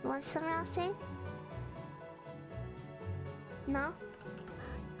 You want someone else say? No?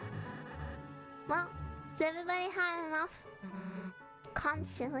 Well, has everybody had enough?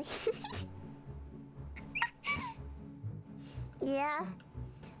 Constantly. Yeah.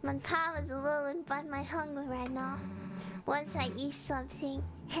 My power is lowered by my hunger right now. Once I eat something...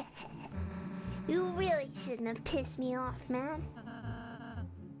 You really shouldn't have pissed me off, man.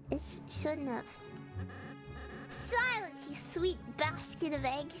 It shouldn't have. Silence, you sweet basket of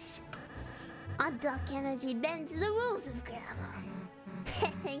eggs. Our duck energy bends the rules of grammar.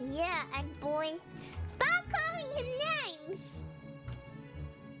 Yeah, egg boy. Stop calling him names!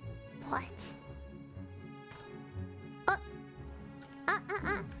 What?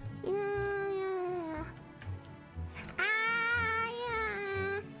 Yeah.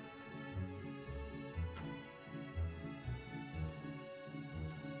 Yeah.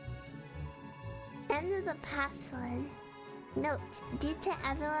 Enter the password. Note, due to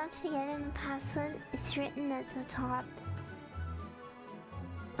everyone forgetting the password, it's written at the top.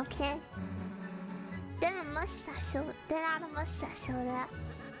 Okay? Then add a mustache over there.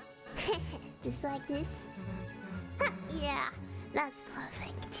 Just like this. Yeah, that's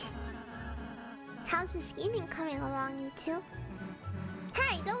perfect. How's the scheming coming along, you two?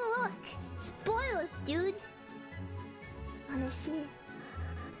 Hey, don't look! Spoilers, dude! Wanna see?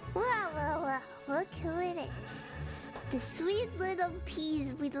 Well, look who it is. The sweet little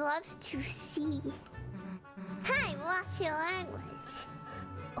peas we'd love to see. Hey, watch your language.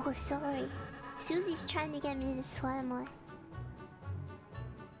 Oh, sorry. Susie's trying to get me to swear more.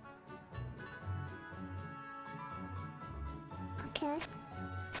 Okay.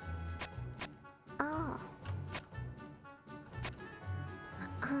 Oh.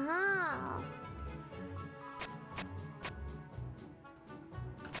 Oh.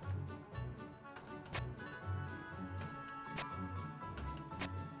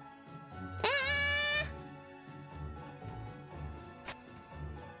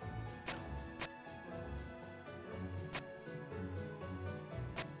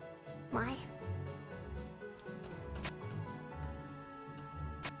 Why?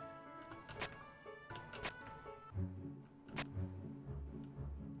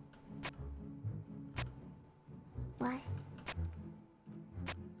 Why?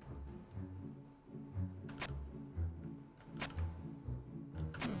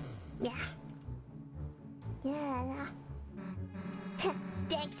 Yeah. Yeah.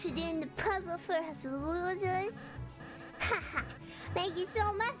 Thanks for doing the puzzle for us, losers. Haha. Thank you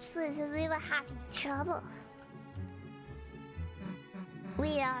so much, losers. We were having trouble.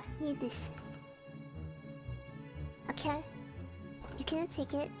 We need this. Okay. You can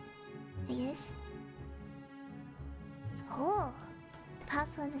take it, I guess. Oh, the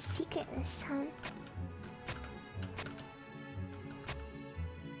puzzle and the secret this time.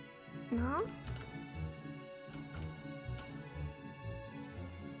 No?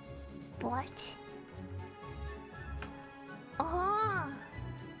 What? Oh!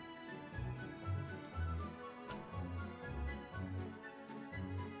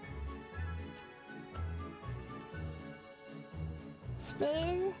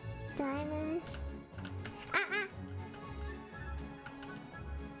 Spade, diamond.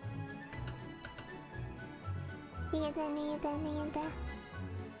 Ding it there.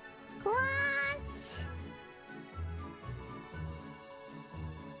 What?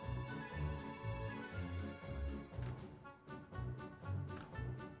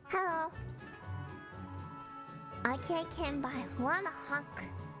 Hello. Arcade came by one hunk.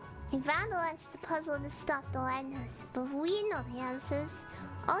 He vandalized the puzzle to stop the lightness, but we know the answers.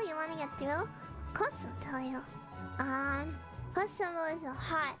 Oh, you want to get through? Of course I'll tell you. First symbol is a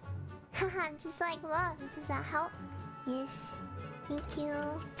heart. Haha, just like love. Does that help? Yes. Thank you.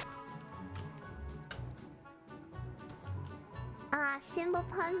 Symbol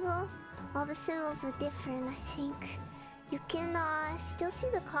puzzle. All the symbols are different, I think. You can still see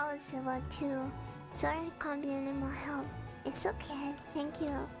the colors above too. Sorry I can't be any more help. It's okay, thank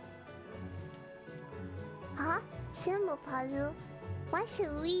you. Huh? Symbol puzzle? Why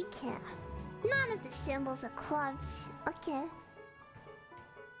should we care? None of the symbols are clubs. Okay.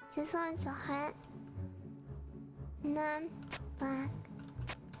 This one's a heart. None. Black.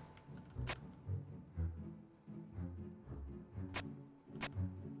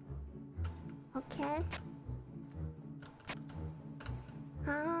 Okay.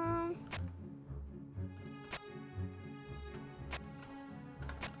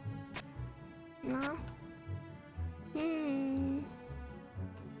 No.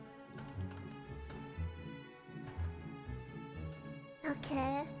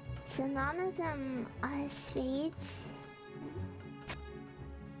 Okay. So none of them are spades.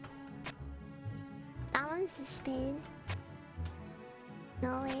 That one's a spade.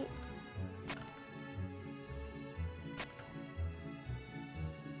 No, wait.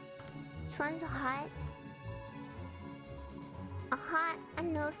 This one's a heart. A heart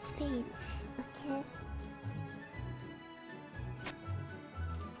and no spades. Okay.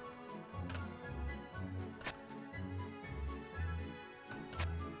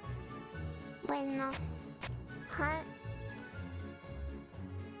 Wait, no. Heart.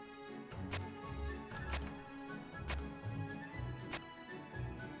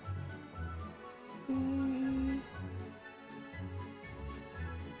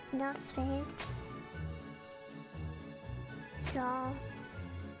 No spades. So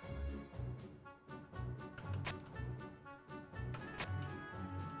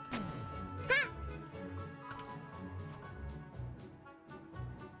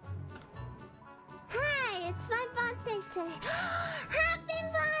Hi, it's my birthday today. Happy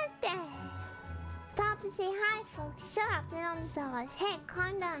birthday! Stop and say hi, folks. Shut up, they don't deserve us. Hey,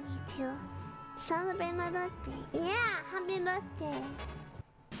 calm down, you two. Celebrate my birthday. Yeah, happy birthday.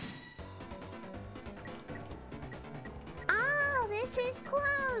 Oh, this is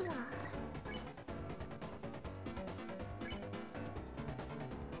Clover.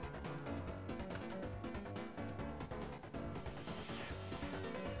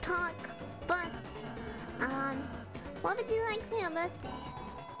 Talk birthday. What would you like for your birthday?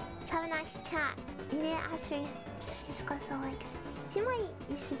 Let's have a nice chat. You didn't ask her to discuss the likes. She might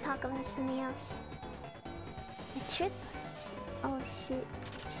used to talk about something else. The triplets. Oh shit.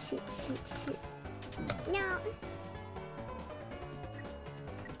 Shit. No.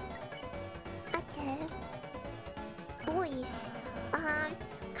 Okay. Boys.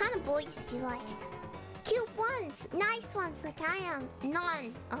 Kind of boys do you like? Cute ones, nice ones like I am.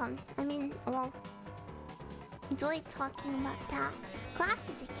 None. Well, enjoy talking about that.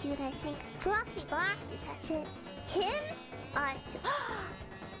 Glasses are cute, I think. Fluffy glasses, that's it. Him?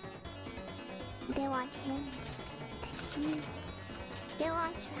 They want him. I see. Get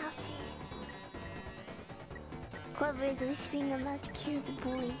on, Chelsea. Clover is whispering about cute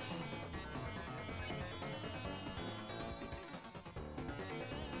boys.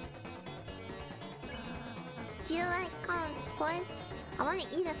 Do you like sports? I want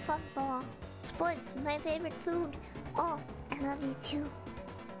to eat a football. Sports, my favorite food. Oh, I love you too.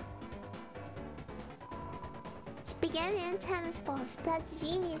 Spaghetti and tennis balls. That's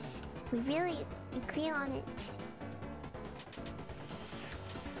genius. We really agree on it.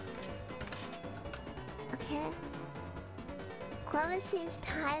 Okay. Clovis is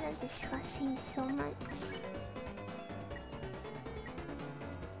tired of discussing so much.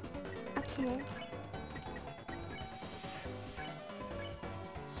 Okay.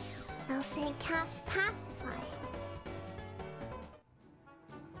 I'll say cast pacify.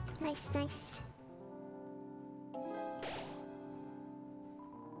 Nice, nice.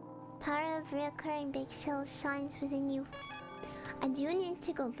 Power of reoccurring big cells shines within you. I do need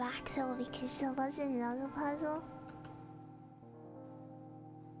to go back though because there was another puzzle.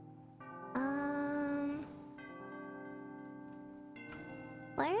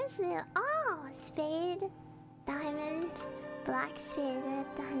 Where is there? Oh, spade, diamond, black spade, red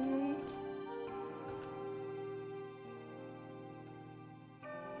diamond.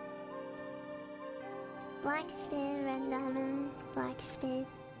 Black spade, red diamond, black spade.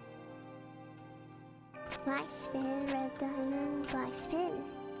 Black spade, red diamond, black spade.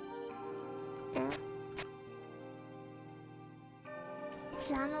 Is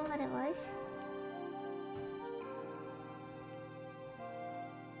that not what it was?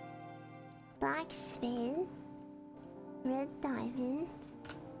 Black spade, red diamond.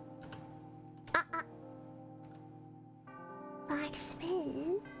 Black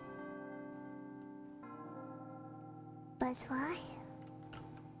spade. But why?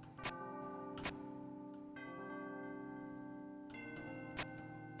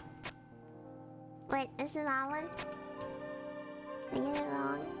 Wait, is it that one? I get it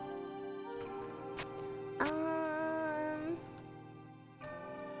wrong.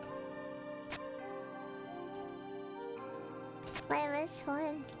 Wait, this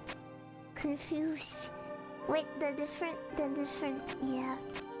one? Confused. Wait, the different, yeah.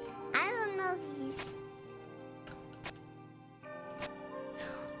 I don't know these.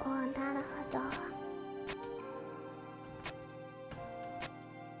 Oh, naruhodo.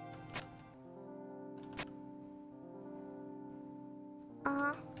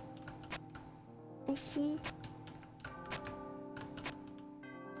 I see.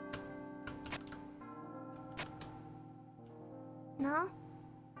 No?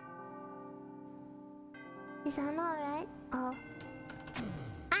 Is that not right? Oh.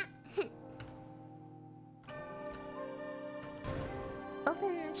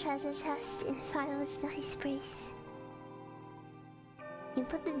 Open the treasure chest inside of this dice brace. You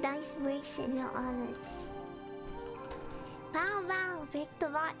put the dice brace in your armors. Bow bow, break the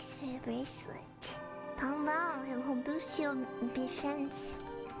box for your bracelet. Bow bow, it will boost your defense.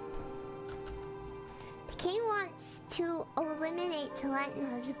 The king wants to eliminate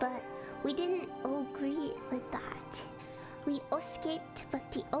gelatinous, but we didn't agree with that. We escaped,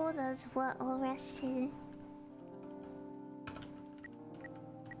 but the others were arrested.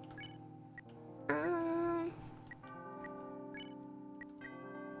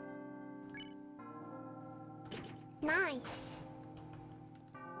 Nice.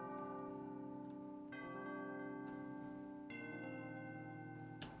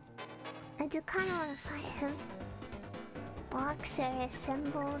 I do kind of want to fight him. Boxer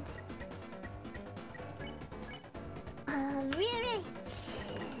assembled. Rearrange.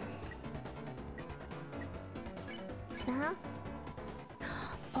 Smell?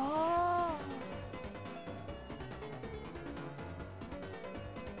 Oh.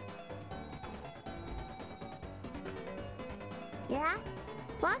 Yeah?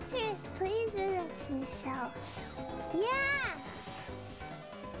 Boxer is pleased with it himself. Yeah!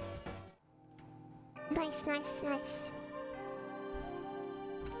 Nice, nice, nice.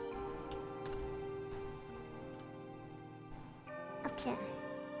 Okay.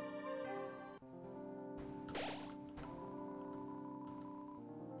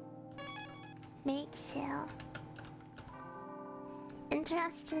 Make sale.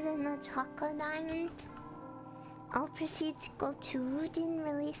 Interested in the chocolate diamond? All proceeds go to Rudin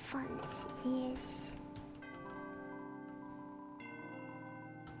Relief Funds. Yes.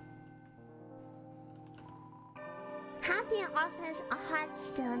 Happy offers a hot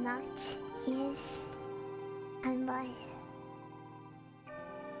still nut. Yes. I'm by.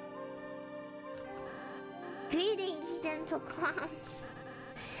 Greetings, gentle clowns.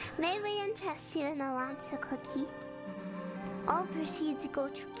 May we interest you in a Lancer cookie? all proceeds go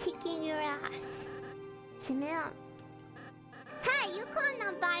to kicking your ass. Simil. Hey, you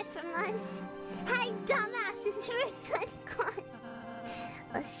can't buy from us. Hey, dumbasses, we're a good cause.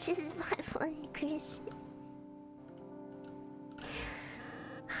 Let's just buy one, Chris.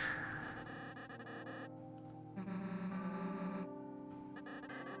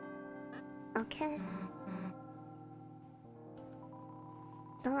 Okay.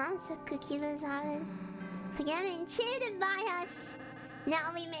 The Lancer cookie was added for getting cheated by us.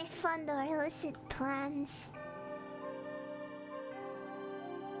 Now we may fund our illicit plans.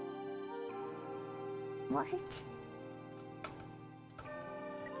 What?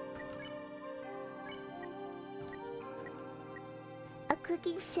 A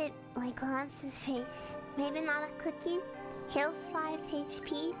cookie shaped like Lance's face. Maybe not a cookie. Heals 5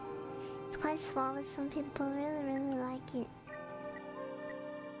 HP. It's quite small, but some people really like it.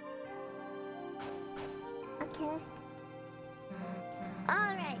 Okay.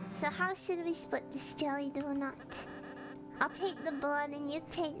 Alright, so how should we split this jelly donut? I'll take the blood and you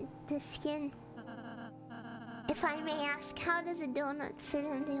take the skin. If I may ask, how does a donut fit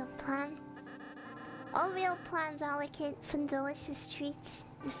into your plan? All real plans allocate for delicious treats.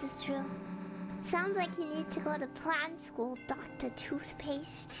 This is true. Sounds like you need to go to plan school, Dr.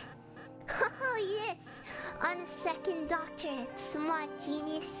 Toothpaste. Oh yes! On a second doctorate, smart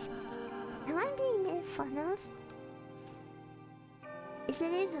genius. Am I being made fun of? Is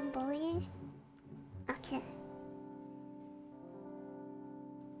it even bullying? Okay.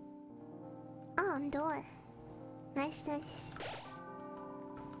 Oh, door. Nice.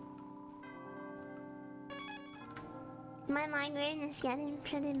 My migraine is getting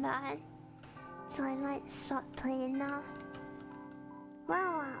pretty bad, so I might stop playing now.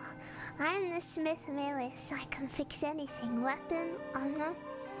 Well, I'm the Smith Melee, so I can fix anything. Weapon, armor.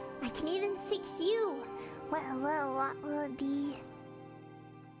 I can even fix you. Well, what will it be?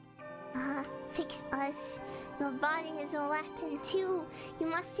 Fix us. Your body is a weapon too. You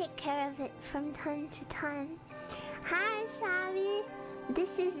must take care of it from time to time. Hi, Savvy.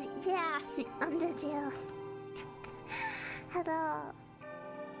 This is, Undertale. Hello.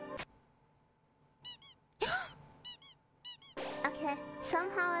 Okay,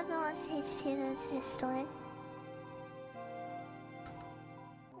 somehow everyone's HP was restored.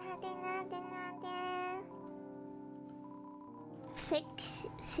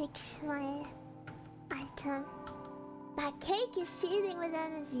 Fix my item. That cake is seething with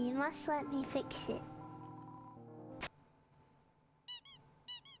energy. You must let me fix it.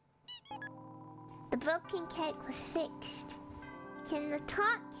 The broken cake was fixed. Can the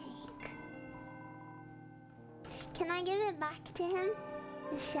top cake? Can I give it back to him?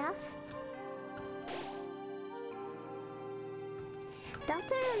 The chef?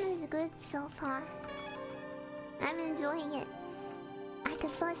 Deltarune is good so far. I'm enjoying it. I can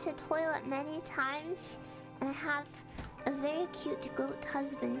flush a toilet many times, and I have a very cute goat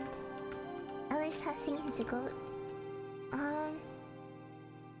husband. At least I think he's a goat.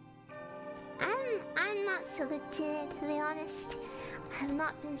 I'm not so good today, to be honest. I have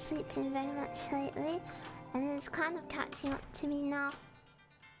not been sleeping very much lately, and it's kind of catching up to me now.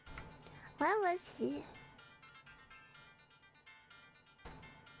 Where was he?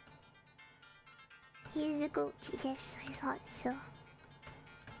 He's a goat, yes, I thought so.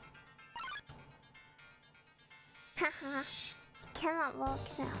 Haha, cannot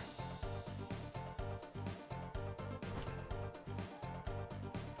walk now.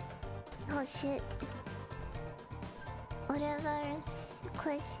 Oh shit. Whatever is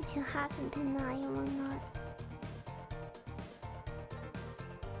close if you haven't been there, you will not.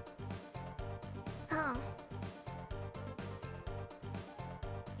 Oh.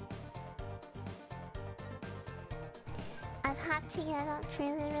 I've had to get up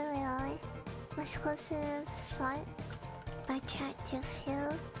really early. Much closer to the start. By tractor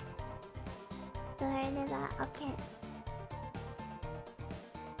field. You heard of that? Okay.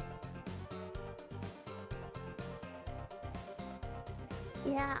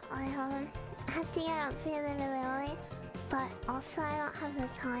 Yeah, I had to get up really early, but also I don't have the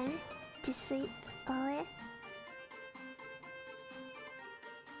time to sleep early.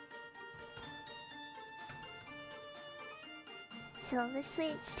 So this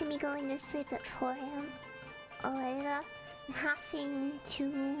leads to me going to sleep at 4 AM or later and having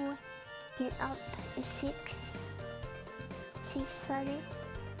to get up at 6:30.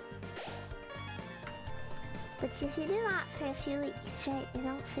 But if you do that for a few weeks straight, you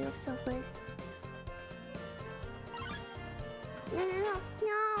don't feel so good. No.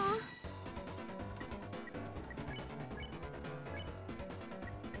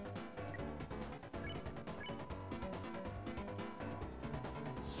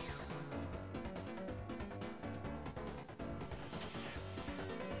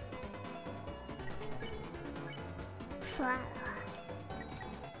 Flower.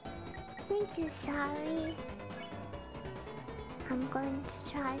 Thank you, sorry. I'm going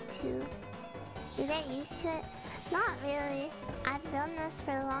to try to get used to it. Not really. I've done this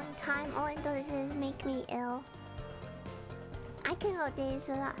for a long time. All it does is make me ill. I can go days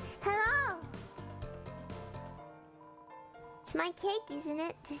without. Hello! It's my cake, isn't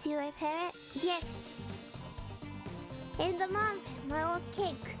it? Did you repair it? Yes! Hey, the mom! My old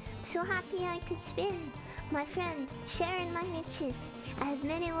cake. I'm so happy I could spin. My friend, sharing my riches. I have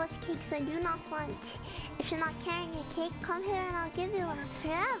many worse cakes I do not want. If you're not carrying a cake, come here and I'll give you one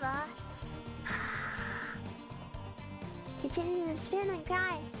forever. Continue to spin and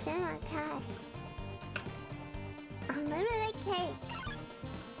cry, spin and cry. Unlimited cake.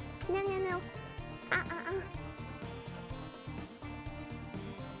 No, no, no.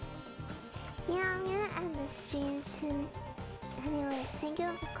 Yeah, I'm gonna end the stream soon. Anyway, thank you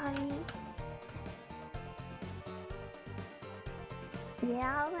for coming.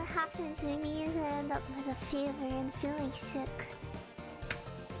 Yeah, what happens with me is I end up with a fever and feeling sick.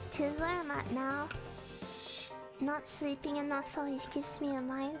 Tis where I'm at now. Not sleeping enough always gives me a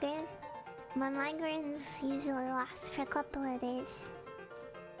migraine. My migraines usually last for a couple of days.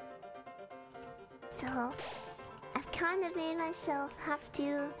 So, I've kind of made myself have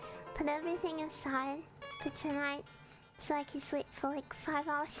to put everything aside for tonight so I can sleep for like 5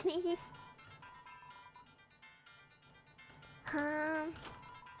 hours maybe.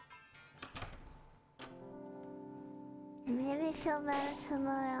 Maybe feel better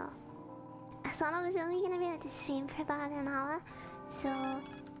tomorrow. I thought I was only gonna be able to stream for about an hour, so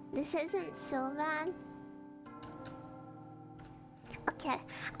this isn't so bad. Okay,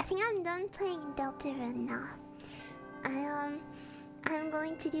 I think I'm done playing Deltarune now. I'm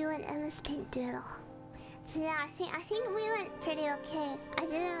going to do an MS Paint doodle. So yeah, I think we went pretty okay. I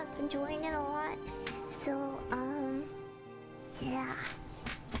did end up enjoying it a lot. So yeah.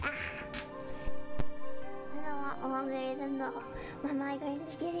 Been a lot longer even though my migraine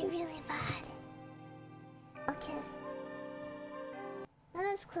is getting really bad. Okay. Let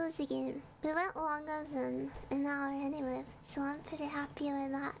us close the game. We went longer than an hour anyway, so I'm pretty happy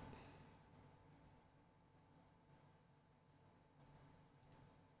with that.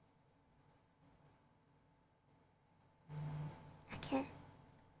 Okay.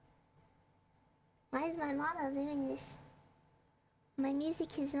 Why is my model doing this? My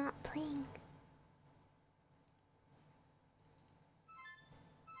music is not playing.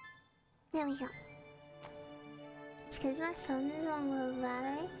 There we go. It's because my phone is on low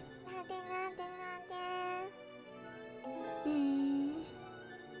battery.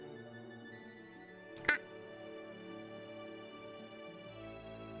 Ah.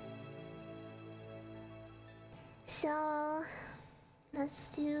 So,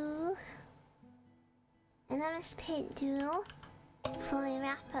 let's do an MS Paint doodle before we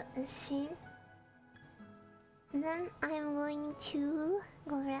wrap up the stream. And then I'm going to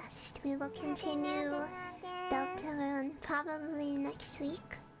go rest. We will continue Deltarune probably next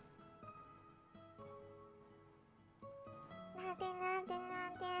week.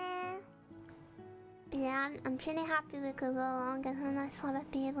 Yeah, I'm pretty happy we could go longer than I thought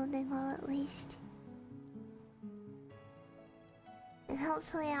I'd be able to go at least. And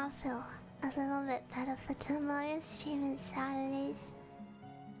hopefully I'll feel a little bit better for tomorrow's stream and Saturdays.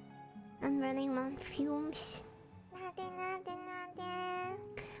 I'm running on fumes.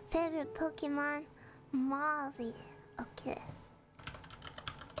 Favorite Pokemon? Molly. Okay.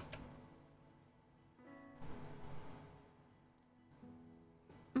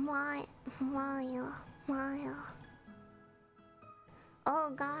 Mario. Oh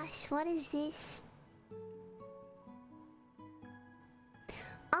gosh, what is this?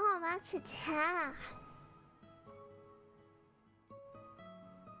 Oh, that's a tab.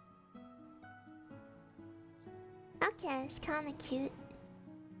 Okay, it's kinda cute.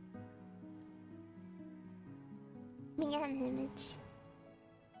 Me an image.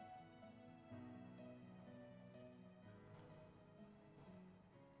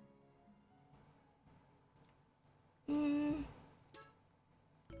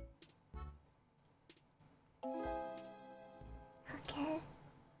 Okay.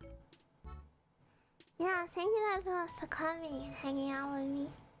 Yeah, thank you everyone for coming and hanging out with me.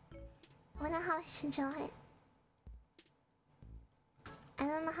 I wonder how I should draw it. I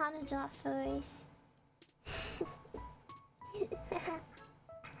don't know how to draw furries.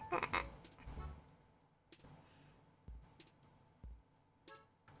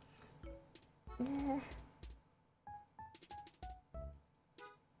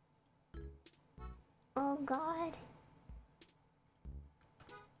 Oh god.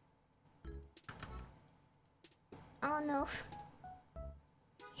 Oh Oh no.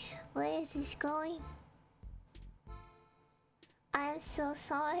 Where is this going? I am so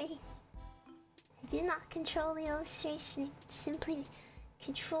sorry. I do not control the illustration, it simply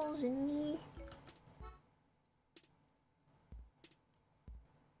controls me.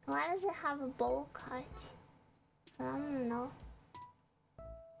 Why does it have a bowl cut? So I don't know.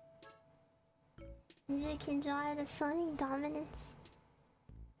 Maybe I can draw the Sonic dominance.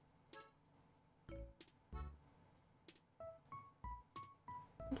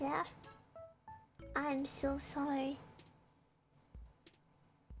 Yeah. I'm so sorry.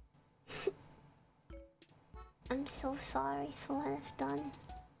 I'm so sorry for what I've done.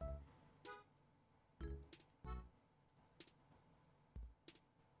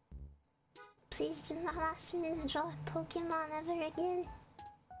 Please do not ask me to draw a Pokemon ever again.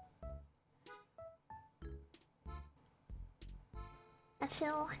 I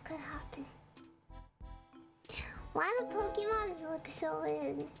feel what could happen. Why do Pokemon look so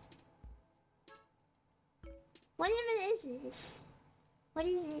weird? What even is this? What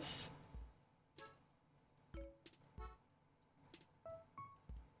is this?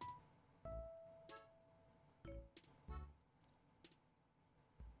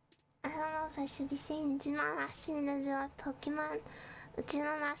 I don't know if I should be saying do not ask me to draw Pokemon, or do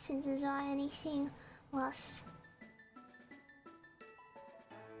not ask me to draw anything else.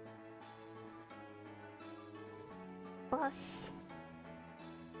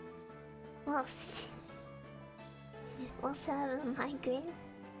 Whilst I have a migraine.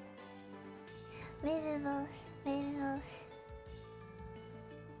 Maybe both, maybe both.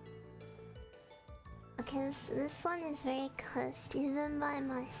 Okay, this one is very cursed, even by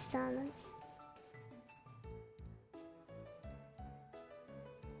my standards.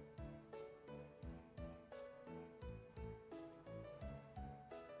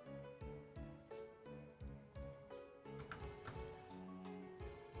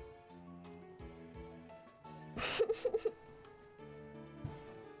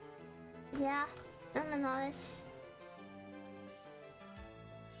 Yeah, I'm an artist.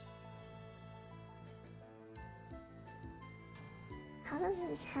 How does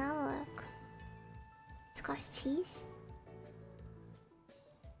his hair work? It's got teeth?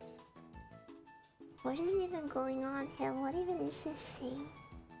 What is even going on here? What even is this thing?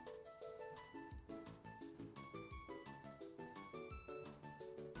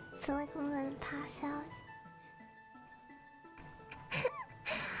 I feel like I'm gonna pass out.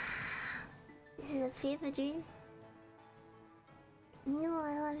 This is a fever dream. No,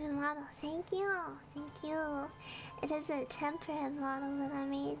 I love your model. Thank you. Thank you. It is a temporary model that I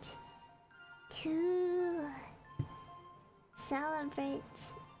made to celebrate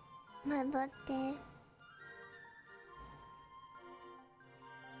my birthday.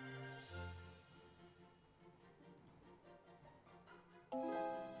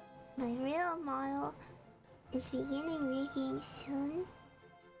 My real model is beginning rigging soon.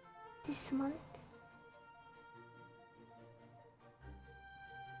 This month.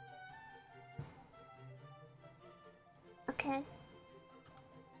 Okay.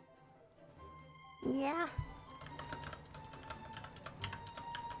 Yeah.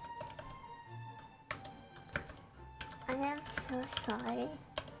 I am so sorry.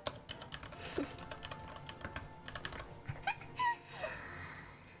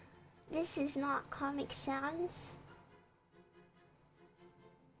 This is not Comic Sans.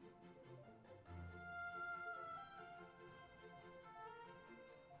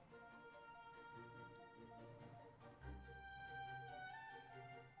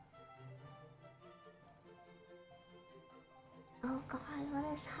 Oh god, what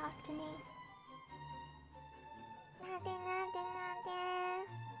is happening? Nothing.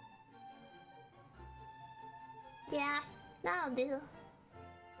 Yeah, that'll do.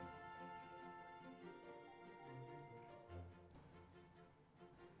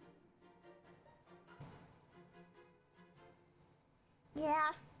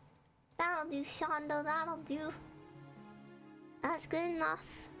 Yeah, that'll do, Shondo, that'll do. That's good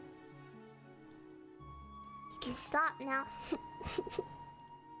enough. You can stop now.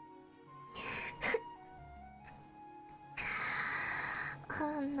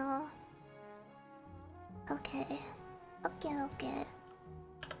 Oh no. Okay. Okay. Okay.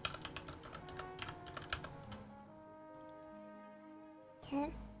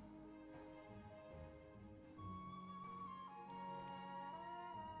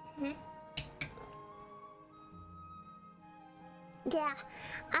 Yeah,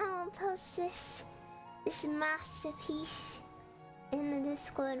 I will post this masterpiece in the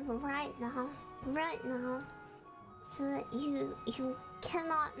Discord right now, so that you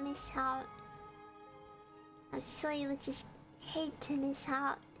cannot miss out I'm sure you would just hate to miss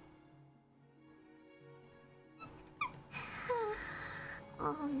out.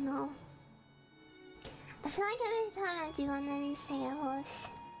 Oh no. I feel like every time I do one of these things I lost.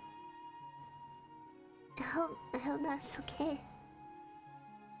 I hope that's okay.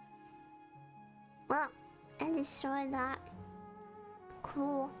 Well, I destroyed that.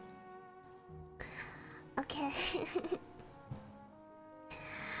 Cool. Okay.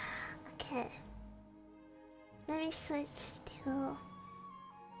 Okay. Let me switch to...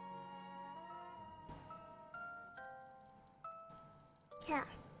 Yeah.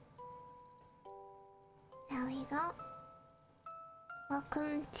 There we go.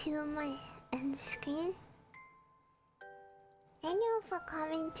 Welcome to my end screen. Thank you for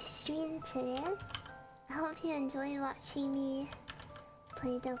coming to stream today. I hope you enjoyed watching me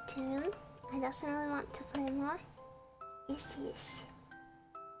play Deltarune. I definitely want to play more. Yes, yes.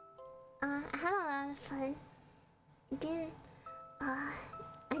 I had a lot of fun.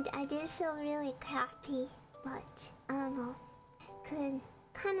 I did feel really crappy, but I don't know. I could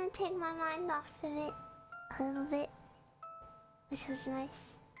kind of take my mind off of it a little bit, which was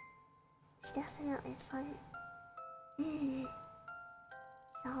nice. It's definitely fun.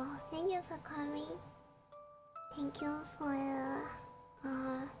 So, thank you for coming. Thank you for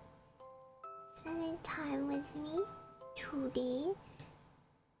spending time with me today.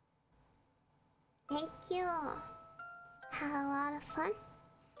 Thank you. Had a lot of fun.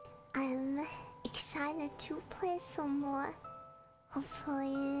 I'm excited to play some more.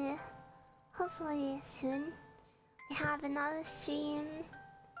 Hopefully soon. We have another stream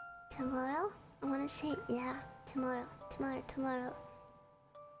tomorrow. I want to say, yeah, tomorrow.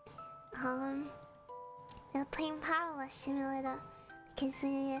 We're playing Power Simulator because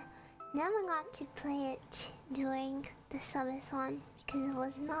we never got to play it during the subathon because it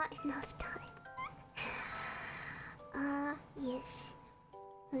was not enough time. Yes.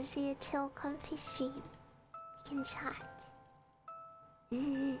 We'll see a chill, comfy stream. We can chat.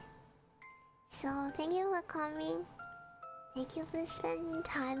 So, thank you for coming. Thank you for spending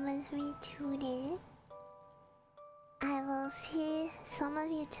time with me today. I will see some of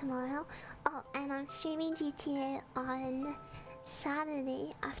you tomorrow. Oh, and I'm streaming GTA on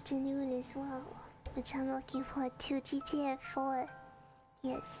Saturday afternoon as well, which I'm looking forward to. GTA 4.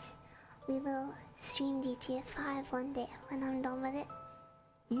 Yes, we will stream GTA 5 one day when I'm done with it.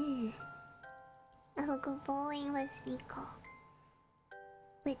 I will go bowling with Nico.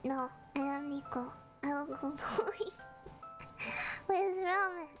 Wait, no, I am Nico. I will go bowling with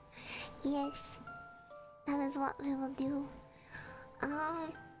Roman. Yes, that is what we will do.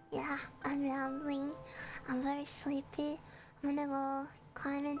 Yeah, I'm rambling. I'm very sleepy. I'm gonna go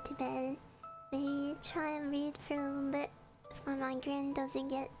climb into bed. Maybe try and read for a little bit if my migraine doesn't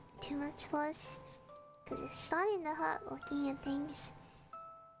get too much worse. Because it's starting to hurt looking at things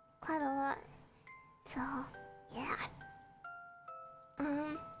quite a lot. So, yeah.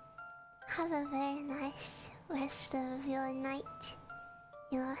 Have a very nice rest of your night,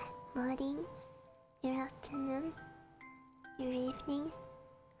 your morning, your afternoon, your evening.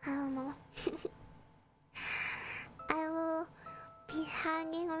 I don't know. I will be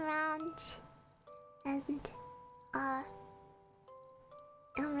hanging around and I'm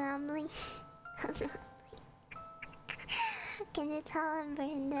rambling. I'm rambling. Can you tell I'm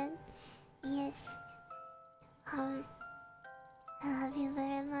Brandon? Yes. I love you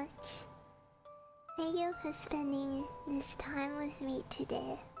very much. Thank you for spending this time with me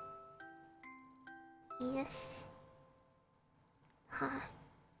today. Yes.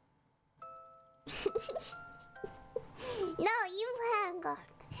 No, you hang up.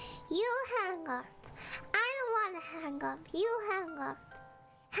 You hang up. I don't want to hang up. You hang up.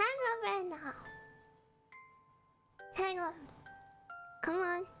 Hang up right now. Hang up. Come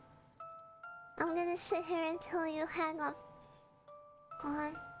on. I'm gonna sit here until you hang up. Go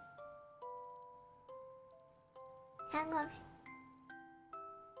on. Hang up.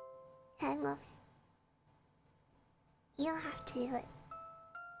 Hang up. You don't have to do it.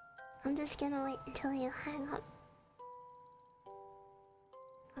 I'm just gonna wait until you hang up.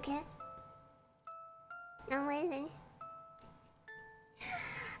 Okay? I'm waiting.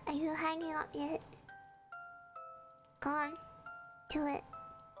 Are you hanging up yet? Go on. Do it.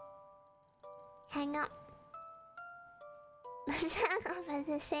 Hang up. Let's hang up at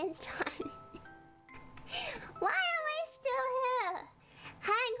the same time. Why am I still here?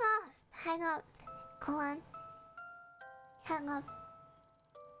 Hang up. Hang up. Go on. Hang up.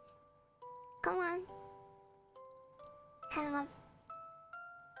 Come on. Hang up.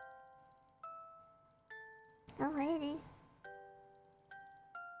 I'm waiting.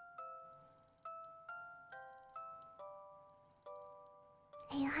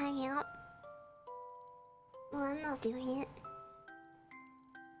 Are you hanging up? Well, I'm not doing it.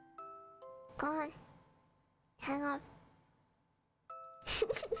 Go on. Hang up.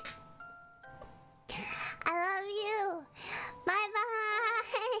 I love you. Bye bye.